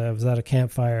eyes because I was at a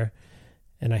campfire,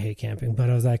 and I hate camping,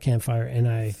 but I was at a campfire,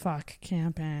 and Fuck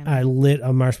camping. I lit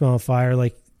a marshmallow on fire,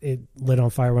 like it lit on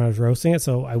fire when I was roasting it,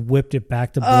 so I whipped it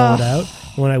back to blow it out.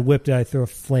 When I whipped it, I threw a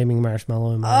flaming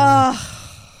marshmallow in my eye.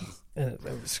 And it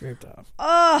was scraped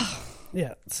off.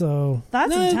 Yeah, so...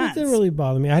 That's intense. It didn't really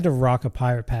bother me. I had to rock a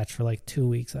pirate patch for like 2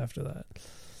 weeks after that.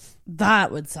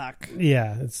 That would suck.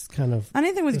 Yeah, it's kind of...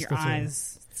 Anything with your disconcerting.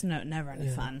 eyes, it's never any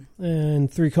fun.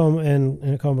 And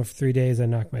in a coma for 3 days, I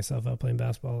knocked myself out playing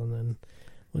basketball and then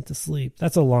went to sleep.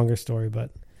 That's a longer story,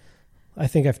 but I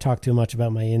think I've talked too much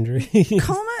about my injury.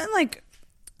 Coma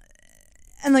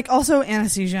and also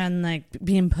anesthesia and like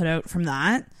being put out from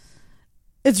that.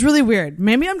 It's really weird.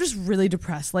 Maybe I'm just really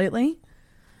depressed lately.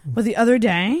 But the other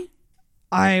day,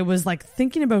 I was like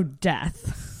thinking about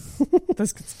death.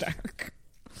 This gets dark.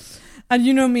 And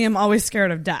you know me, I'm always scared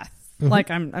of death. Mm-hmm.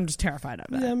 Like I'm just terrified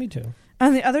of it. Yeah, me too.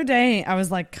 And the other day, I was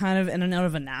like kind of in and out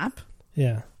of a nap.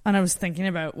 Yeah. And I was thinking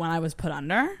about when I was put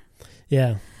under.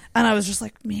 Yeah. And I was just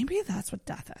like, maybe that's what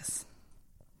death is.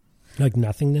 Like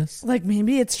nothingness? Like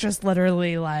maybe it's just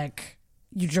literally like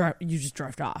you just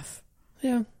drift off.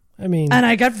 Yeah. I mean... And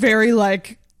I got very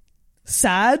like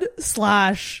sad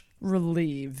 /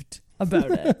 relieved about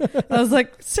it. I was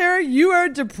like, Sarah, you are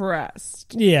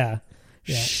depressed. Yeah.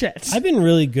 Shit. I've been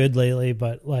really good lately,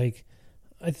 but like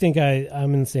I think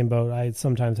I'm in the same boat. I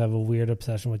sometimes have a weird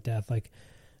obsession with death.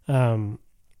 Death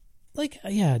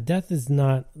is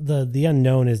not the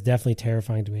unknown is definitely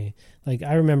terrifying to me. Like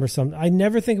I remember I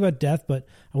never think about death, but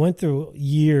I went through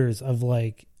years of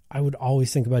like I would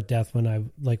always think about death when I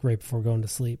like right before going to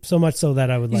sleep. So much so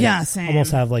that I would like same.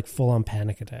 almost have like full on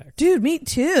panic attack. Dude, me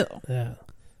too. Yeah.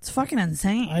 It's fucking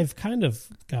insane. I've kind of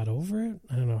got over it.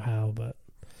 I don't know how, but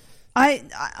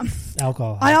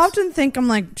alcohol helps. I often think I'm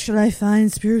like, should I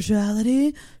find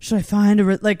spirituality? Should I find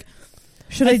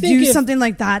should I do something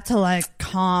like that to like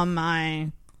calm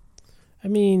my... I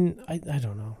mean, I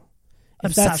don't know.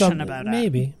 Obsession about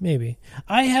it. Maybe.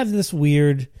 I have this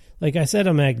weird... Like I said,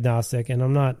 I'm agnostic, and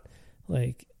I'm not,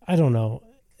 like, I don't know.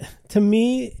 To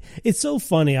me, it's so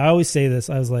funny. I always say this.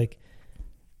 I was like,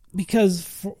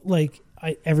 because,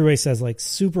 everybody says, like,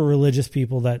 super religious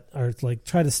people that are, like,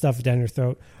 try to stuff it down your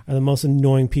throat are the most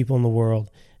annoying people in the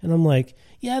world. And I'm like,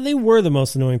 yeah, they were the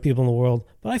most annoying people in the world,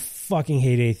 but I fucking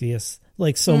hate atheists,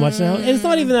 like, so much now. And it's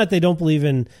not even that they don't believe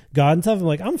in God and stuff. I'm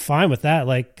like, I'm fine with that,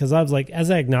 like, because I was like,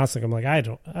 as agnostic, I'm like,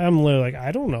 I'm literally like,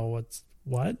 I don't know what's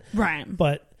what. Right.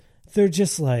 But... they're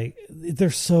just like, they're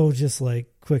so just like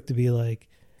quick to be like,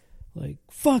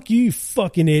 fuck you, you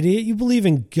fucking idiot. You believe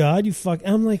in God, you fuck.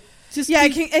 And I'm like, just. Yeah,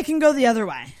 it can go the other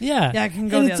way. Yeah. Yeah, it can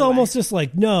go and the it's other almost way. just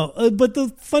like, no. But the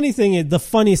funniest thing,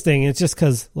 it's just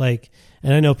because like,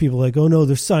 and I know people are like, oh no,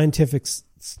 there's scientific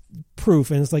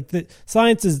proof. And it's like,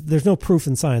 there's no proof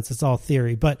in science. It's all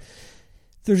theory. But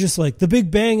they're just like, the Big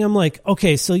Bang. I'm like,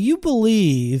 okay, so you don't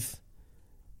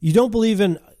believe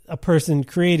in a person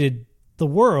created the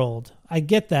world. I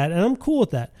get that, and I'm cool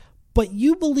with that. But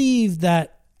you believe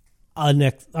that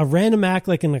a random act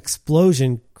like an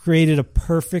explosion created a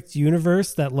perfect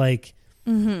universe that like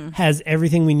has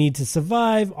everything we need to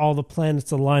survive, all the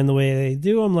planets align the way they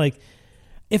do. I'm like,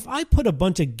 if I put a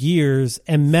bunch of gears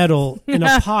and metal in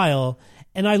a pile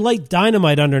and I light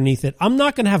dynamite underneath it, I'm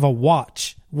not going to have a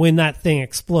watch when that thing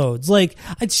explodes. Like,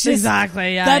 it's just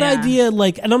exactly that idea.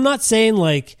 Like, and I'm not saying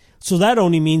like, so that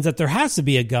only means that there has to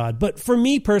be a God. But for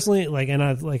me personally, like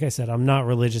I said, I'm not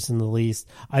religious in the least.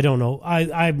 I don't know.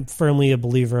 I'm firmly a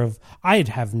believer of, I'd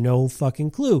have no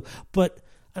fucking clue. But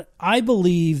I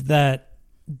believe that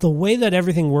the way that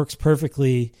everything works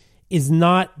perfectly is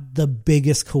not the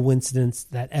biggest coincidence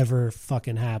that ever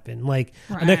fucking happened. Like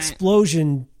an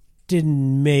explosion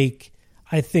didn't make,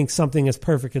 I think, something as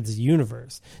perfect as the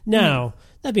universe. Now,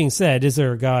 that being said, is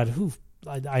there a God? Who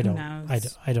I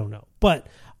don't know. But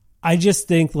I just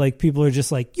think like people are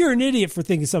just like, you're an idiot for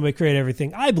thinking somebody created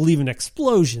everything. I believe in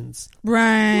explosions.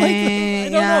 Right. Like, I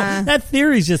don't know. That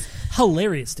theory is just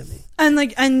hilarious to me.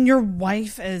 And your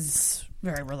wife is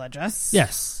very religious.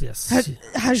 Yes.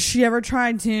 Has she ever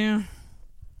tried to?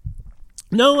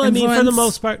 No, I mean, for the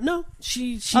most part, no.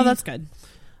 She Oh, that's good.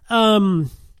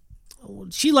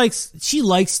 She likes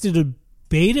to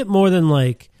debate it more than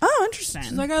like. Oh, interesting.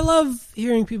 She's like, I love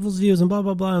hearing people's views and blah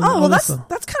blah blah. And well, that's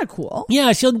kind of cool.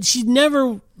 Yeah, she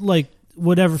never like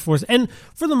would ever force. And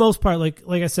for the most part, like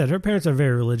I said, her parents are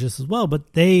very religious as well,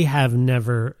 but they have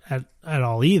never at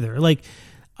all either. Like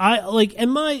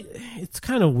it's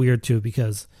kind of weird too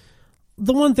because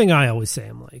the one thing I always say,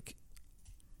 I'm like,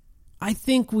 I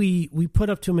think we put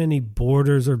up too many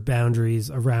borders or boundaries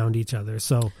around each other.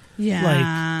 So Yeah.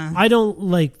 like, I don't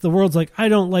like, the world's like, I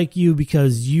don't like you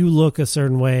because you look a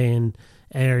certain way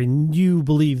and you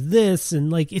believe this.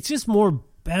 And like, it's just more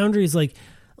boundaries. Like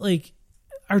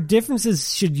our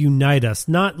differences should unite us,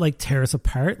 not like tear us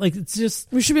apart. Like, it's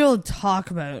just, We should be able to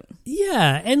talk about.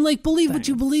 yeah. And like, believe what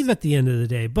you believe at the end of the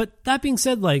day. But that being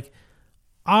said, like,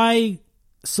 I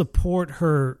support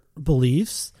her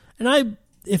beliefs, and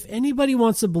if anybody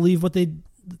wants to believe what they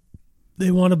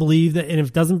want to believe, that, and if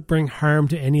it doesn't bring harm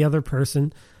to any other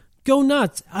person, go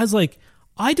nuts. I was like,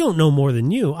 I don't know more than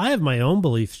you. I have my own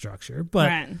belief structure, but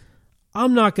Right.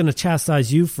 I'm not going to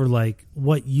chastise you for like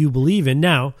what you believe in.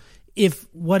 Now, if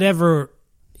whatever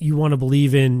you want to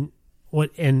believe in,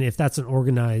 and if that's an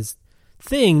organized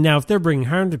thing, now if they're bringing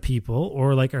harm to people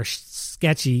or like are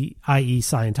sketchy, i.e.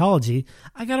 Scientology,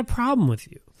 I got a problem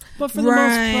with you. But for the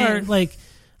Right. most part, like,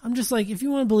 I'm just like, if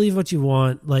you want to believe what you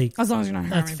want, like, As long as you're not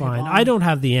harming that's fine. people. I don't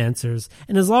have the answers.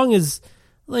 And as long as,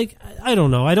 like, I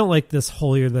don't know. I don't like this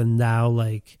holier than thou,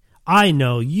 like, I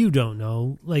know, you don't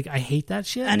know. Like, I hate that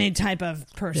shit. Any type of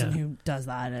person Yeah. who does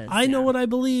that is. I know what I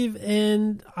believe,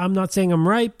 and I'm not saying I'm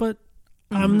right, but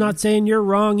I'm not saying you're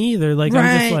wrong either. Like,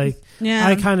 I'm just Right. like, Yeah.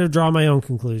 I kind of draw my own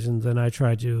conclusions, and I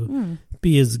try to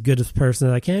be as good a person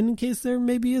as I can in case there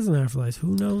maybe is an afterlife.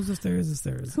 Who knows if there is,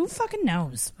 Who fucking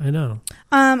knows? I know.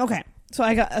 Okay, so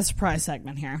I got a surprise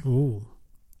segment here. Ooh.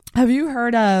 Have you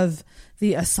heard of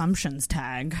the assumptions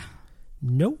tag?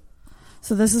 Nope.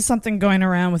 So this is something going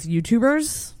around with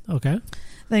YouTubers. Okay.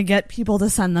 They get people to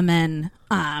send them in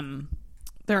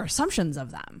their assumptions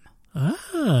of them.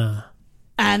 Ah.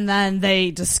 And then they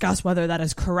discuss whether that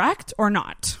is correct or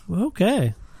not.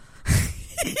 Okay.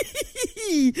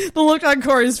 The look on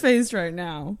Corey's face right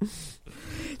now.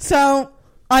 So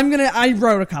I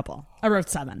wrote a couple. I wrote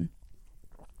 7.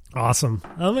 Awesome.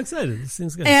 I'm excited. This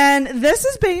seems good. And this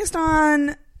is based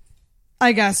on,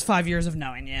 I guess, 5 years of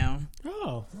knowing you.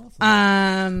 Oh,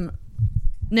 awesome.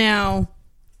 Now,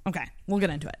 okay, we'll get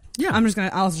into it. Yeah.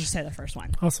 I'll just say the first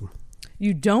one. Awesome.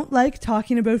 You don't like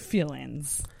talking about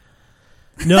feelings.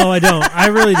 No, I don't. I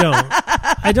really don't.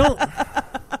 I don't.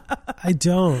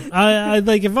 I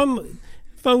like, if I'm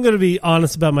going to be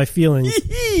honest about my feelings,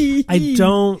 I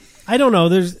don't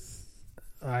know.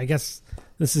 I guess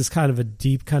this is kind of a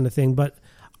deep kind of thing, but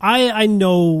I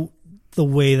know the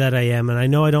way that I am, and I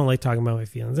know I don't like talking about my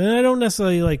feelings, and I don't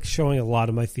necessarily like showing a lot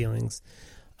of my feelings.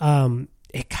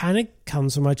 It kind of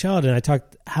comes from my childhood, and I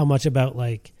talked how much about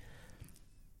like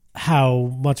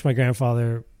how much my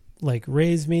grandfather like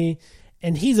raised me,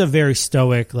 and he's a very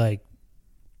stoic, like,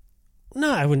 no,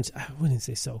 I wouldn't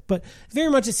say so, but very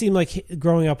much it seemed like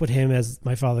growing up with him as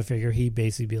my father figure, he'd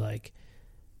basically be like,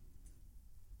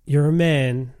 you're a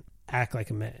man, act like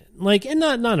a man. Like, and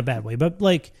not in a bad way, but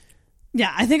like,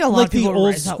 Yeah, I think a lot like of people the are old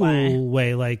raised that school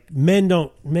way. Like, men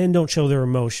don't show their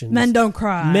emotions. Men don't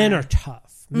cry. Men are tough.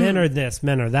 Men are this,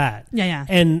 men are that. Yeah, yeah.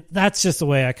 And that's just the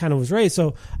way I kind of was raised.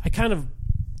 So I don't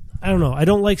know. I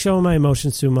don't like showing my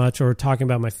emotions too much or talking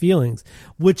about my feelings,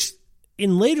 which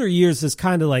in later years is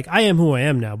kind of like, I am who I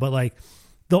am now. But like,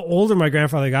 the older my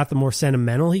grandfather got, the more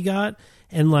sentimental he got.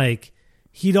 And like,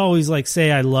 he'd always like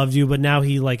say, I loved you. But now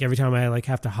he like, every time I like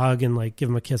have to hug and like give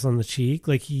him a kiss on the cheek,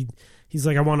 like he's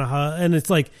like, I want to hug. And it's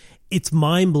like, it's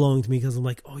mind blowing to me because I'm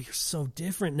like, oh, you're so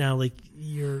different now. Like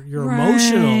you're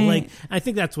emotional. Like, I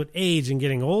think that's what age and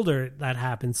getting older that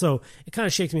happens. So it kind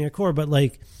of shakes me at core, but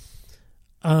like,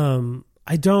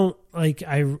 I don't like,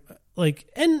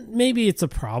 and maybe it's a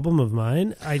problem of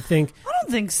mine. I think, I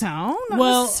don't think so. Not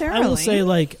well, necessarily. I will say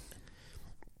like,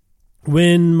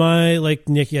 when my, like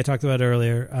Nikki, I talked about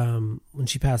earlier, when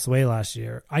she passed away last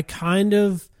year, I kind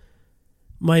of,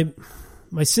 my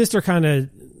sister kind of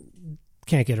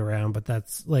can't get around, but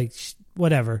that's like,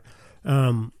 whatever.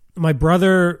 My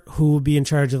brother, who would be in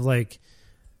charge of like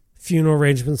funeral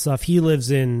arrangement stuff, he lives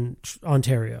in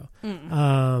Ontario.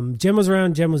 Jen was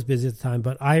around. Jen was busy at the time,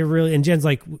 but and Jen's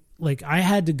like I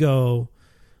had to go,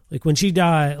 like when she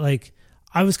died, like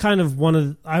I was kind of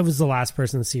I was the last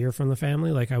person to see her from the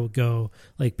family. Like I would go,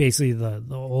 like basically the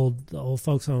old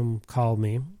folks home called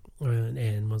me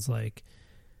and was like,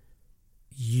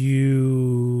 she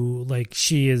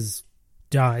is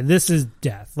die. This is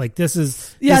death. Like this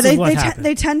is what happened.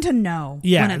 They tend to know.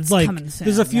 Yeah, when it's like coming soon.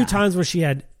 there's a few times where she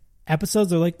had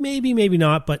episodes. They're like maybe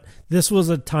not, but this was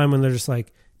a time when they're just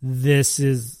like,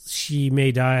 she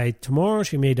may die tomorrow.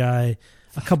 She may die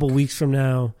a couple weeks from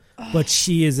now, but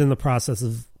she is in the process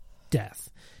of death.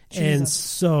 Jesus. And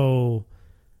so,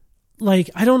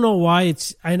 like, I don't know why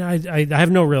I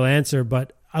have no real answer,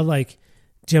 but I like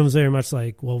Jen was very much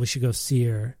like, well, we should go see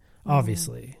her,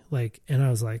 obviously. Like, and I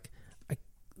was like,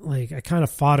 I kind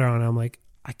of fought her on it. I'm like,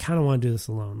 I kind of want to do this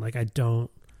alone. Like, I don't.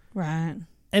 Right.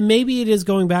 And maybe it is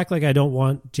going back. Like, I don't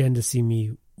want Jen to see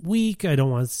me weak. I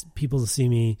don't want people to see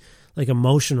me like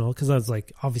emotional, because I was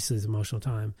like, obviously it's emotional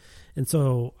time. And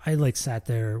so I like sat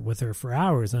there with her for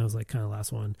hours, and I was like kind of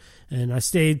last one. And I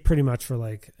stayed pretty much for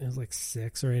like, it was like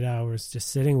 6 or 8 hours just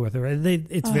sitting with her. And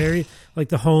it's very, like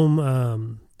the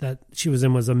home that she was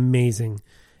in was amazing.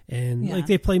 And like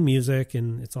they play music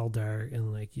and it's all dark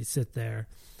and like you sit there.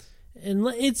 And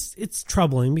it's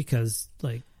troubling because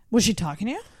like. Was she talking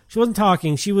to you? She wasn't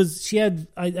talking.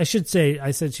 I should say,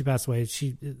 I said she passed away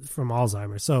from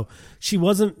Alzheimer's. So she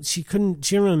didn't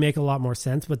really make a lot more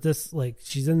sense, but this, like,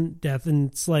 she's in death,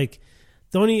 and it's like,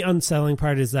 the only unsettling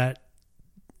part is that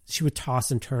she would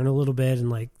toss and turn a little bit and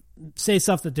like say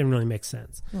stuff that didn't really make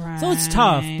sense. Right. So it's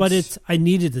tough, but I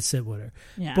needed to sit with her.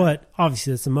 Yeah. But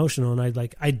obviously it's emotional, and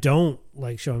I don't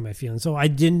like showing my feelings. So I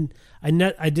didn't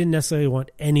necessarily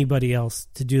want anybody else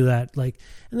to do that. Like,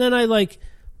 and then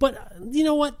but you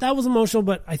know what? That was emotional,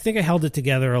 but I think I held it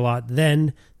together a lot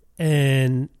then,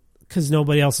 and because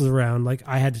nobody else was around. Like,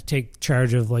 I had to take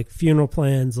charge of like funeral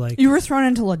plans. Like, you were thrown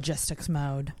into logistics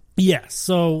mode. Yes.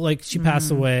 So like she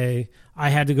passed away. I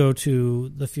had to go to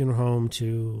the funeral home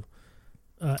to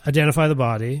identify the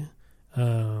body,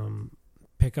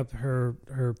 pick up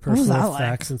her personal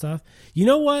effects and stuff. You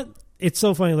know what? It's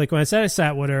so funny. Like, when I said I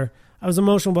sat with her, I was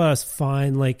emotional, but I was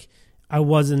fine. Like, I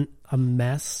wasn't a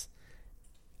mess.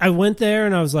 I went there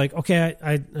and I was like, okay,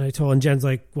 I told, and Jen's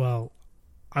like, well,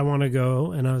 I want to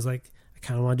go. And I was like, I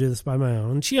kind of want to do this by my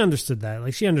own. She understood that.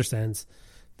 Like, she understands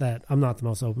that I'm not the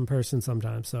most open person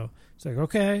sometimes. So it's like,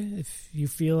 okay, if you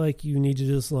feel like you need to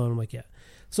do this alone, I'm like, yeah.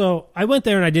 So I went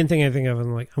there and I didn't think anything of it.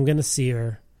 I'm like, I'm going to see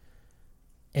her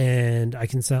and I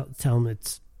can tell them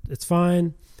it's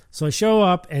fine. So I show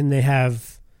up and they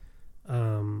have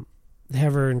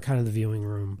her in kind of the viewing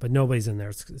room, but nobody's in there.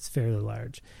 It's fairly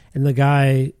large. And the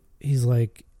guy, he's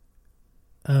like,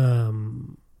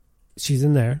 she's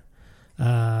in there.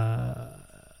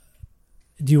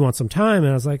 Do you want some time?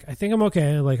 And I was like, I think I'm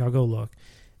okay. Like, I'll go look.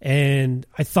 And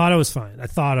I thought I was fine.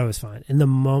 And the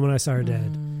moment I saw her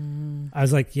dead, I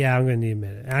was like, yeah, I'm going to need a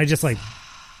minute. And I just like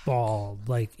bawled,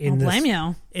 like in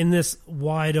this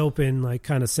wide open, like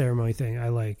kind of ceremony thing.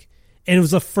 And it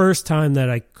was the first time that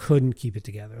I couldn't keep it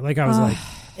together. Like, I was like,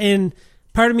 and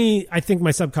part of me, I think my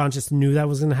subconscious knew that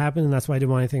was going to happen, and that's why I didn't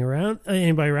want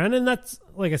anybody around. And that's,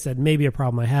 like I said, maybe a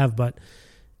problem I have, but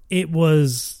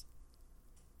it's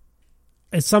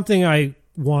something I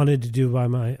wanted to do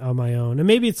on my own. And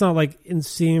maybe it's not like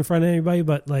seeing in front of anybody,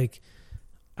 but like,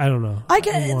 I don't know. I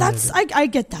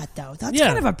get that though. That's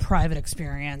kind of a private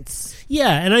experience.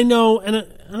 Yeah, and I know, and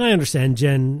I understand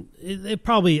Jen. It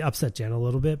probably upset Jen a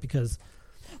little bit because.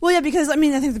 Well, yeah, because I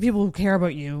mean, I think the people who care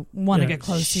about you want to get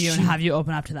close to you and have you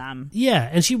open up to them. Yeah,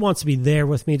 and she wants to be there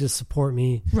with me to support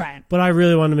me. Right. But I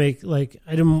really want to make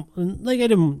I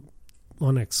didn't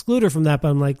want to exclude her from that. But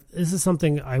I'm like, this is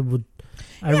something I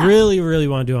really, really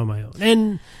want to do on my own.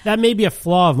 And that may be a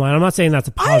flaw of mine. I'm not saying that's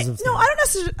a positive thing. No, I don't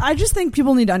necessarily. I just think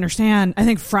people need to understand. I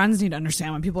think friends need to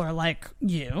understand when people are like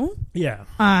you. Yeah.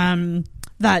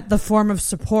 That the form of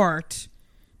support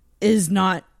is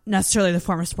not necessarily the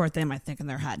form of support they might think in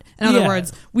their head. In other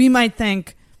words, we might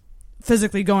think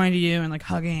physically going to you and like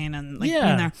hugging and like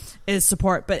being there is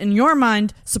support. But in your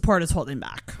mind, support is holding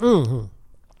back. Mm-hmm.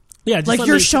 Yeah. Like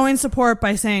you're showing support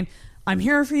by saying, I'm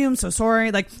here for you. I'm so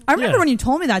sorry. Like, I remember when you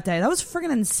told me that day, that was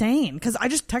freaking insane. Because I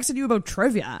just texted you about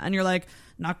trivia and you're like,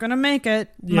 not going to make it.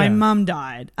 Yeah. My mom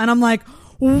died. And I'm like,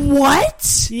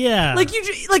 what? Yeah. Like,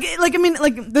 I mean,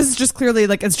 like, this is just clearly,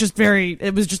 like, it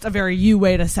was just a very you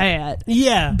way to say it.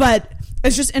 Yeah. But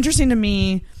it's just interesting to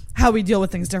me how we deal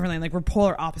with things differently. Like, we're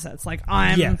polar opposites. Like,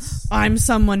 I'm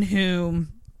someone who,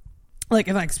 like,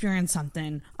 if I experience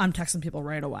something, I'm texting people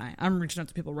right away. I'm reaching out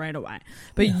to people right away.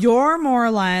 But you're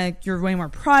more like, you're way more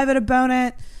private about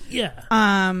it. Yeah.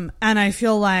 And I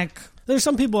feel like there's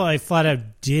some people I flat out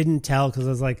didn't tell because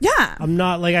I was like, I'm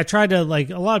not, like, I tried to, like,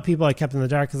 a lot of people I kept in the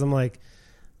dark because I'm like,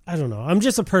 I don't know. I'm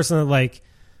just a person that, like,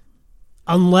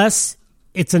 unless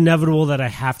it's inevitable that I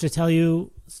have to tell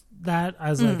you that, I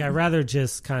was like, I'd rather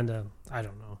just kind of, I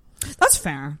don't know. That's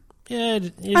fair. Yeah.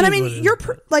 And I mean, you're,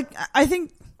 like, I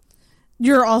think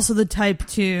you're also the type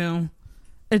to,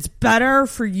 it's better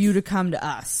for you to come to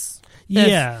us.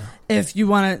 If you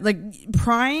want to, like,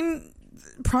 prying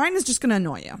is just going to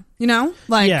annoy you, you know?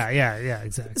 Like, yeah,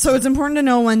 exactly. So it's important to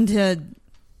know when to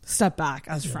step back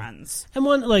as friends. And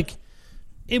when, like,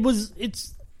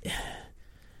 it's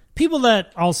people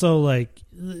that also, like,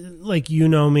 like, you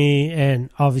know me,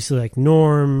 and obviously like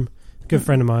Norm, a good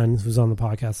friend of mine who's on the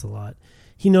podcast a lot.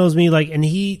 He knows me, like, and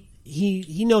he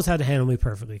knows how to handle me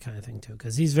perfectly, kind of thing too,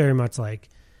 because he's very much like,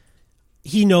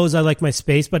 he knows I like my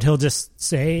space, but he'll just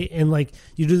say, and like,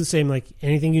 you do the same, like,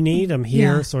 anything you need, I'm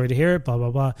here. Yeah. Sorry to hear it. Blah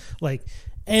blah blah. Like,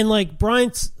 and like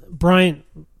Bryant,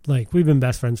 like, we've been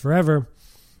best friends forever,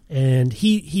 and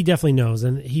he definitely knows,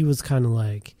 and he was kind of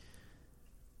like,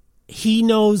 he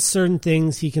knows certain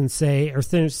things he can say or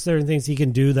certain things he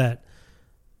can do that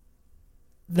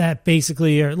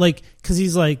basically are like, because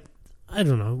he's like, I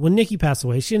don't know, when Nikki passed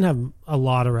away, she didn't have a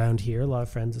lot around here, a lot of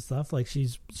friends and stuff. Like,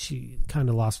 she kind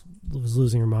of was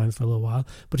losing her mind for a little while.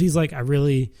 But he's like,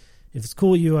 if it's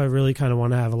cool with you, I really kind of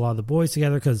want to have a lot of the boys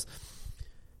together, because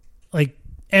like,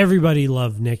 everybody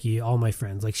loved Nikki, all my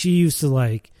friends. Like, she used to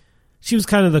like, she was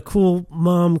kind of the cool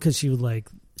mom, because she would like,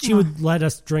 she would let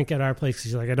us drink at our place.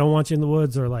 She's like, I don't want you in the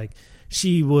woods. Or like,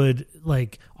 she would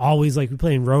like always like, we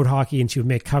playing road hockey, and she would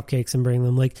make cupcakes and bring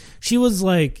them. Like, she was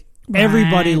like,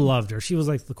 everybody loved her. She was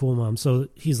like the cool mom. So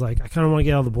he's like, I kind of want to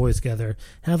get all the boys together,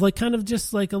 have like kind of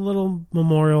just like a little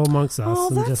memorial amongst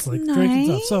us, and just like drink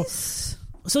and stuff.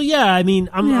 So yeah, I mean,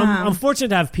 I'm fortunate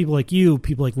to have people like you,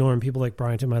 people like Norm, people like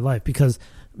Bryant in my life, because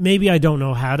maybe I don't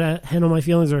know how to handle my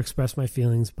feelings or express my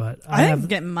feelings, but I have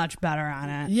get much better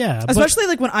at it. Yeah. Especially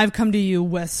like when I've come to you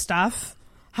with stuff,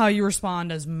 how you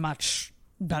respond is much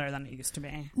better than it used to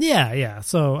be. Yeah, yeah.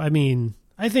 So, I mean,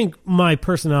 I think my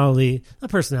personality,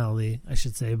 I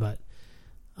should say, but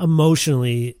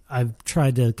emotionally, I've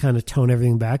tried to kind of tone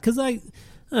everything back, because I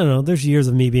don't know, there's years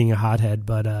of me being a hothead,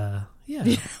 but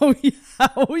yeah.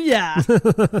 Oh, yeah.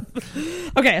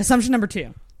 Okay, assumption number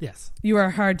 2. Yes. You are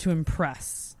hard to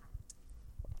impress.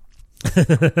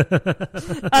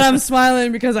 And I'm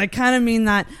smiling because I kind of mean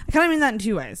that. I kind of mean that in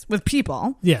 2 ways. With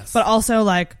people. Yes. But also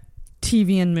like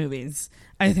TV and movies.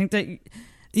 I think that...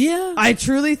 Yeah. I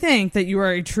truly think that you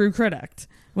are a true critic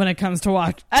when it comes to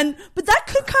watch. But that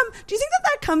could come... Do you think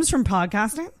that comes from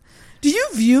podcasting? Do you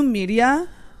view media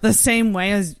the same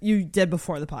way as you did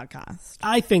before the podcast?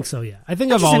 I think so, yeah. I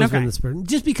think I've always been this person.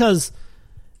 Just because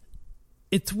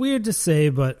it's weird to say,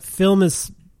 but film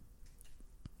it's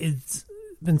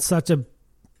been such a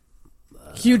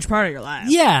huge part of your life.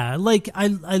 Yeah, like I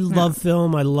love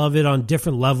film. I love it on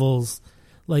different levels.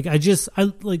 Like I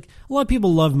like, a lot of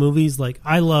people love movies. Like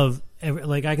I love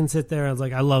like, I can sit there. I was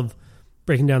like, I love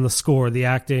breaking down the score, the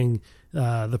acting,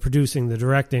 the producing, the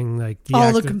directing, like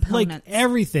all the components, like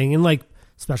everything, and like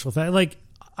special effects. Like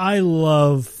I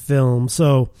love film.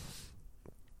 So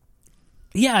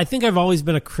yeah, I think I've always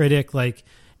been a critic. Like,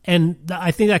 and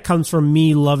I think that comes from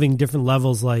me loving different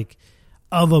levels, like,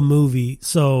 of a movie.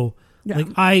 So yeah.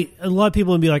 Like a lot of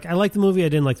people would be like, I like the movie, I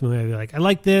didn't like the movie. I'd be like, I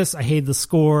like this, I hate the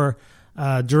score,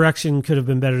 direction could have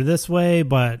been better this way,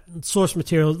 but source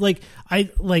material,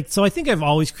 so I think I've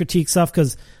always critiqued stuff,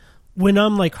 because when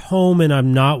I'm like home and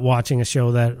I'm not watching a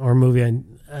show or movie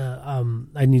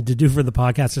I need to do for the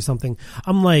podcast or something,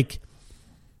 I'm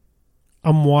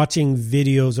watching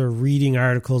videos or reading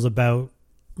articles about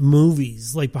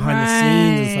movies, like behind the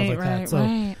scenes and stuff like that. So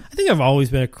I think I've always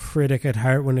been a critic at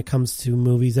heart when it comes to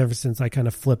movies, ever since I kind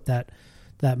of flipped that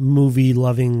movie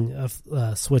loving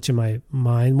switch in my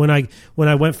mind. When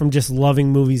I went from just loving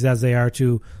movies as they are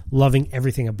to loving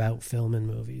everything about film and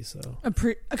movies. So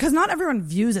because not everyone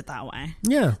views it that way.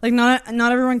 Yeah, like not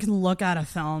everyone can look at a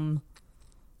film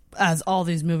as all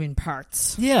these moving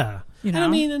parts. Yeah, you know. And I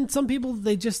mean, and some people,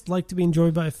 they just like to be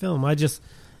enjoyed by a film. I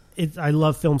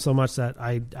love film so much that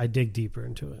I dig deeper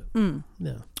into it.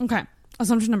 Yeah. Okay.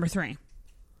 Assumption number 3.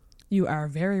 You are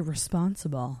very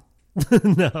responsible.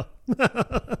 No.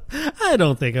 I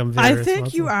don't think I'm very responsible. I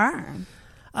think you are.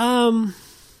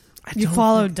 You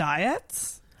follow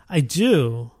diets? I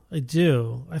do.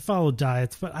 I follow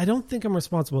diets, but I don't think I'm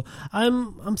responsible.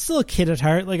 I'm still a kid at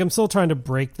heart. Like, I'm still trying to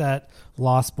break that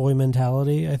lost boy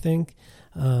mentality, I think.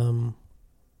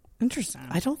 Interesting.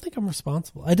 I don't think I'm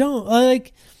responsible. I don't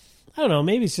know.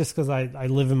 Maybe it's just because I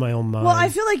live in my own mind. Well, I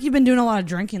feel like you've been doing a lot of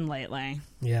drinking lately.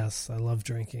 Yes, I love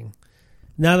drinking.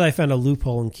 Now that I found a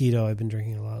loophole in keto, I've been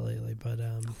drinking a lot lately. But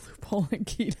loophole in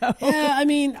keto. Yeah, I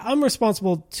mean, I'm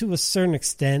responsible to a certain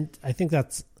extent. I think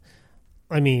that's.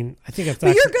 But you're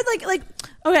good. Like.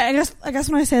 Okay, I guess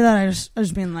when I say that, I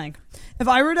just mean like, if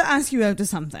I were to ask you out to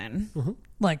something,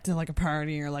 like to like a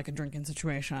party or like a drinking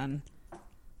situation,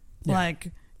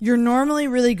 like you're normally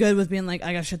really good with being like,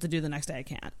 I got shit to do the next day, I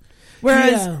can't.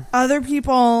 Whereas other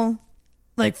people,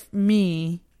 like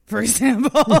me, for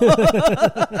example,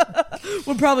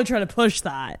 would probably try to push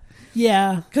that.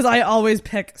 Yeah. Because I always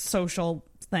pick social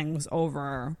things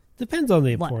over. Depends on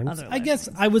the importance. I guess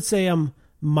I would say I'm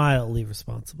mildly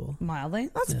responsible. Mildly?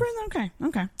 That's pretty okay.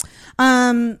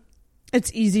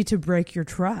 It's easy to break your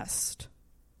trust.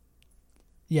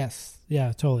 Yes.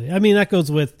 Yeah, totally. I mean, that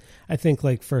goes with, I think,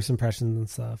 like first impressions and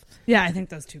stuff. Yeah, I think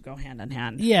those two go hand in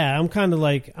hand. Yeah, I'm kind of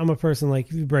like, I'm a person like,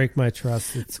 if you break my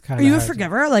trust, it's kind of. Are you a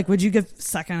forgiver? Like, would you give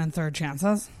second and third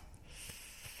chances?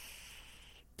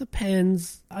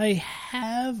 Depends.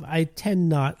 I tend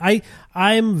not.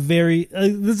 I'm very,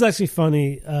 this is actually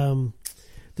funny. There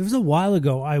was a while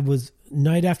ago, I was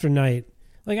night after night,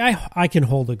 like I can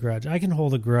hold a grudge. I can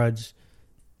hold a grudge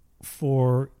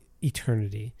for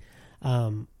eternity.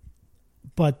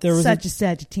 But there was such a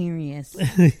Sagittarius.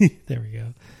 There we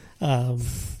go.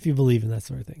 If you believe in that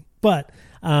sort of thing. But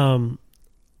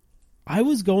I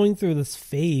was going through this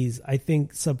phase. I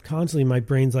think subconsciously my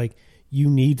brain's like, you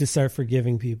need to start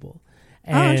forgiving people.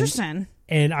 And, interesting.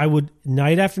 And I would,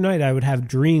 night after night, I would have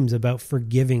dreams about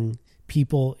forgiving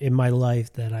people in my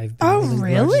life that I've been holding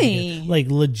grudges against. Like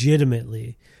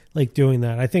legitimately, like doing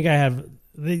that. I think I have.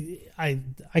 I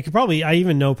could probably, I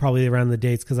even know probably around the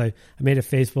dates because I made a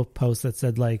Facebook post that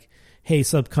said like, hey,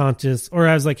 subconscious, or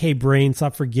I was like, hey, brain,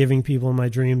 stop forgiving people in my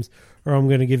dreams or I'm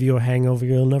going to give you a hangover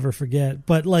you'll never forget.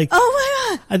 But like, oh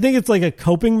my God, I think it's like a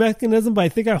coping mechanism, but I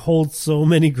think I hold so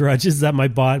many grudges that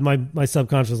my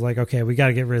subconscious is like, okay, we got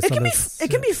to get rid of some of this.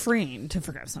 It can be freeing to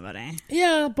forgive somebody.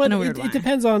 Yeah, but it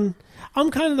depends on,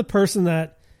 I'm kind of the person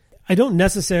that I don't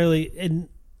necessarily, and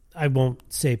I won't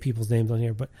say people's names on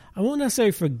here, but I won't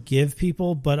necessarily forgive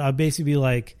people, but I'll basically be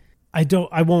like, I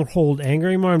won't hold anger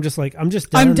anymore. I'm just like, I'm just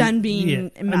done. I'm done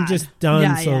being mad. I'm just done.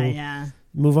 Yeah, so yeah.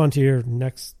 Move on to your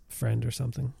next friend or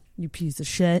something. You piece of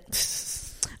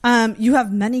shit. You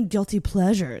have many guilty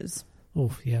pleasures.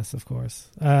 Oh, yes, of course.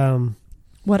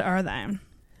 What are they?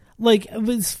 Like,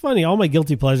 it's funny. All my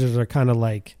guilty pleasures are kind of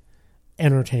like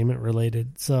entertainment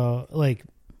related. So like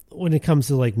when it comes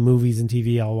to like movies and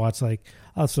TV, I'll watch like,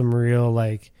 I'll have some real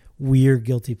like weird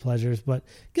guilty pleasures, but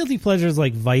guilty pleasures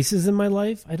like vices in my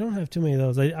life, I don't have too many of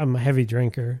those. I'm a heavy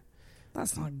drinker.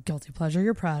 That's not a guilty pleasure.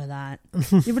 You're proud of that.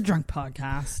 You have a drunk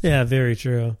podcast. Yeah, very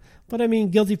true. But I mean,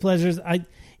 guilty pleasures,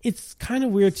 it's kind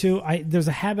of weird too. There's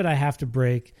a habit I have to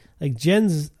break. Like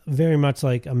Jen's very much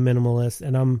like a minimalist,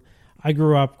 and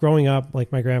growing up,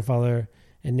 like my grandfather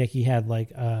and Nikki had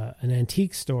like an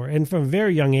antique store, and from a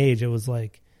very young age, it was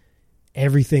like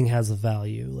everything has a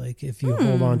value. Like if you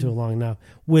hold on to it long enough,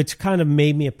 which kind of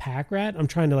made me a pack rat. I'm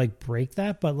trying to like break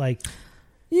that, but like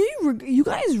you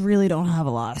guys really don't have a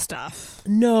lot of stuff.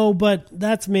 No, but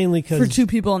that's mainly because for two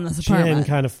people in this apartment, Jen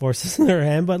kind of forces in their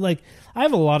hand. But like I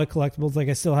have a lot of collectibles. Like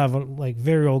I still have like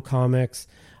very old comics.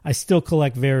 I still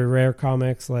collect very rare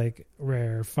comics, like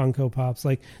rare Funko Pops.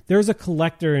 Like there's a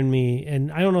collector in me,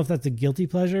 and I don't know if that's a guilty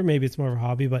pleasure. Maybe it's more of a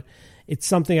hobby, but it's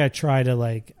something I try to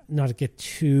like not get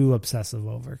too obsessive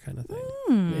over, kind of thing.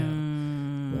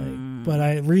 Yeah. Like, but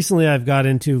I've got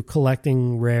into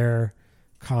collecting rare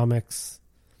comics,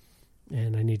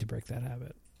 and I need to break that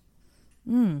habit.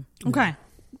 Okay, yeah.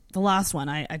 The last one.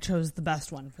 I chose the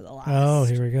best one for the last. Oh,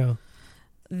 here we go.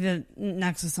 The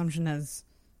next assumption is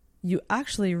you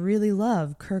actually really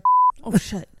love Kirk. Oh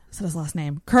shit! I said his last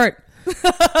name. Kurt.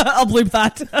 I'll bleep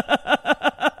that.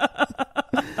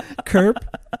 Kerp.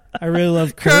 I really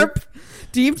love Kerp.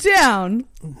 Deep down.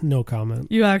 No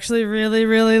comment. You actually really,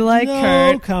 really like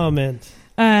Kurt. No comment.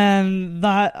 And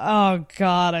that, oh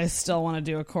God, I still want to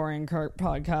do a Corey and Kurt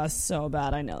podcast so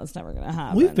bad. I know it's never going to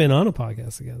happen. We've been on a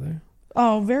podcast together.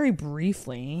 Oh, very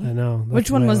briefly. I know. Which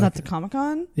one was that? The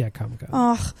Comic-Con? Yeah, Comic-Con.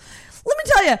 Oh, let me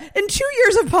tell you, in 2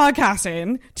 years of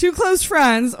podcasting, two close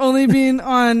friends only being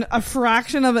on a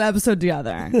fraction of an episode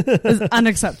together is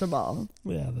unacceptable.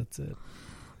 Yeah, that's it.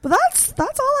 But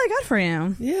that's all I got for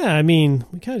you. Yeah, I mean,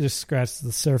 we kind of just scratched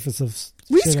the surface of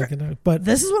but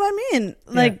this is what I mean.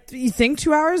 Like, you think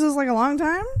 2 hours is like a long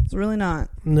time? It's really not.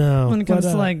 No. When it comes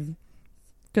to like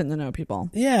getting to know people.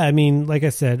 Yeah, I mean, like I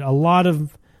said, a lot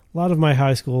of my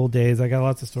high school days, I got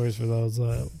lots of stories for those.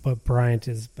 But Bryant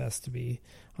is best to be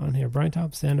on here. Bryant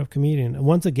Thompson, stand-up comedian. And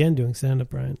once again, doing stand-up,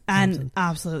 Bryant Thompson. And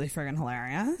absolutely friggin'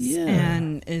 hilarious. Yeah.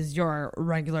 And is your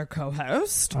regular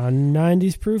co-host. On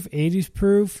 90s Proof, 80s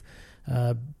Proof.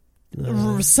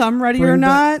 Some Ready or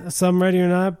Not. Some Ready or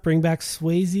Not. Bring Back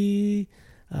Swayze.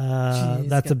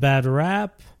 That's a Bad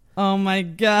Rap. Oh, my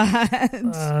God.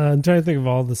 I'm trying to think of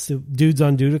all the dudes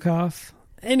on Dudikoff.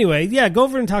 Anyway, yeah, go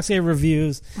over Intoxicated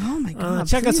Reviews. Oh, my God.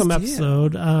 Check out some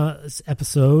episodes.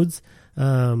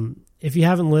 If you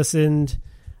haven't listened,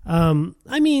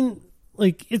 I mean,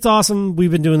 like, it's awesome.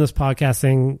 We've been doing this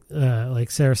podcasting,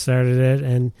 like Sarah started it,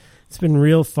 and it's been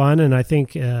real fun. And I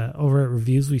think over at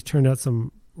Reviews, we've turned out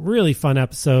some really fun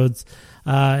episodes.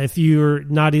 If you're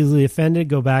not easily offended,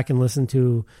 go back and listen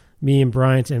to me and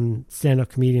Bryant and stand-up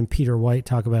comedian Peter White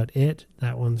talk about It.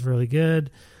 That one's really good.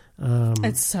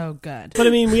 It's so good. But I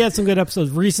mean, we had some good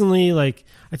episodes recently. Like,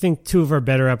 I think 2 of our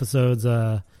better episodes,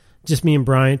 just me and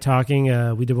Bryant talking.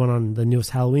 We did one on the newest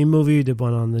Halloween movie. We did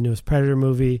one on the newest Predator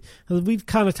movie. We've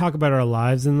kind of talked about our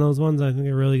lives in those ones. I think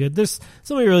they're really good. There's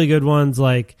so many really good ones.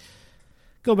 Like,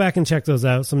 go back and check those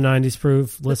out. Some 90s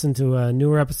proof. Listen to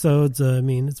newer episodes. I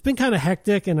mean, it's been kind of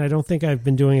hectic, and I don't think I've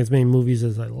been doing as many movies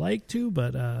as I like to.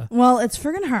 But well, it's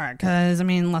friggin' hard because I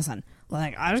mean, listen,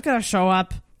 like I just gotta show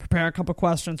up, prepare a couple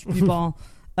questions for people.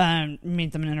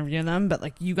 Meet them and interview them, but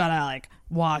like you gotta like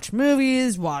watch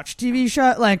movies, watch TV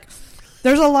show. Like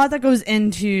there's a lot that goes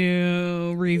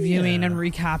into reviewing and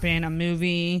recapping a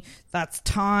movie. That's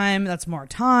time. That's more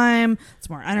time. It's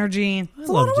more energy. It's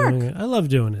a lot of work. I love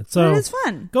doing it. So it's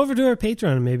fun. Go over to our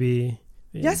Patreon and maybe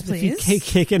yes, please. If you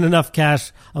kick in enough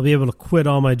cash, I'll be able to quit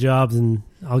all my jobs and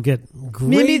I'll get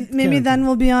great. Maybe then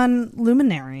we'll be on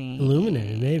Luminary.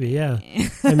 Maybe, yeah.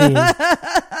 I mean,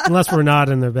 unless we're not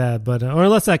and they're bad, but or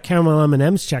unless that caramel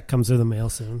M&M's check comes through the mail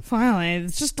soon. Finally,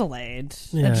 it's just delayed.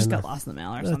 Yeah, it just got lost in the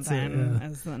mail or something.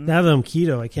 Now that I'm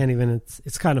keto, I can't even.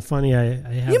 It's kind of funny. I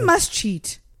have. You must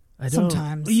cheat. I don't.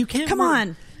 Sometimes you can't. Come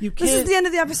on. You can't. This is the end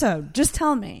of the episode. Just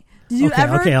tell me. Did you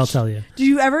okay, I'll tell you. Do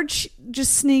you ever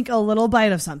just sneak a little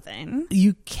bite of something?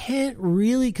 You can't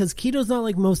really, because keto's not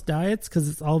like most diets, because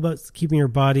it's all about keeping your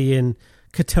body in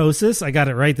ketosis. I got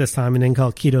it right this time and then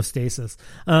called ketostasis.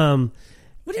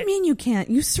 What do you mean you can't?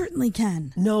 You certainly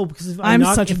can. No, because if I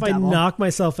knock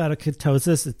myself out of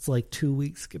ketosis, it's like 2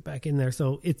 weeks to get back in there.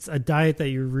 So it's a diet that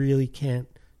you really can't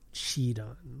cheat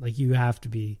on. Like you have to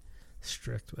be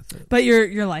strict with it. But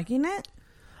you're liking it?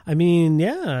 I mean,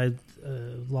 yeah, I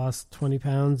lost 20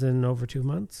 pounds in over 2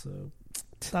 months. So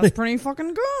that's pretty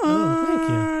fucking good. Oh,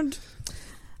 thank you.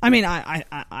 I mean,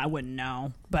 I wouldn't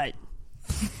know, but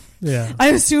yeah, I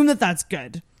assume that's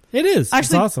good. It is.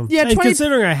 Actually, it's awesome. Yeah, and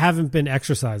considering I haven't been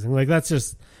exercising, like that's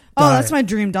just that's my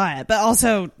dream diet. But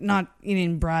also not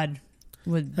eating bread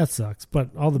would that sucks.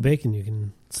 But all the bacon you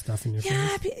can stuff in your face.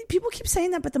 Yeah, people keep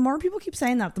saying that, but the more people keep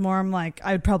saying that, the more I'm like,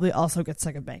 I would probably also get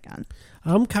sick of bacon.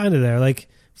 I'm kind of there. Like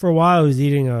for a while, I was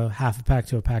eating a half a pack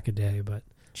to a pack a day, but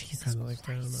Jesus kind of like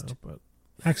I don't know. But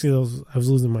actually, I was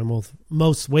losing my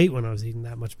most weight when I was eating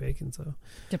that much bacon. So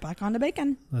get back on to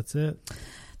bacon. That's it.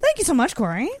 Thank you so much,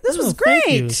 Corey. This was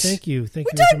great. Thank you. We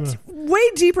dug way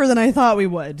deeper than I thought we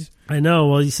would. I know.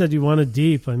 Well, you said you wanted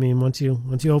deep. I mean, once you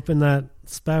open that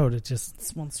spout, it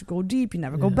just once you go deep, you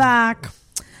never go back.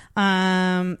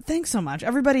 Thanks so much,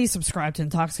 everybody. Subscribe to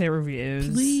Intoxicate Reviews,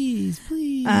 please,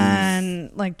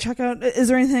 and like check out. Is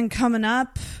there anything coming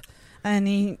up?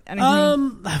 Anything?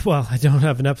 Well, I don't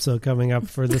have an episode coming up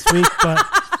for this week,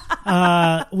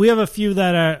 but we have a few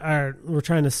that we're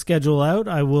trying to schedule out.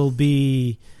 I will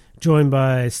be joined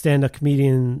by stand-up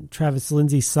comedian Travis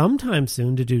Lindsay sometime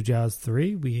soon to do Jaws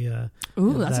 3. We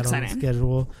that's exciting. On the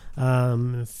schedule.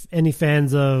 If any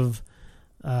fans of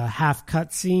Half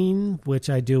Cut Scene,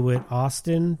 which I do with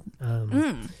Austin,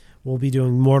 we'll be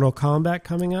doing Mortal Kombat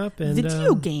coming up and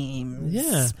video games.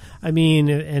 Yeah, I mean,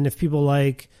 and if people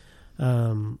like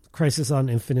Crisis on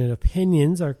Infinite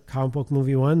Opinions, our comic book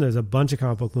movie one, there's a bunch of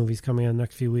comic book movies coming out in the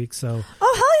next few weeks. So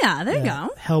yeah, there you go.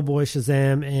 Hellboy,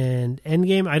 Shazam, and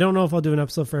Endgame. I don't know if I'll do an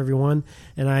episode for everyone,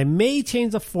 and I may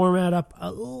change the format up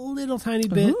a little tiny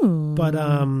bit. Ooh. But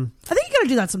I think you gotta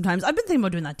do that sometimes. I've been thinking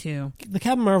about doing that too. The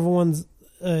Captain Marvel ones,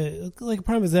 like a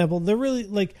prime example, they're really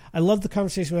like, I love the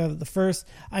conversation we had at the first.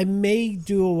 I may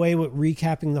do away with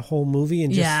recapping the whole movie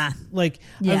and just I'm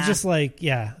just like,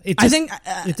 it just, I think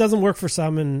it doesn't work for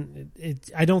some, and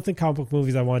I don't think comic book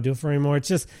movies I want to do it for anymore. It's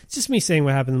just me saying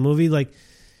what happened in the movie. Like,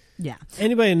 yeah,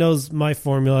 anybody knows my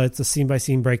formula. It's a scene by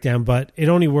scene breakdown, but it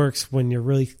only works when you're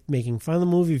really making fun of the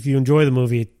movie. If you enjoy the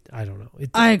movie, I don't know.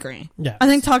 I agree. Yeah, I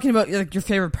think talking about like your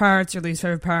favorite parts, your least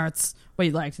favorite parts, what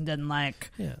you liked and didn't like,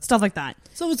 stuff like that.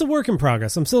 So it's a work in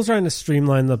progress. I'm still trying to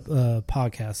streamline the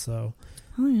podcast. So,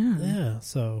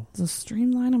 so it's a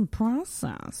streamlining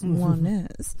process. One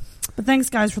is. But thanks,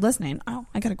 guys, for listening. Oh,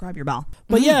 I gotta grab your bell.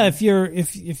 But yeah, if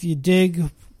you dig.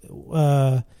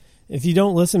 If you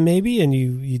don't listen, maybe, and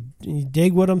you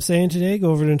dig what I'm saying today,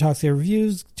 go over to Intoxicate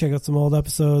Reviews, check out some old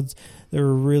episodes. They're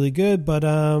really good. But,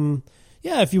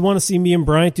 if you want to see me and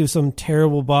Bryant do some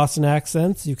terrible Boston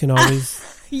accents, you can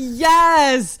always...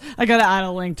 Yes! I got to add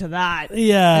a link to that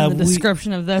in the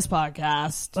description of this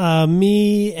podcast.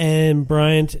 Me and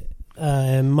Bryant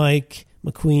and Mike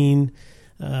McQueen,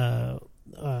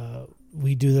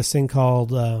 we do this thing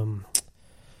called...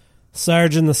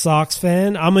 Sarge and the Sox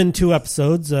Fan. I'm in 2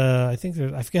 episodes. I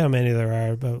forget how many there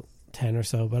are, about 10 or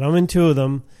so, but I'm in 2 of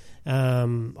them.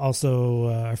 Also,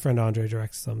 our friend Andre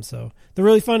directs them, so they're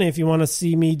really funny. If you want to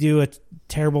see me do a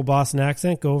terrible Boston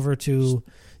accent, go over to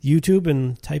YouTube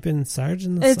and type in Sarge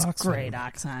and the It's Sox great Fan.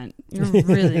 accent. You're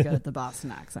really good at the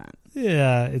Boston accent.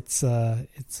 Yeah, it's a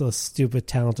stupid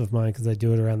talent of mine because I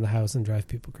do it around the house and drive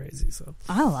people crazy. So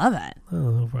I love it.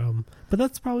 oh, no problem. But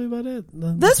that's probably about it.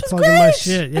 This was Plugging great. My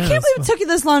shit. Yeah, I can't believe it took you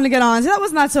this long to get on. That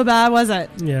was not so bad, was it?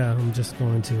 Yeah, I'm just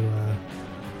going to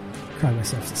cry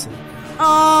myself to sleep.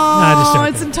 Oh,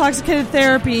 joking. it's intoxicated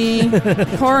therapy.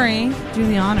 Corey, do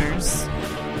the honors.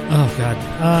 Oh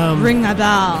God, Ring that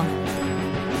bell.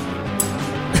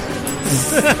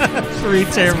 3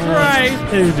 terrible. Right.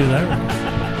 I didn't do that.